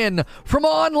comes in from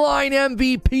online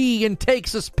MVP and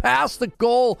takes us past the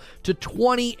goal to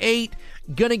 28.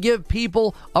 Gonna give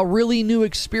people a really new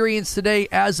experience today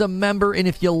as a member. And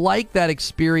if you like that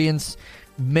experience,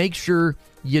 make sure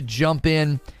you jump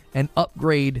in and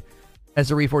upgrade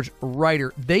as a Reforged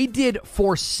writer. They did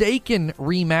Forsaken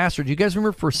Remastered. You guys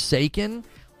remember Forsaken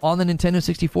on the Nintendo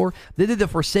 64? They did the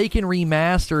Forsaken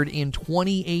Remastered in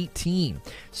 2018.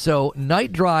 So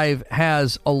Night Drive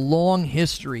has a long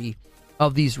history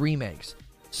of these remakes.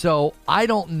 So I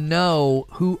don't know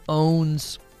who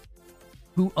owns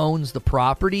the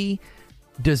property.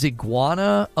 Does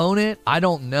Iguana own it? I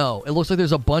don't know. It looks like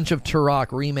there's a bunch of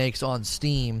Turok remakes on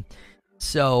Steam.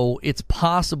 So it's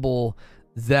possible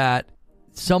that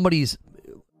somebody's,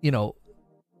 I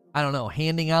don't know,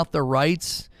 handing out the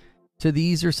rights to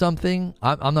these or something.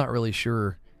 I'm not really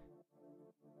sure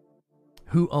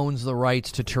who owns the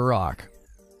rights to Turok.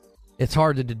 It's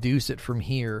hard to deduce it from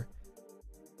here.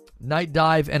 Night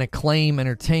Dive and Acclaim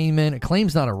Entertainment.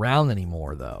 Acclaim's not around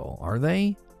anymore, though. Are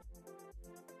they?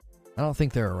 I don't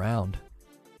think they're around.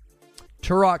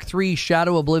 Turok 3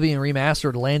 Shadow Oblivion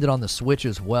Remastered landed on the Switch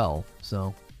as well.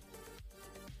 So,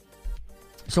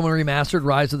 someone remastered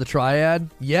Rise of the Triad?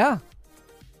 Yeah.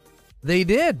 They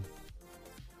did.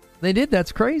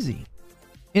 That's crazy.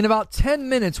 In about 10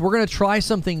 minutes, we're going to try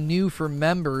something new for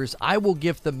members. I will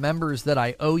gift the members that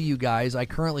I owe you guys. I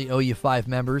currently owe you 5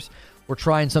 members. We're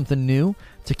trying something new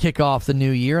to kick off the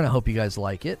new year, and I hope you guys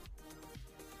like it.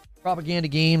 Propaganda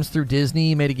Games through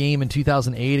Disney made a game in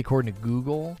 2008, according to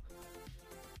Google.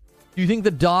 Do you think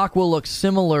the dock will look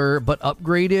similar but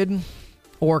upgraded,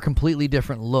 or a completely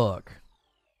different look?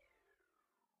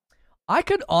 I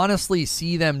could honestly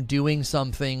see them doing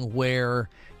something where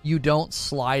you don't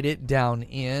slide it down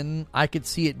in. I could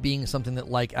see it being something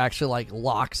that actually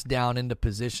locks down into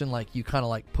position, like you kind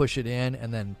of push it in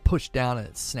and then push down and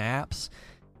it snaps.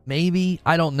 Maybe,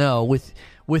 I don't know. With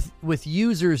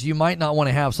users, you might not want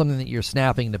to have something that you're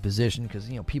snapping into position because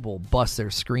people bust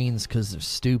their screens because they're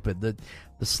stupid. The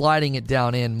sliding it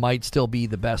down in might still be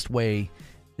the best way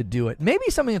to do it. Maybe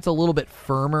something that's a little bit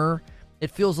firmer.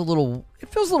 It feels a little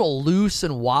loose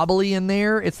and wobbly in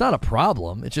there. It's not a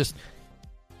problem. It's just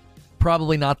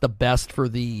probably not the best for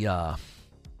the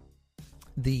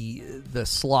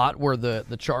slot where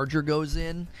the charger goes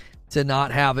in, to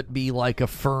not have it be like a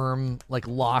firm,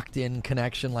 locked in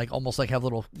connection, almost have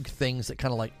little things that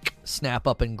kind of snap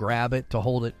up and grab it to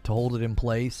hold it in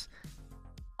place.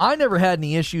 I never had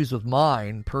any issues with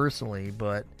mine personally,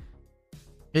 but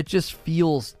it just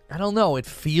feels, I don't know, it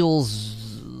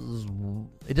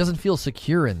doesn't feel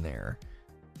secure in there.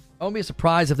 I won't be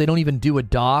surprised if they don't even do a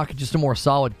dock, just a more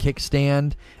solid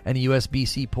kickstand and a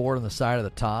USB-C port on the side of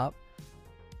the top.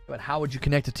 But how would you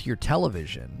connect it to your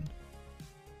television?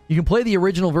 You can play the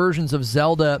original versions of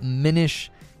Zelda Minish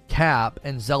Cap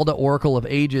and Zelda Oracle of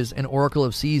Ages and Oracle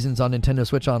of Seasons on Nintendo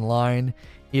Switch Online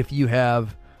if you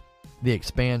have the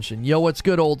expansion. Yo, what's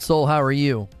good, Old Soul? How are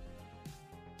you?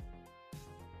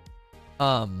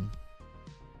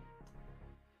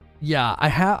 Yeah,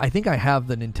 I think I have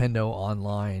the Nintendo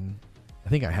Online. I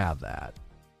think I have that.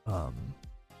 I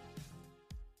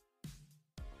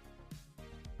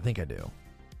think I do.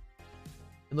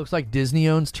 It looks like Disney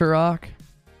owns Turok.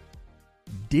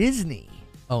 Disney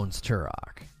owns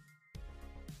Turok.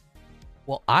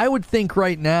 Well, I would think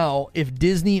right now, if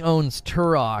Disney owns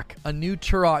Turok, a new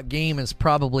Turok game is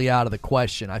probably out of the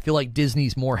question. I feel like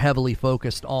Disney's more heavily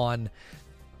focused on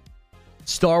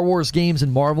Star Wars games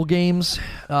and Marvel games.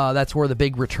 That's where the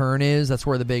big return is. That's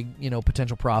where the big,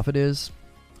 potential profit is,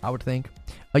 I would think.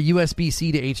 A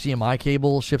USB-C to HDMI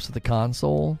cable ships with the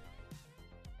console.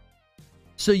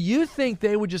 So you think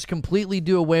they would just completely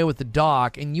do away with the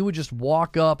dock and you would just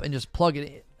walk up and just plug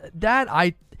it in?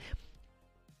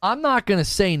 I'm not going to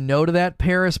say no to that,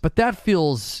 Paris, but that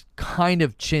feels kind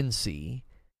of chintzy.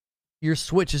 Your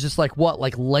Switch is just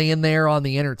laying there on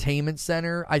the entertainment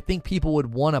center. I think people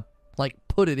would want to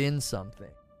put it in something.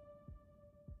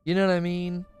 You know what I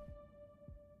mean?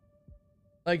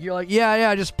 You're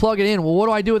yeah, just plug it in. Well, what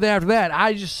do I do with it after that?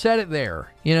 I just set it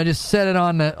there. Just set it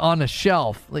on the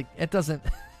shelf. It doesn't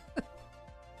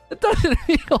it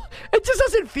just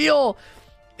doesn't feel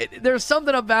there's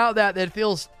something about that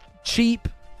feels cheap.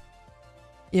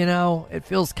 It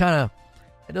feels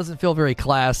it doesn't feel very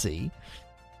classy.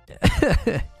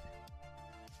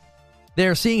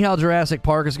 They're seeing how Jurassic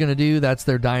Park is going to do. That's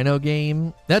their dino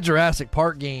game. That Jurassic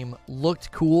Park game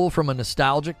looked cool from a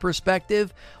nostalgic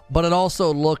perspective, but it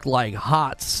also looked like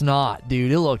hot snot,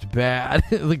 dude. It looked bad.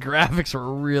 The graphics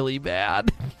were really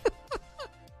bad.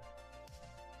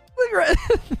 The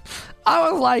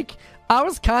I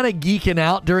was kind of geeking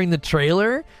out during the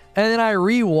trailer, and then I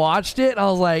rewatched it, and I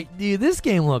was like, dude, this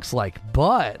game looks like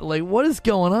butt. Like, what is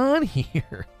going on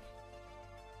here?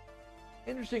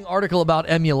 Interesting article about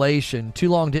emulation. Too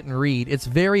long didn't read. It's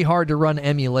very hard to run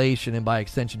emulation and by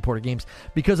extension ported games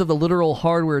because of the literal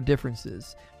hardware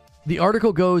differences. The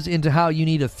article goes into how you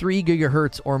need a 3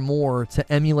 gigahertz or more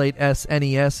to emulate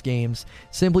SNES games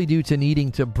simply due to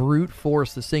needing to brute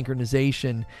force the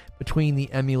synchronization between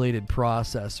the emulated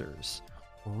processors.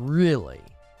 Really?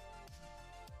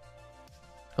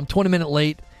 I'm 20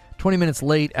 minutes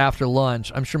late after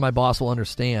lunch. I'm sure my boss will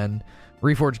understand.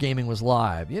 Reforged Gaming was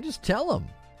live. Yeah, just tell him.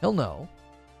 He'll know.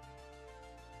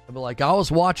 He'll be like, I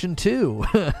was watching too.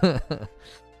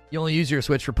 You only use your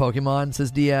Switch for Pokemon, says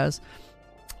Diaz.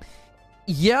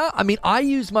 Yeah, I mean, I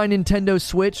use my Nintendo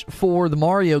Switch for the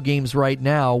Mario games right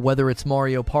now, whether it's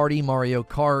Mario Party, Mario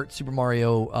Kart, Super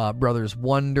Mario Brothers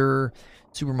Wonder,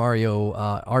 Super Mario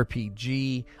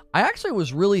RPG. I actually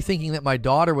was really thinking that my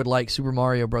daughter would like Super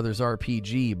Mario Brothers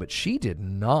RPG, but she did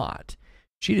not.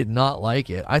 She did not like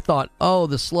it. I thought, oh,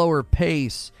 the slower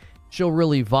pace, she'll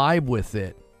really vibe with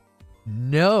it.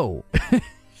 No.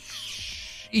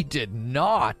 She did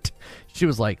not.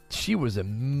 She was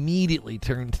immediately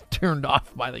turned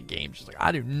off by the game. She's like,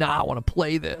 I do not want to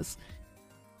play this.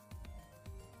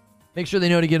 Make sure they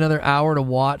know to get another hour to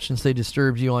watch since they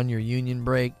disturbed you on your union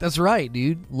break. That's right,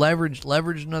 dude. Leverage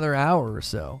another hour or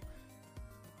so.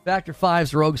 Factor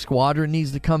 5's Rogue Squadron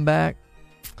needs to come back.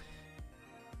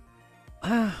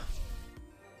 I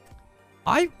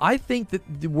think that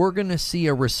we're going to see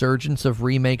a resurgence of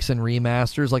remakes and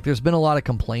remasters. Like, there's been a lot of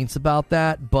complaints about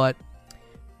that, but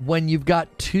when you've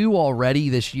got 2 already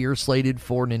this year slated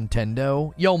for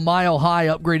Nintendo, Mile High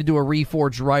upgraded to a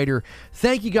Reforged writer.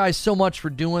 Thank you guys so much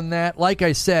for doing that. Like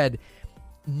I said,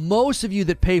 most of you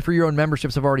that pay for your own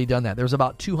memberships have already done that. There's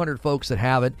about 200 folks that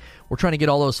have it. We're trying to get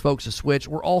all those folks to switch.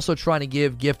 We're also trying to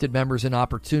give gifted members an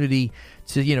opportunity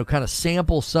to, kind of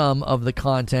sample some of the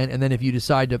content. And then if you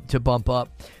decide to bump up,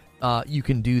 you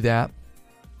can do that.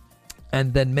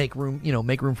 And then make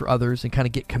room for others and kind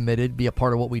of get committed, be a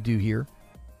part of what we do here.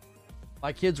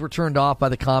 My kids were turned off by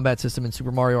the combat system in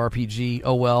Super Mario RPG.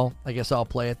 Oh, well, I guess I'll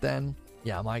play it then.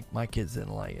 Yeah, my kids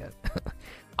didn't like it.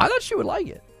 I thought she would like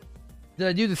it. Did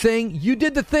I do the thing? You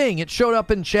did the thing. It showed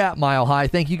up in chat, Mile High.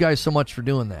 Thank you guys so much for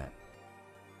doing that.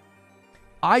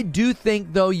 I do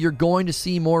think, though, you're going to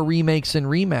see more remakes and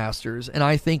remasters, and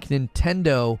I think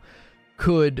Nintendo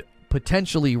could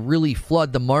potentially really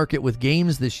flood the market with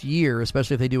games this year,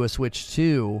 especially if they do a Switch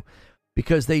 2,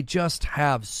 because they just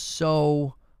have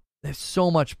so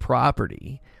much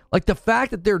property. Like, the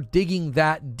fact that they're digging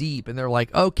that deep and they're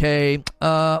like, okay,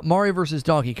 Mario versus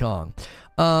Donkey Kong.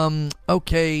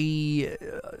 Okay,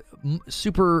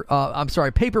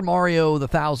 Paper Mario, the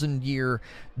 1,000-Year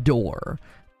Door.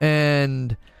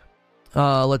 And,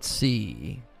 let's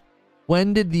see.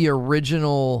 When did the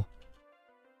original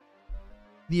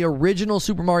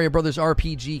Super Mario Brothers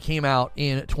RPG came out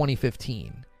in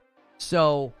 2015?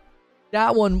 So,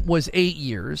 that one was 8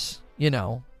 years,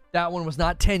 That one was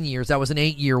not 10 years. That was an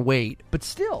 8-year wait. But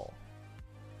still.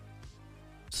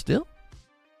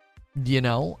 You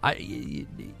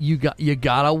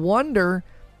gotta wonder.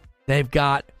 They've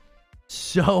got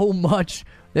so much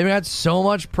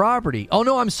property. Oh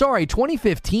no, I'm sorry.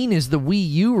 2015 is the Wii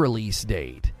U release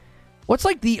date. What's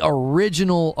like the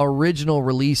original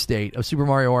release date of Super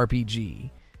Mario RPG?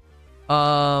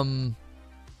 No,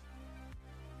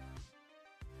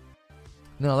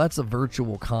 that's a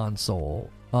virtual console.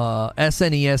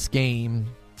 SNES game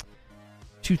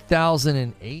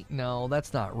 2008. No,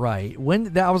 that's not right.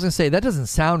 I was gonna say that doesn't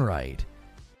sound right.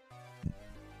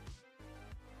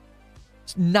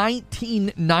 It's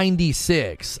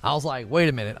 1996. I was like, wait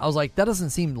a minute. I was like, that doesn't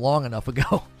seem long enough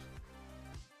ago.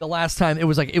 The last time it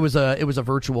was a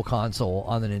virtual console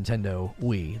on the Nintendo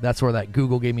Wii. That's where that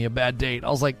Google gave me a bad date. I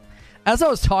was like, as I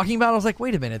was talking about it, I was like,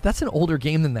 wait a minute, that's an older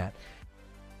game than that.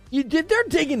 They're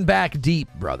digging back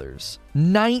deep, brothers.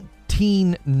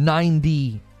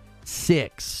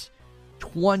 1996.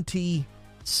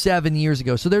 27 years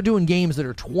ago. So they're doing games that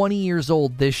are 20 years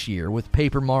old this year with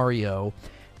Paper Mario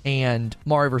and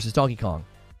Mario vs. Donkey Kong.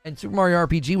 And Super Mario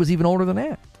RPG was even older than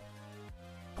that.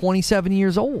 27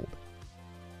 years old.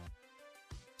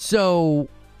 So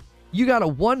you got to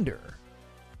wonder,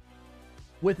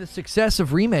 with the success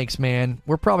of remakes, man,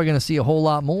 we're probably going to see a whole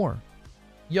lot more.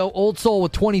 Yo, Old Soul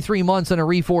with 23 months and a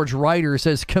Reforged writer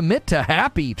says, commit to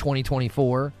happy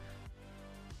 2024.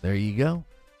 There you go.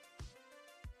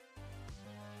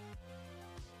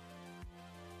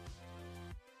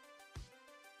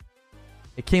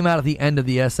 It came out at the end of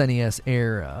the SNES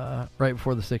era, right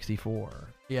before the 64.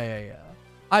 Yeah.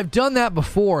 I've done that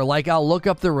before. Like, I'll look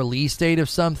up the release date of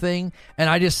something, and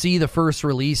I just see the first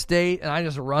release date, and I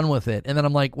just run with it. And then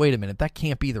I'm like, wait a minute, that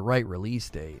can't be the right release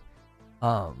date.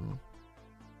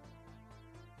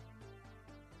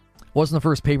 Wasn't the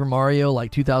first Paper Mario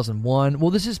like 2001?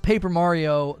 Well, this is Paper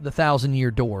Mario: The Thousand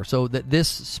Year Door, so that this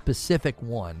specific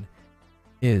one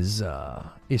is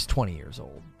 20 years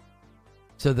old.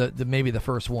 So the maybe the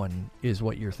first one is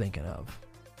what you're thinking of.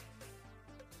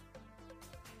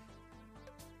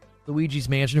 Luigi's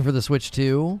Mansion for the Switch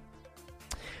 2.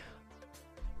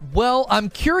 Well, I'm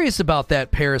curious about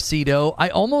that, Parasito. I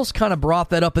almost kind of brought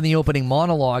that up in the opening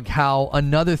monologue, how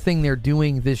another thing they're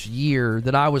doing this year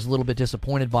that I was a little bit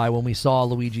disappointed by when we saw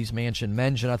Luigi's Mansion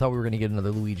mentioned. I thought we were going to get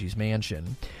another Luigi's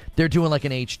Mansion. They're doing like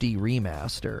an HD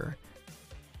remaster.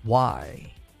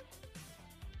 Why?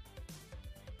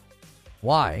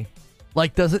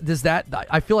 Like, does that...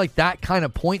 I feel like that kind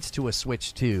of points to a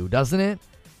Switch 2, doesn't it?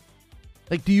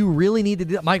 Like, do you really need to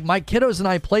do that? My kiddos and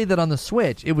I played that on the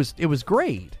Switch. It was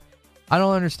great. I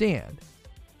don't understand.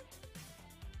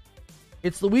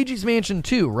 It's Luigi's Mansion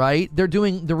 2, right? They're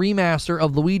doing the remaster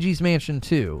of Luigi's Mansion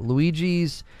 2.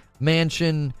 Luigi's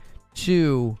Mansion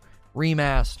 2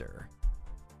 remaster.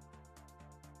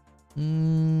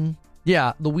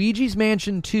 Yeah, Luigi's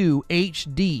Mansion 2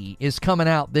 HD is coming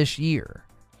out this year.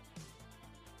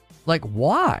 Like,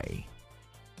 why?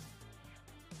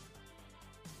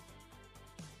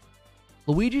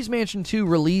 Luigi's Mansion 2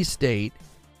 release date.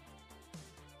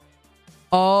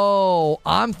 Oh,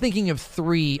 I'm thinking of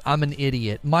 3. I'm an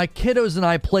idiot. My kiddos and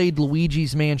I played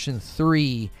Luigi's Mansion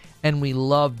 3, and we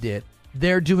loved it.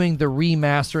 They're doing the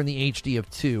remaster in the HD of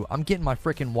 2. I'm getting my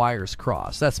freaking wires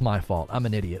crossed. That's my fault. I'm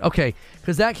an idiot. Okay,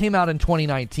 because that came out in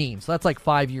 2019, so that's like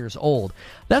 5 years old.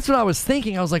 That's what I was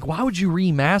thinking. I was like, why would you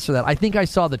remaster that? I think I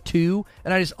saw the 2,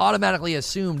 and I just automatically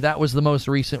assumed that was the most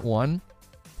recent one.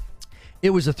 It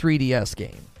was a 3DS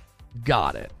game.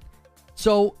 Got it.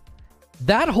 So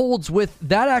that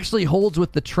actually holds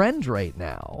with the trend right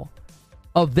now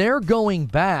of they're going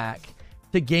back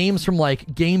to games from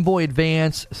like Game Boy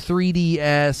Advance,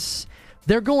 3DS.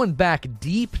 They're going back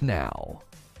deep now.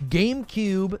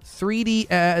 GameCube,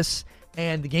 3DS,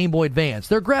 and the Game Boy Advance.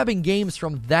 They're grabbing games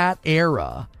from that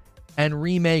era and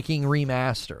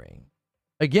remastering.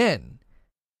 Again,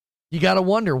 you got to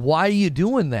wonder, why are you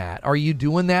doing that? Are you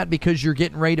doing that because you're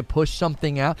getting ready to push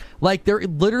something out? Like, they're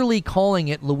literally calling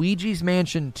it Luigi's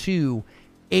Mansion 2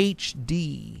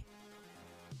 HD.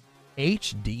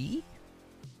 HD?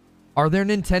 Are there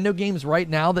Nintendo games right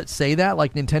now that say that?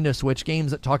 Like Nintendo Switch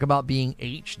games that talk about being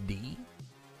HD?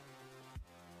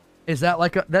 Is that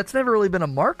like that's never really been a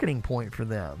marketing point for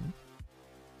them.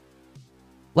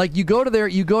 Like, you go to their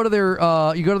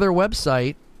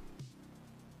website.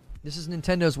 This is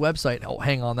Nintendo's website. Oh,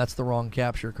 hang on. That's the wrong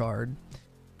capture card.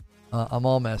 I'm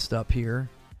all messed up here.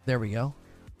 There we go.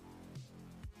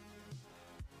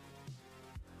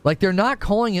 Like, they're not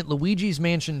calling it Luigi's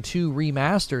Mansion 2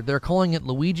 Remastered. They're calling it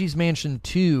Luigi's Mansion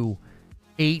 2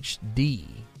 HD.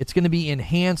 It's going to be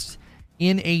enhanced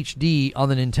in HD on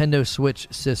the Nintendo Switch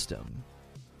system.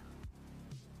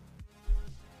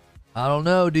 I don't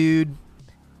know, dude.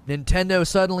 Nintendo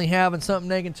suddenly having something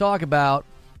they can talk about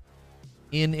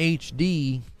in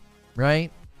HD,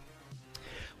 right?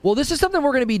 Well, this is something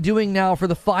we're going to be doing now for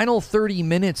the final 30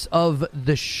 minutes of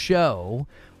the show.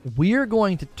 We're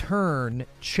going to turn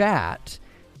chat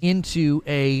into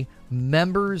a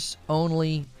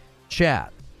members-only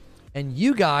chat. And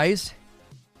you guys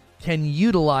can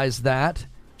utilize that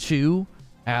to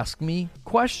ask me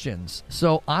questions.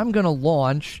 So I'm going to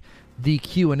launch the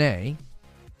Q&A,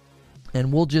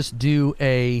 and we'll just do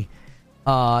a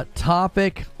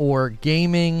topic or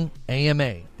gaming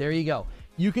AMA. There you go.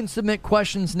 You can submit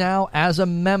questions now as a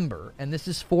member, and this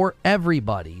is for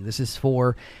everybody. This is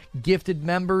for gifted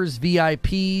members,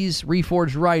 VIPs,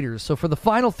 Reforged writers. So for the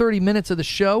final 30 minutes of the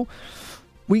show,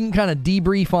 we can kind of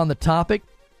debrief on the topic,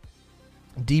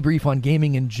 debrief on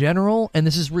gaming in general, and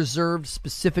this is reserved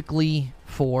specifically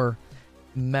for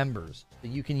members. So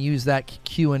you can use that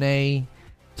Q&A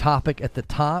topic at the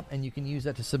top, and you can use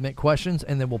that to submit questions,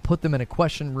 and then we'll put them in a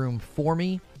question room for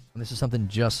me, and this is something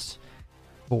just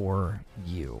for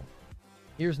you.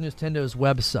 Here's Nintendo's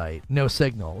website. No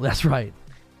signal. That's right.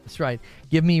 That's right.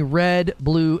 Give me red,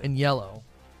 blue, and yellow.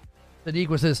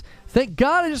 Sadiqa says, thank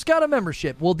God I just got a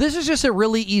membership. Well, this is just a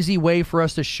really easy way for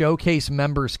us to showcase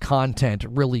members' content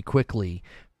really quickly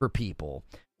for people.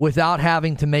 without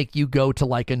having to make you go to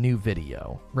like a new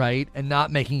video, right? And not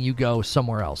making you go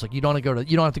somewhere else. Like you don't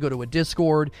have to go to a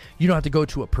Discord, you don't have to go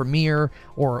to a Premiere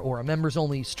or a members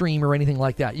only stream or anything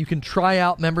like that. You can try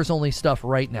out members only stuff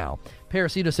right now.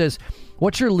 Parasito says,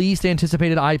 what's your least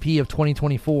anticipated IP of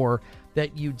 2024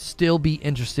 that you'd still be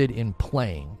interested in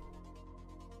playing?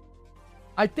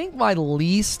 I think my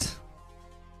least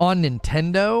on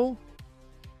Nintendo,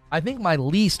 I think my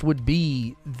least would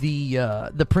be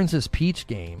the Princess Peach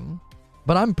game,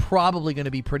 but I'm probably going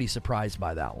to be pretty surprised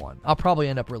by that one. I'll probably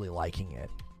end up really liking it.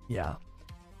 Yeah.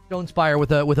 Stonespire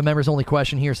with a members only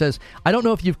question here says, I don't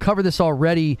know if you've covered this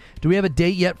already. Do we have a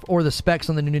date yet or the specs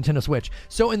on the new Nintendo Switch?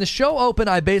 So in the show open,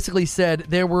 I basically said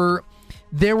there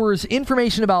was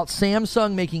information about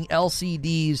Samsung making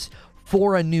LCDs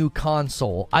for a new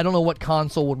console. I don't know what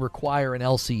console would require an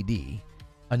LCD.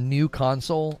 A new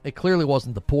console? It clearly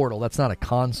wasn't the Portal. That's not a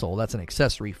console. That's an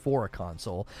accessory for a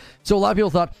console. So a lot of people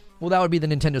thought, well, that would be the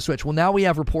Nintendo Switch. Well, now we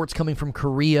have reports coming from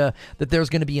Korea that there's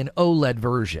going to be an OLED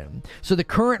version. So the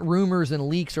current rumors and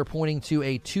leaks are pointing to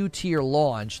a 2-tier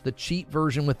launch, the cheap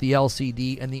version with the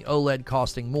LCD and the OLED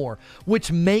costing more,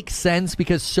 which makes sense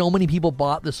because so many people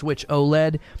bought the Switch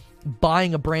OLED.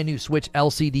 Buying a brand new Switch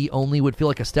LCD only would feel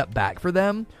like a step back for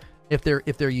them if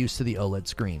they're used to the OLED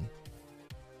screen.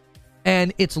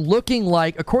 And it's looking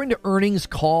like, according to earnings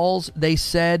calls, they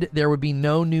said there would be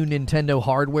no new Nintendo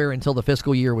hardware until the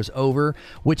fiscal year was over,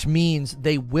 which means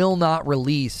they will not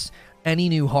release any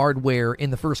new hardware in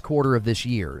the first quarter of this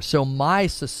year. So my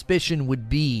suspicion would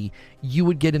be you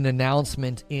would get an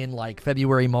announcement in like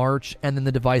February, March, and then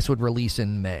the device would release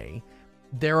in May.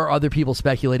 There are other people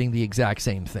speculating the exact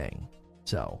same thing.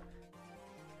 So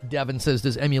Devin says,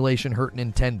 does emulation hurt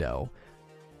Nintendo?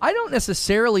 I don't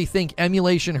necessarily think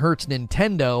emulation hurts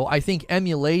Nintendo. I think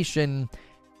emulation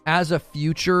as a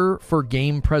future for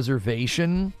game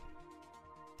preservation,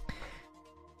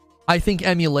 I think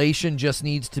emulation just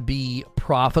needs to be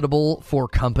profitable for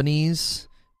companies.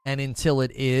 And until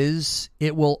it is,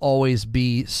 it will always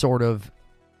be sort of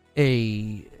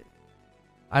a,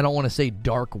 I don't want to say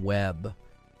dark web.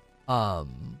 I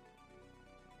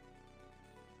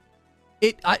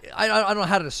don't know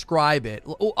how to describe it.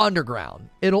 Underground.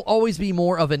 It'll always be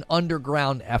more of an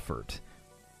underground effort.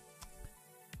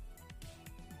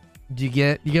 Do you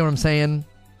get what I'm saying?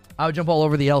 I would jump all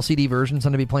over the LCD version, so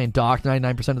I'm going to be playing docked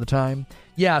 99% of the time.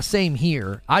 Yeah, same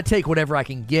here. I'd take whatever I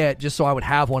can get just so I would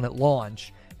have one at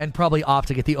launch, and probably opt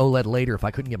to get the OLED later if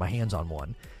I couldn't get my hands on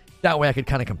one. That way I could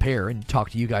kind of compare and talk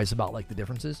to you guys about like the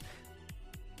differences.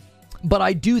 But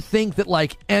I do think that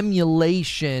like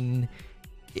emulation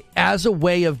as a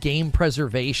way of game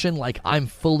preservation, like I'm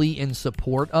fully in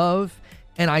support of.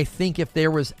 And I think if there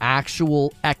was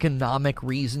actual economic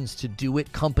reasons to do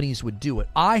it, companies would do it.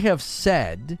 I have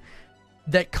said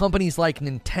that companies like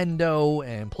Nintendo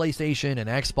and PlayStation and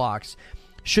Xbox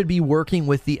should be working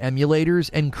with the emulators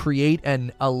and create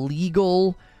a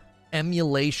legal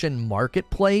emulation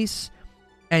marketplace.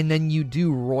 And then you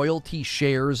do royalty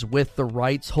shares with the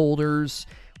rights holders,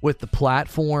 with the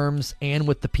platforms, and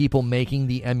with the people making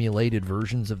the emulated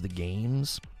versions of the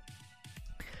games.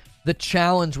 The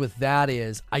challenge with that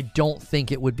is I don't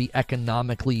think it would be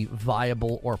economically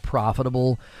viable or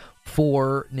profitable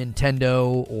for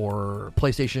Nintendo or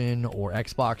PlayStation or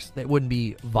Xbox. It wouldn't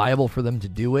be viable for them to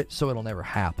do it, so it'll never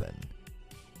happen.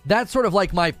 That's sort of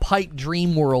like my pipe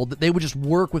dream world, that they would just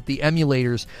work with the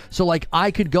emulators. So like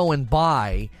I could go and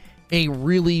buy a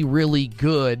really, really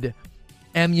good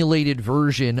emulated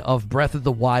version of Breath of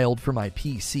the Wild for my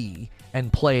PC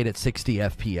and play it at 60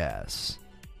 FPS.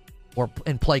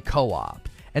 And play co-op.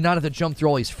 And not have to jump through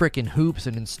all these freaking hoops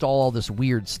and install all this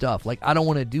weird stuff. Like, I don't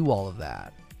want to do all of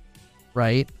that.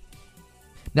 Right?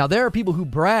 Now, there are people who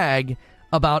brag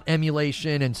about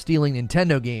emulation and stealing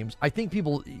Nintendo games. I think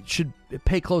people should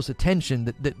pay close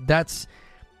attention that's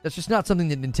just not something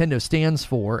that Nintendo stands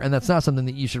for, and that's not something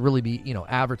that you should really be,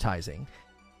 advertising.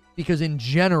 Because in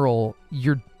general,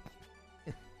 you're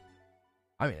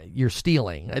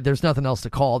stealing. There's nothing else to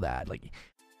call that. Like,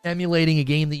 emulating a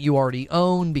game that you already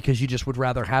own because you just would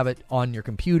rather have it on your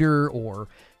computer, or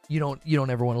you don't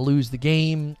ever want to lose the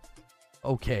game.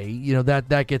 Okay,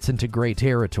 that gets into gray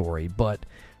territory, but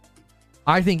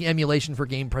I think emulation for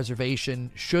game preservation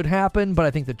should happen, but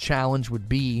I think the challenge would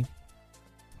be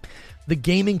the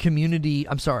gaming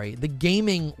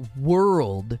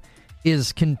world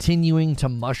is continuing to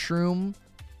mushroom,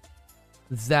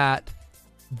 that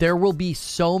there will be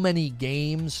so many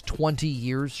games 20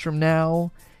 years from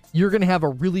now, you're going to have a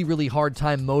really, really hard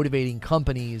time motivating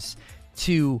companies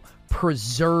to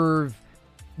preserve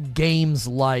games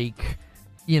like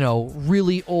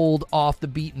really old off the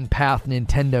beaten path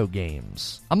Nintendo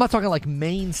games. I'm not talking like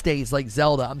mainstays like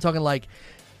Zelda. I'm talking like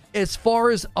as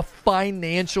far as a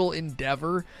financial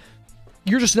endeavor,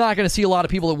 you're just not going to see a lot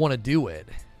of people that want to do it.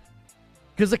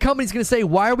 Because the company's going to say,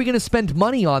 why are we going to spend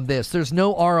money on this? There's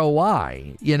no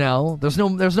ROI, we're not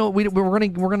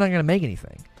going to make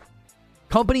anything.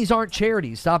 Companies aren't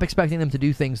charities. Stop expecting them to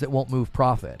do things that won't move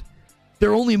profit.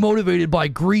 They're only motivated by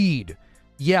greed.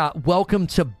 Yeah, welcome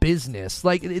to business.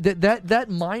 Like that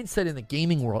mindset in the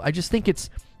gaming world, I just think it's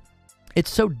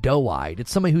so doe-eyed.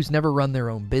 It's somebody who's never run their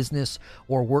own business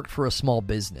or worked for a small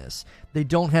business. They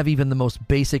don't have even the most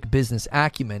basic business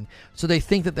acumen, so they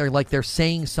think that they're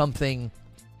saying something,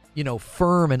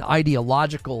 firm and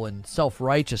ideological and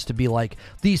self-righteous to be like,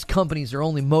 these companies are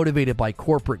only motivated by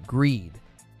corporate greed.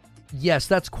 Yes,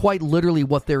 that's quite literally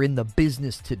what they're in the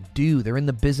business to do. They're in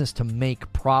the business to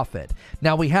make profit.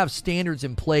 Now, we have standards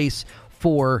in place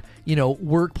for,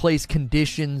 workplace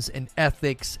conditions and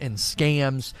ethics and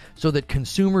scams so that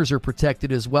consumers are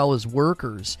protected as well as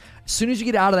workers. As soon as you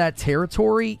get out of that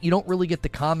territory, you don't really get to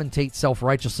commentate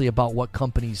self-righteously about what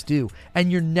companies do.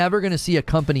 And you're never going to see a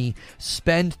company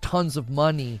spend tons of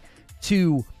money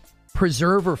to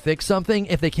preserve or fix something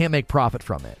if they can't make profit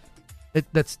from it.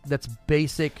 That's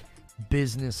basic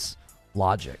business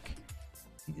logic.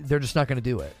 They're just not going to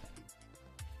do it.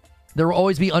 There will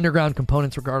always be underground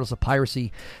components regardless of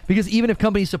piracy, because even if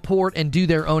companies support and do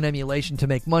their own emulation to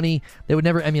make money, they would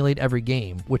never emulate every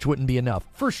game, which wouldn't be enough.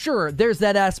 For sure, there's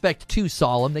that aspect too,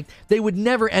 Solemn. They would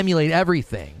never emulate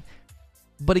everything.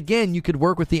 But again, you could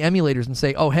work with the emulators and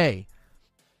say, oh, hey,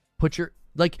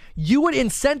 you would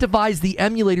incentivize the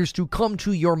emulators to come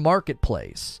to your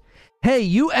marketplace. Hey,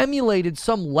 you emulated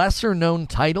some lesser-known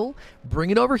title, bring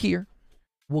it over here.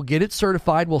 We'll get it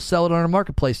certified. We'll sell it on our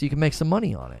marketplace so you can make some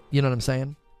money on it. You know what I'm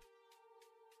saying?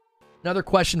 Another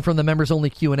question from the members-only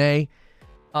Q&A.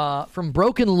 From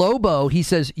Broken Lobo, he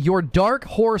says, your Dark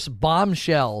Horse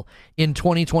bombshell in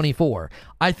 2024.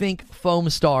 I think Foam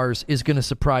Stars is going to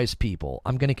surprise people.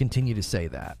 I'm going to continue to say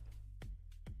that.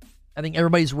 I think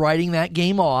everybody's writing that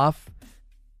game off.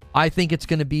 I think it's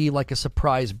going to be like a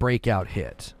surprise breakout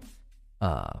hit.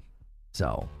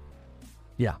 So,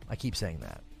 yeah, I keep saying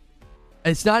that.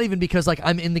 It's not even because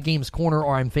I'm in the game's corner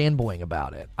or I'm fanboying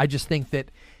about it. I just think that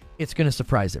it's going to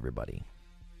surprise everybody.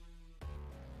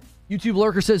 YouTube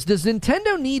Lurker says, does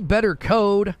Nintendo need better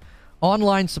code,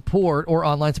 online support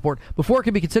before it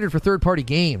can be considered for third-party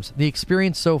games? The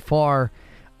experience so far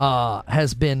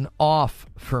has been off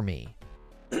for me.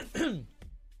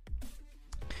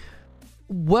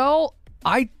 Well,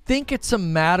 I think it's a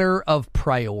matter of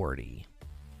priority.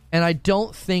 And I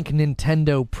don't think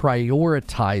Nintendo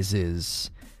prioritizes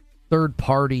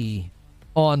third-party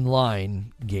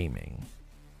online gaming.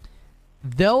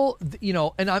 They'll,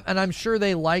 and I'm sure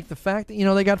they like the fact that,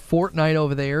 they got Fortnite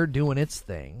over there doing its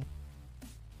thing.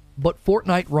 But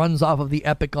Fortnite runs off of the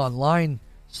Epic Online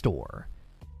store.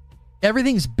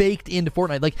 Everything's baked into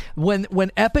Fortnite. Like,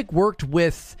 when Epic worked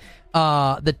with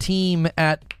the team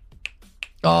at...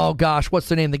 Oh, gosh, what's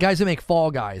their name? The guys that make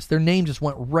Fall Guys. Their name just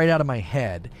went right out of my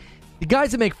head. The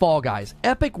guys that make Fall Guys.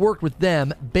 Epic worked with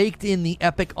them, baked in the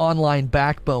Epic Online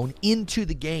backbone into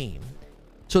the game.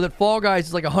 So that Fall Guys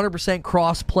is like 100%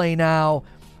 cross-play now.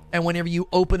 And whenever you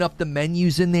open up the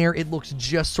menus in there, it looks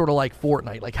just sort of like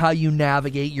Fortnite. Like how you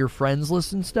navigate your friends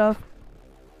list and stuff.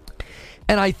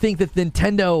 And I think that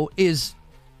Nintendo is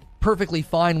perfectly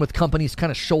fine with companies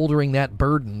kind of shouldering that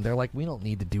burden. They're like, we don't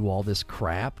need to do all this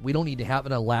crap. We don't need to have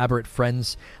an elaborate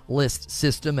friends list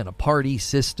system and a party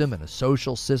system and a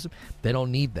social system. They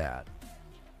don't need that.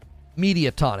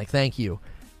 Mediatonic, thank you.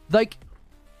 Like,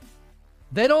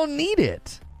 they don't need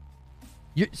it.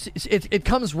 It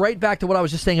comes right back to what I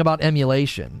was just saying about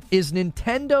emulation. Is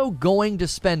Nintendo going to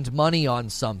spend money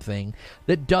on something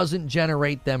that doesn't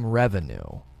generate them revenue?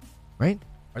 Right?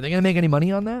 Are they going to make any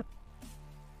money on that?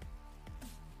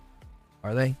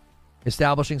 Are they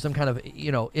establishing some kind of,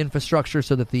 infrastructure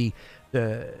so that the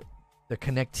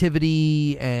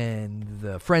connectivity and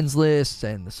the friends lists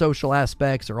and the social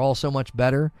aspects are all so much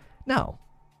better? No.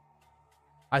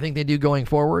 I think they do going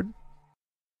forward.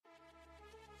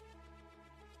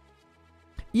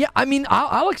 Yeah, I mean,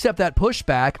 I'll accept that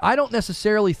pushback. I don't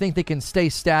necessarily think they can stay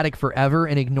static forever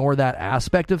and ignore that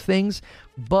aspect of things,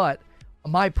 but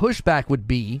my pushback would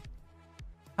be,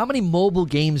 how many mobile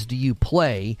games do you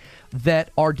play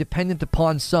that are dependent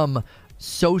upon some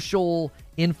social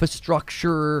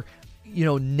infrastructure,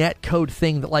 net code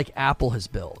thing that like Apple has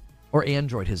built or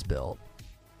Android has built?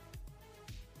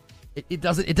 It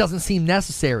doesn't seem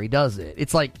necessary, does it?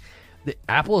 It's like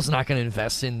Apple is not going to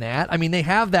invest in that. I mean, they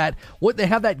have that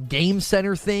Game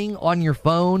Center thing on your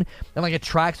phone, and like it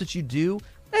tracks what you do.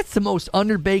 That's the most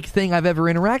underbaked thing I've ever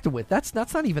interacted with. That's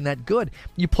not even that good.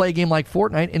 You play a game like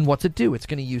Fortnite, and what's it do? It's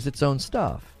going to use its own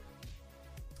stuff.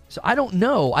 So I don't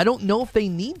know. I don't know if they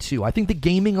need to. I think the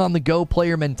gaming on the go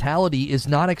player mentality is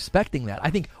not expecting that. I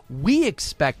think we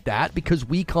expect that because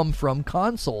we come from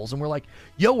consoles and we're like,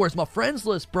 yo, where's my friends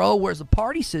list, bro? Where's the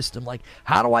party system? Like,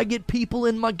 how do I get people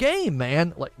in my game,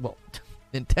 man? Like, well,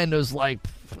 Nintendo's like,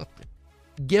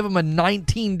 give them a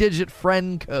 19-digit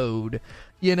friend code,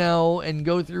 and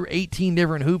go through 18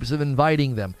 different hoops of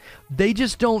inviting them. They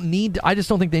just don't need to. I just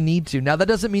don't think they need to. Now, that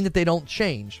doesn't mean that they don't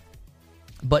change.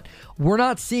 But we're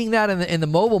not seeing that in the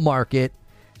mobile market,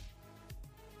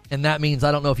 and that means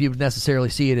I don't know if you would necessarily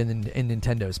see it in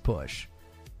Nintendo's push.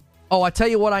 Oh, I tell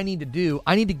you what I need to do.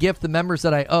 I need to gift the members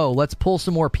that I owe. Let's pull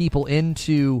some more people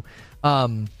into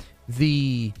Let's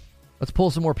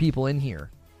pull some more people in here.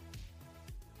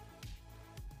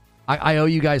 I owe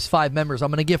you guys 5 members. I'm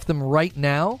going to gift them right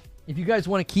now. If you guys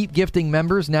want to keep gifting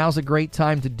members, now's a great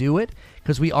time to do it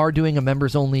because we are doing a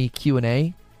members-only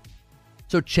Q&A.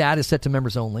 So chat is set to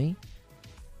members only.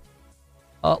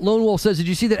 Lone Wolf says, did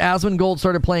you see that Asmongold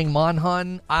started playing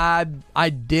Monhun? I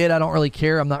did. I don't really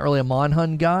care. I'm not really a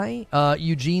Monhun guy.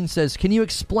 Eugene says, can you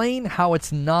explain how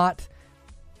it's not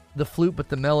the flute but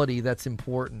the melody that's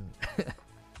important?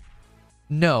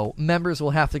 No. Members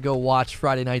will have to go watch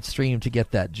Friday night stream to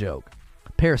get that joke.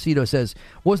 Parasito says,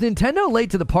 was Nintendo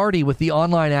late to the party with the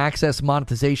online access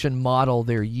monetization model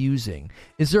they're using?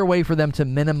 Is there a way for them to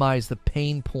minimize the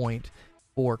pain point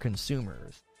for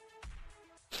consumers?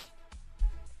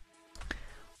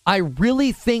 I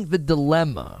really think the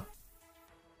dilemma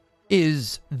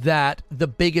is that the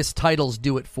biggest titles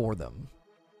do it for them.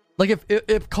 Like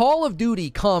if Call of Duty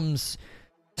comes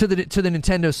to the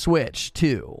Nintendo Switch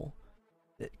too,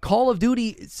 Call of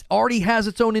Duty already has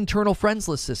its own internal friends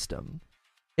list system.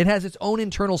 It has its own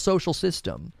internal social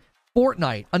system.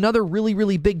 Fortnite, another really,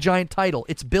 really big giant title.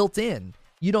 It's built in.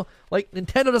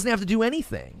 Nintendo doesn't have to do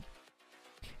anything.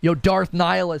 Darth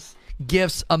Nihilus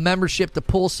gifts a membership to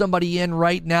pull somebody in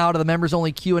right now to the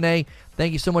members-only Q&A.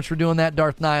 Thank you so much for doing that,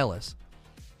 Darth Nihilus.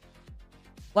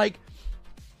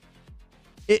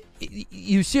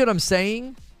 You see what I'm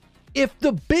saying? If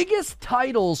the biggest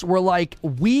titles were like,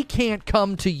 we can't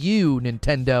come to you,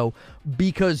 Nintendo,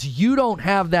 because you don't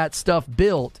have that stuff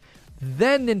built,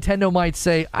 then Nintendo might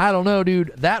say, I don't know,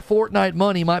 dude, that Fortnite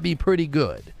money might be pretty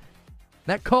good.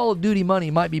 That Call of Duty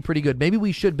money might be pretty good. Maybe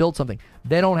we should build something.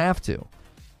 They don't have to.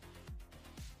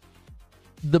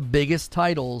 The biggest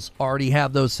titles already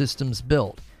have those systems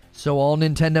built. So all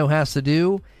Nintendo has to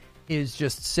do is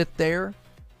just sit there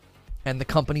and the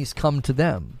companies come to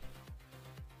them.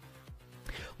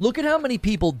 Look at how many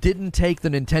people didn't take the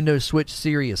Nintendo Switch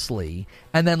seriously,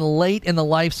 and then late in the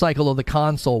life cycle of the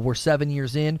console, we're 7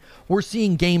 years in, we're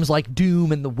seeing games like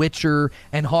Doom and The Witcher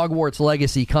and Hogwarts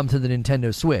Legacy come to the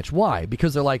Nintendo Switch. Why?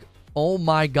 Because they're like, oh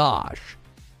my gosh,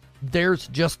 there's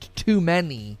just too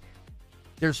many.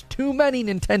 There's too many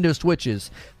Nintendo Switches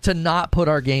to not put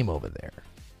our game over there.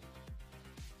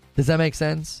 Does that make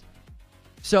sense?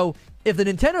 So if the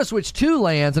Nintendo Switch 2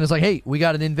 lands and it's like, hey, we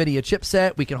got an NVIDIA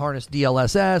chipset, we can harness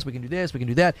DLSS, we can do this, we can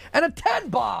do that, and a 10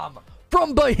 bomb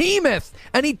from Behemoth,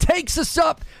 and he takes us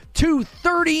up to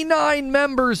 39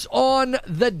 members on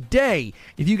the day.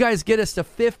 If you guys get us to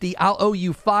 50, I'll owe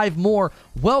you 5 more.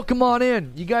 Welcome on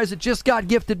in. You guys that just got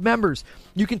gifted members,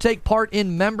 you can take part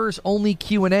in members-only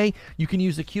Q&A. You can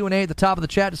use the Q&A at the top of the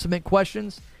chat to submit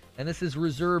questions, and this is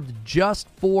reserved just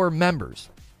for members.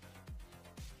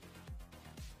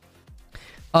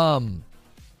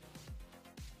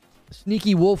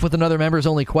 Sneaky Wolf with another members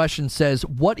only question says,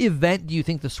 what event do you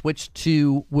think the Switch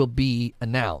 2 will be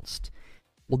announced?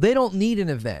 Well, they don't need an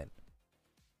event.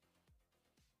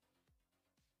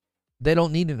 They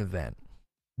don't need an event.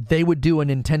 They would do a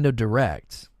Nintendo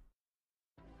Direct.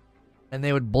 And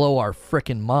they would blow our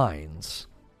frickin' minds.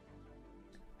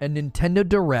 A Nintendo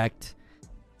Direct,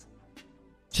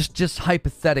 just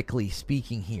hypothetically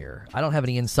speaking here, I don't have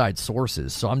any inside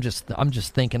sources, so I'm just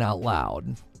thinking out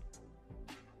loud.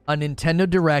 A Nintendo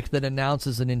Direct that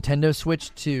announces a Nintendo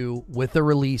Switch 2 with a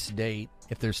release date.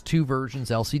 If there's 2 versions,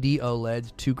 LCD,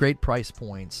 OLED, 2 great price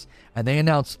points, and they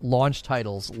announce launch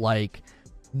titles like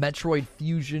Metroid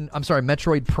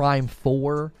Prime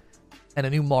 4 and a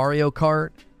new Mario Kart.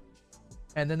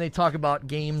 And then they talk about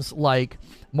games like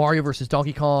Mario vs.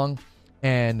 Donkey Kong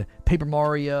and Paper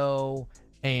Mario,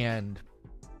 and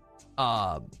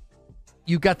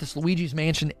you've got this Luigi's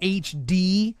Mansion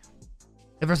HD.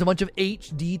 If there's a bunch of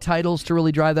HD titles to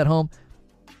really drive that home,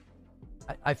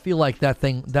 I feel like that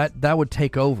thing, that would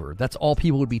take over. That's all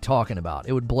people would be talking about.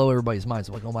 It would blow everybody's minds.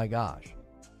 Like, oh my gosh,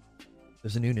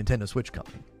 there's a new Nintendo Switch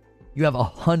coming. You have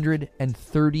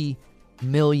 130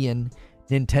 million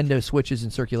Nintendo Switches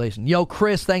in circulation. Yo,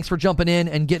 Chris, thanks for jumping in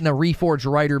and getting a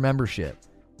Reforged Writer membership.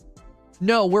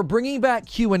 No, we're bringing back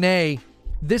Q&A.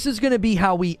 This is going to be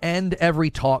how we end every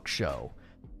talk show.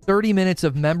 30 minutes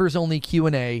of members-only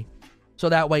Q&A. So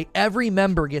that way every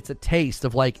member gets a taste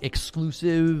of like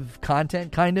exclusive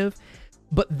content, kind of.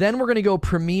 But then we're going to go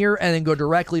premiere and then go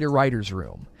directly to Writer's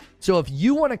Room. So if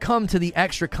you want to come to the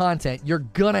extra content, you're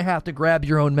going to have to grab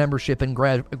your own membership and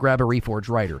grab a Reforged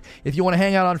Writer. If you want to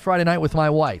hang out on Friday night with my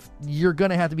wife, you're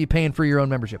going to have to be paying for your own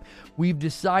membership. We've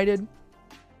decided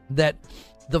that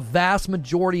the vast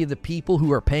majority of the people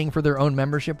who are paying for their own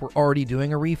membership were already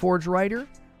doing a Reforged Writer.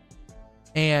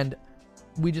 And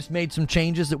we just made some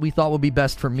changes that we thought would be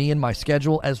best for me and my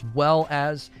schedule, as well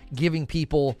as giving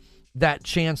people that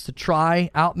chance to try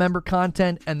out member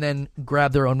content and then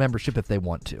grab their own membership if they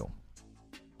want to.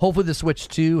 Hopefully the Switch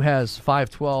 2 has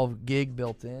 512 gig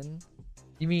built in.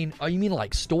 You mean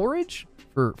like storage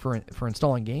for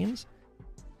installing games?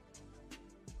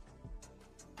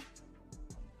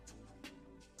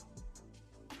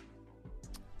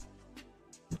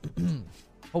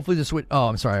 Hopefully the Switch... Oh,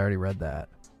 I'm sorry, I already read that.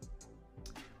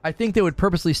 I think they would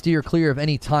purposely steer clear of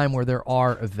any time where there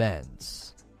are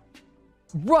events.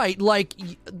 Right, like,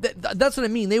 that's what I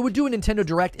mean. They would do a Nintendo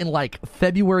Direct in, like,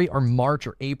 February or March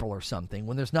or April or something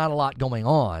when there's not a lot going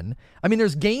on. I mean,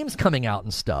 there's games coming out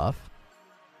and stuff.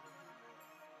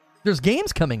 There's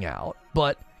games coming out,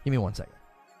 but... Give me 1 second.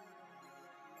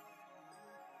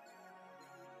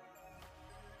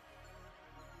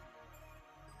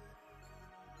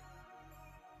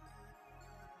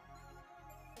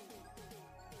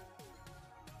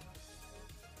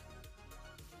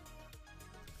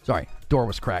 Sorry, door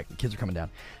was cracked. The kids are coming down.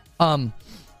 I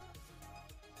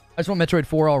just want Metroid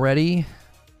 4 already.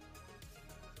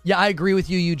 Yeah, I agree with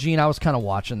you, Eugene. I was kind of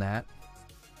watching that.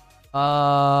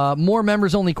 More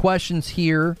members-only questions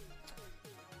here.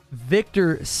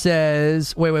 Victor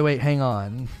says... Wait, hang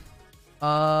on.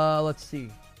 Let's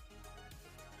see.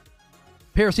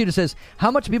 Parasita says, how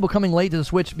much are people coming late to the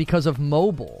Switch because of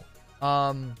mobile?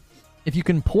 If you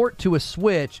can port to a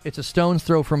Switch, it's a stone's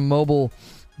throw from mobile...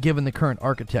 given the current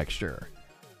architecture.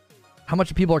 How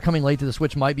much people are coming late to the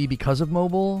Switch might be because of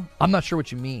mobile? I'm not sure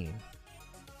what you mean.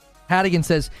 Hadigan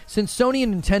says, since Sony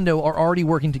and Nintendo are already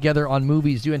working together on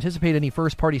movies, do you anticipate any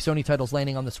first-party Sony titles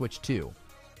landing on the Switch too?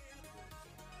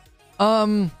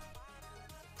 I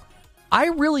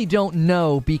really don't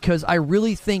know, because I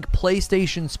really think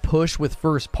PlayStation's push with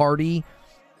first-party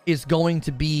is going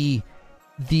to be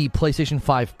the PlayStation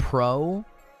 5 Pro,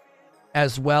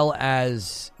 as well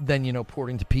as then,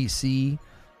 porting to PC.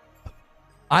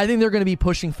 I think they're going to be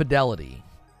pushing fidelity.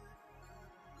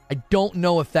 I don't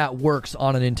know if that works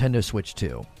on a Nintendo Switch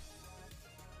 2.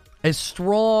 As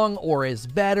strong or as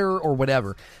better or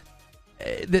whatever.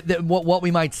 What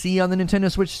we might see on the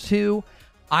Nintendo Switch 2,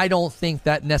 I don't think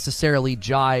that necessarily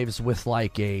jives with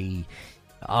like a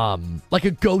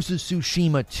Ghost of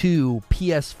Tsushima 2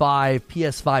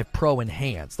 PS5 Pro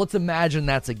Enhanced. Let's imagine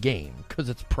that's a game, because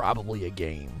it's probably a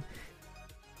game.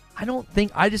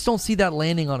 I just don't see that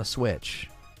landing on a Switch.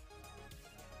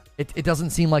 It doesn't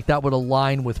seem like that would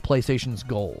align with PlayStation's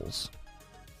goals.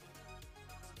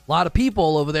 A lot of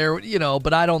people over there,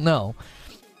 but I don't know.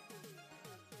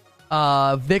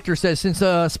 Victor says, since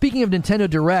speaking of Nintendo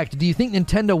Direct, do you think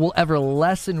Nintendo will ever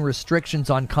lessen restrictions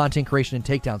on content creation and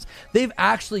takedowns? They've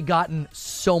actually gotten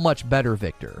so much better,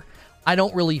 Victor. I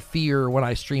don't really fear when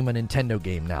I stream a Nintendo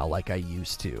game now like I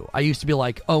used to. I used to be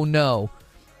like, oh no,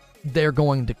 they're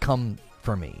going to come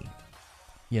for me.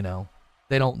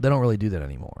 They don't really do that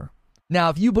anymore. Now,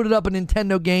 if you put it up a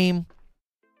Nintendo game,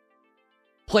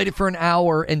 played it for an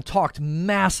hour, and talked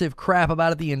massive crap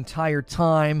about it the entire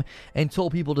time, and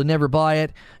told people to never buy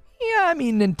it, yeah, I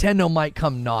mean, Nintendo might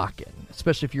come knocking,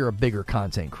 especially if you're a bigger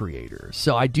content creator.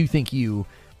 So I do think you've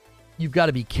got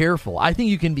to be careful. I think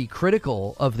you can be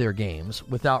critical of their games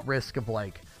without risk of,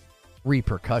 like,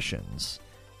 repercussions.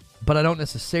 But I don't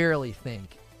necessarily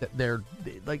think that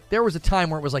there was a time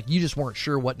where it was like you just weren't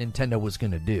sure what Nintendo was going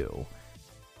to do.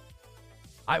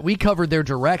 We covered their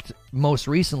Direct most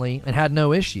recently and had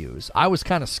no issues. I was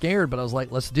kind of scared, but I was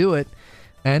like, let's do it.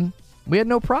 And we had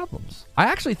no problems. I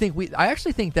actually think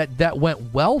that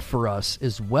went well for us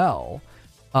as well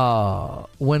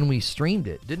when we streamed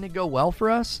it. Didn't it go well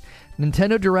for us?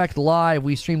 Nintendo Direct Live,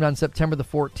 we streamed on September the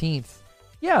 14th.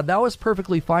 Yeah, that was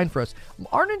perfectly fine for us.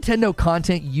 Our Nintendo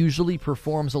content usually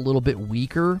performs a little bit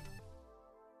weaker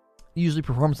usually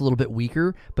performs a little bit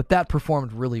weaker, but that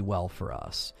performed really well for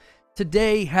us.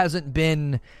 Today hasn't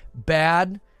been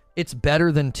bad. It's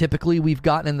better than typically we've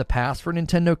gotten in the past for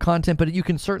Nintendo content, but you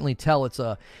can certainly tell it's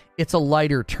a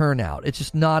lighter turnout. It's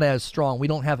just not as strong. We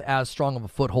don't have as strong of a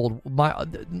foothold.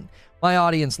 My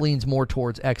audience leans more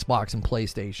towards Xbox and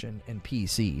PlayStation and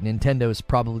PC. Nintendo is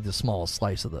probably the smallest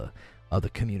slice of the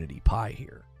community pie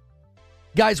here.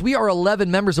 Guys, we are 11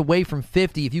 members away from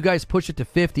 50. If you guys push it to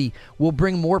 50, we'll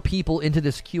bring more people into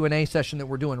this Q&A session that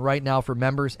we're doing right now for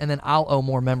members, and then I'll owe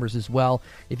more members as well.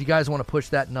 If you guys want to push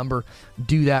that number,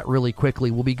 do that really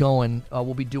quickly. We'll be doing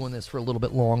this for a little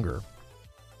bit longer.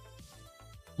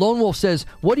 Lone Wolf says,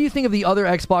 what do you think of the other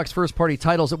Xbox first-party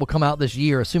titles that will come out this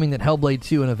year, assuming that Hellblade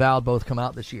 2 and Avowed both come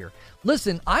out this year?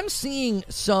 Listen, I'm seeing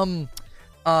some...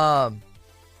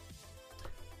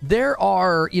 There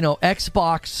are,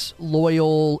 Xbox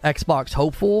loyal, Xbox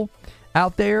hopeful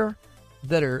out there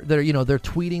that are they're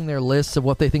tweeting their lists of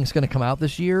what they think is going to come out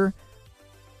this year.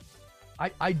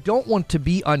 I don't want to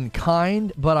be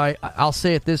unkind, but I'll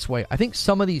say it this way. I think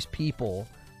some of these people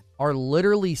are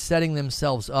literally setting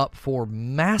themselves up for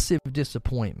massive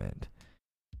disappointment.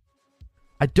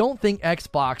 I don't think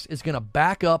Xbox is going to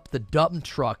back up the dump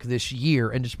truck this year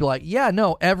and just be like, yeah,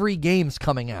 no, every game's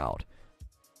coming out.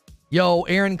 Yo,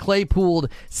 Aaron Claypool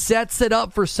sets it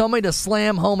up for somebody to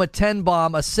slam home a 10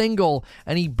 bomb, a single,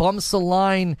 and he bumps the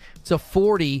line to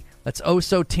 40. That's oh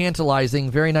so tantalizing.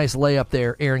 Very nice layup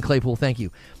there, Aaron Claypool. Thank you.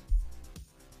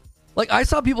 Like, I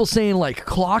saw people saying, like,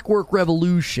 Clockwork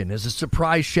Revolution is a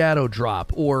surprise shadow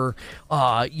drop, or,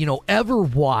 Everwild.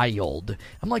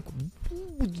 I'm like,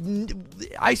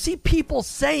 I see people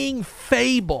saying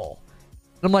Fable.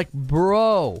 And I'm like,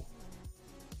 bro,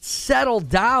 settle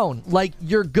down. Like,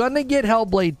 you're gonna get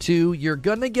Hellblade 2, you're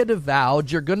gonna get Avowed,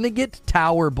 you're gonna get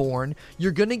Towerborn,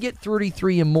 you're gonna get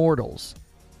 33 Immortals.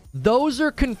 Those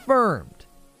are confirmed.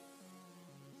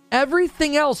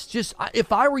 Everything else, just,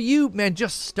 if I were you, man,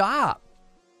 just stop.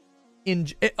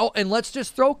 And let's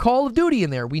just throw Call of Duty in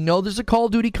there. We know there's a Call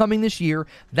of Duty coming this year.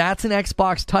 That's an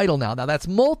Xbox title now. Now, that's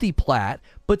multi-plat,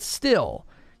 but still,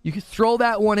 you can throw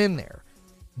that one in there.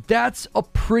 That's a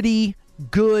pretty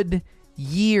good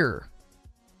year.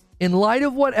 In light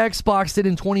of what Xbox did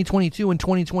in 2022 and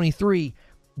 2023,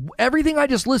 everything I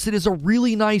just listed is a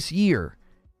really nice year.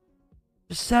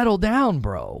 Just settle down,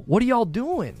 bro. What are y'all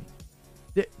doing?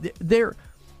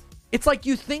 It's like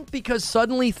you think because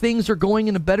suddenly things are going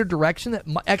in a better direction that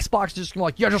Xbox is just going to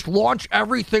like, yeah, just launch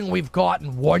everything we've got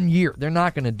in 1 year. They're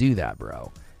not going to do that,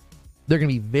 bro. They're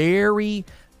going to be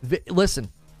listen,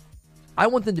 I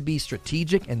want them to be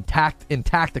strategic and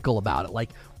tactical about it.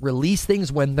 Like, release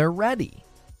things when they're ready.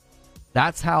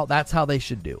 That's how they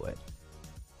should do it.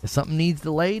 If something needs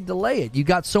delayed, delay it. You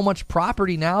got so much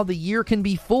property now, the year can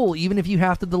be full, even if you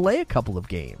have to delay a couple of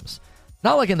games.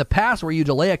 Not like in the past where you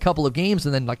delay a couple of games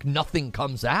and then like nothing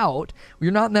comes out.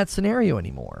 You're not in that scenario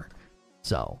anymore.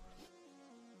 So,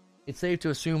 it's safe to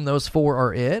assume those four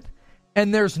are it.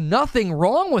 And there's nothing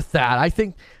wrong with that. I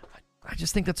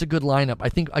just think that's a good lineup. I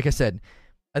think, like I said,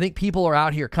 I think people are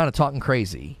out here kind of talking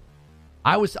crazy.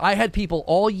 I had people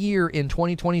all year in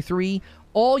 2023,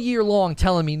 all year long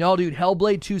telling me, no, dude,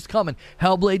 Hellblade 2's coming.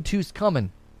 Hellblade 2's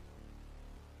coming.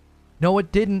 No,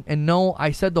 it didn't. And no, I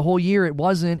said the whole year it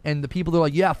wasn't. And the people that are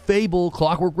like, yeah, Fable,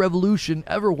 Clockwork Revolution,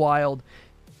 Everwild.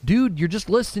 Dude, you're just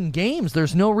listing games.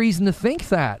 There's no reason to think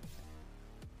that.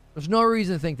 There's no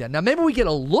reason to think that. Now, maybe we get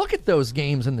a look at those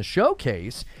games in the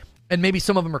showcase, and maybe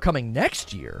some of them are coming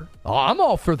next year. Oh, I'm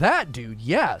all for that, dude.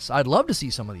 Yes, I'd love to see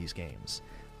some of these games.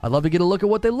 I'd love to get a look at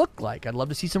what they look like. I'd love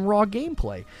to see some raw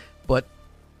gameplay. But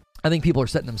I think people are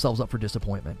setting themselves up for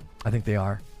disappointment. I think they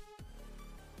are.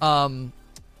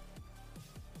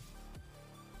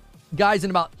 Guys, in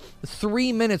about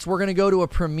 3 minutes, we're going to go to a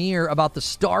premiere about the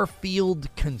Starfield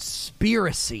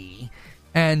conspiracy.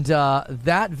 And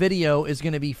that video is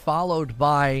going to be followed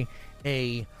by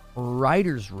a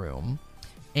writer's room.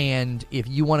 And if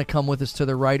you want to come with us to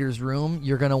the writer's room,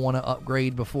 you're going to want to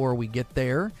upgrade before we get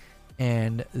there.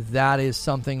 And that is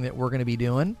something that we're going to be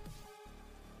doing.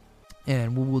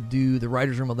 And we will do, the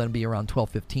writer's room will then be around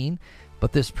 12:15.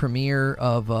 But this premiere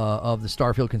of the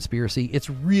Starfield conspiracy, it's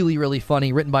really, really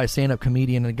funny. Written by a stand-up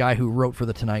comedian and a guy who wrote for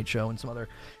The Tonight Show and some other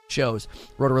shows.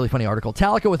 Wrote a really funny article.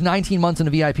 Talika with 19 months in a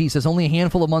VIP says only a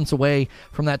handful of months away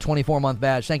from that 24-month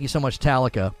badge. Thank you so much,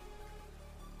 Talika.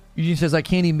 Eugene says, I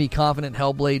can't even be confident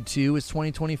Hellblade 2 is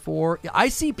 2024. I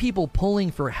see people pulling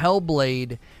for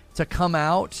Hellblade to come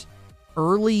out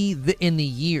early in the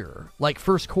year, like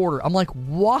first quarter. I'm like,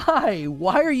 why?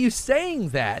 Why are you saying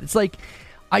that? It's like,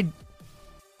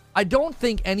 I don't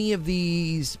think any of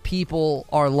these people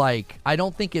are like, I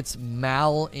don't think it's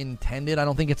malintended. I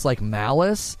don't think it's like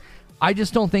malice. I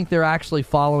just don't think they're actually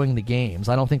following the games.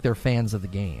 I don't think they're fans of the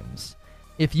games.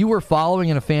 If you were following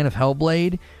and a fan of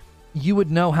Hellblade, you would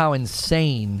know how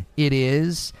insane it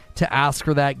is to ask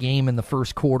for that game in the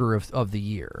first quarter of the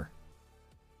year.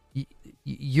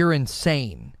 You're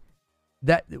insane.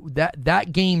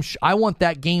 That game, I want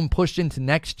that game pushed into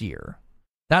next year.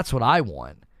 That's what I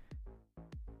want.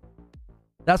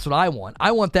 That's what I want.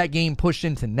 I want that game pushed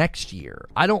into next year.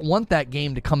 I don't want that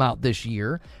game to come out this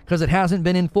year because it hasn't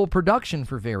been in full production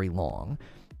for very long.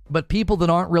 But people that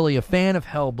aren't really a fan of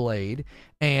Hellblade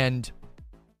and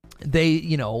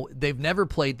they've never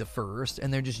played the first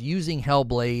and they're just using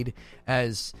Hellblade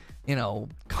as,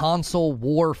 console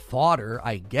war fodder,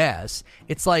 I guess.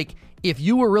 It's like, if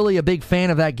you were really a big fan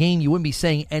of that game, you wouldn't be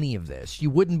saying any of this. You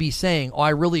wouldn't be saying, I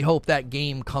really hope that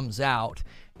game comes out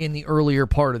in the earlier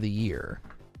part of the year.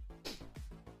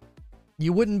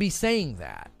 You wouldn't be saying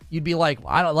that. You'd be like,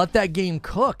 I don't let that game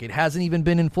cook. It hasn't even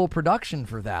been in full production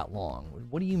for that long.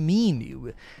 What do you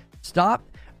mean? Stop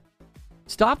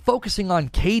focusing on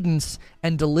cadence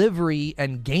and delivery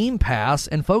and Game Pass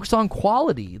and focus on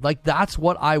quality. Like, that's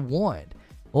what I want.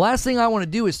 The last thing I want to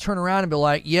do is turn around and be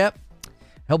like, yep,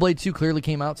 Hellblade 2 clearly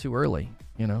came out too early,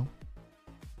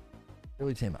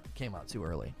 Really came out too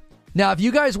early. Now, if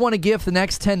you guys want to gift the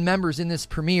next 10 members in this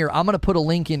premiere, I'm going to put a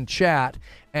link in chat,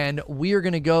 and we are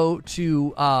going to go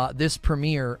to this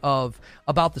premiere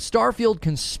about the Starfield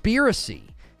conspiracy.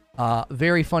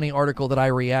 Very funny article that I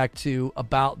react to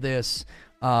about this,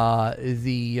 the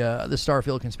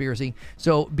Starfield conspiracy.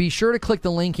 So be sure to click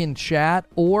the link in chat,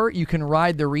 or you can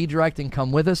ride the redirect and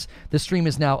come with us. The stream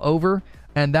is now over.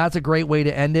 And that's a great way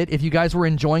to end it. If you guys were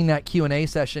enjoying that Q&A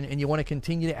session and you want to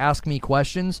continue to ask me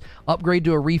questions, upgrade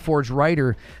to a Reforged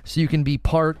Writer so you can be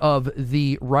part of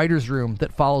the writer's room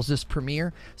that follows this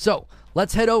premiere. So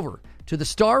let's head over to the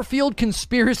Starfield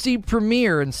conspiracy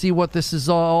premiere and see what this is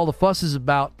all the fuss is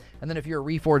about. And then if you're a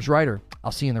Reforged Writer,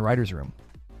 I'll see you in the writer's room.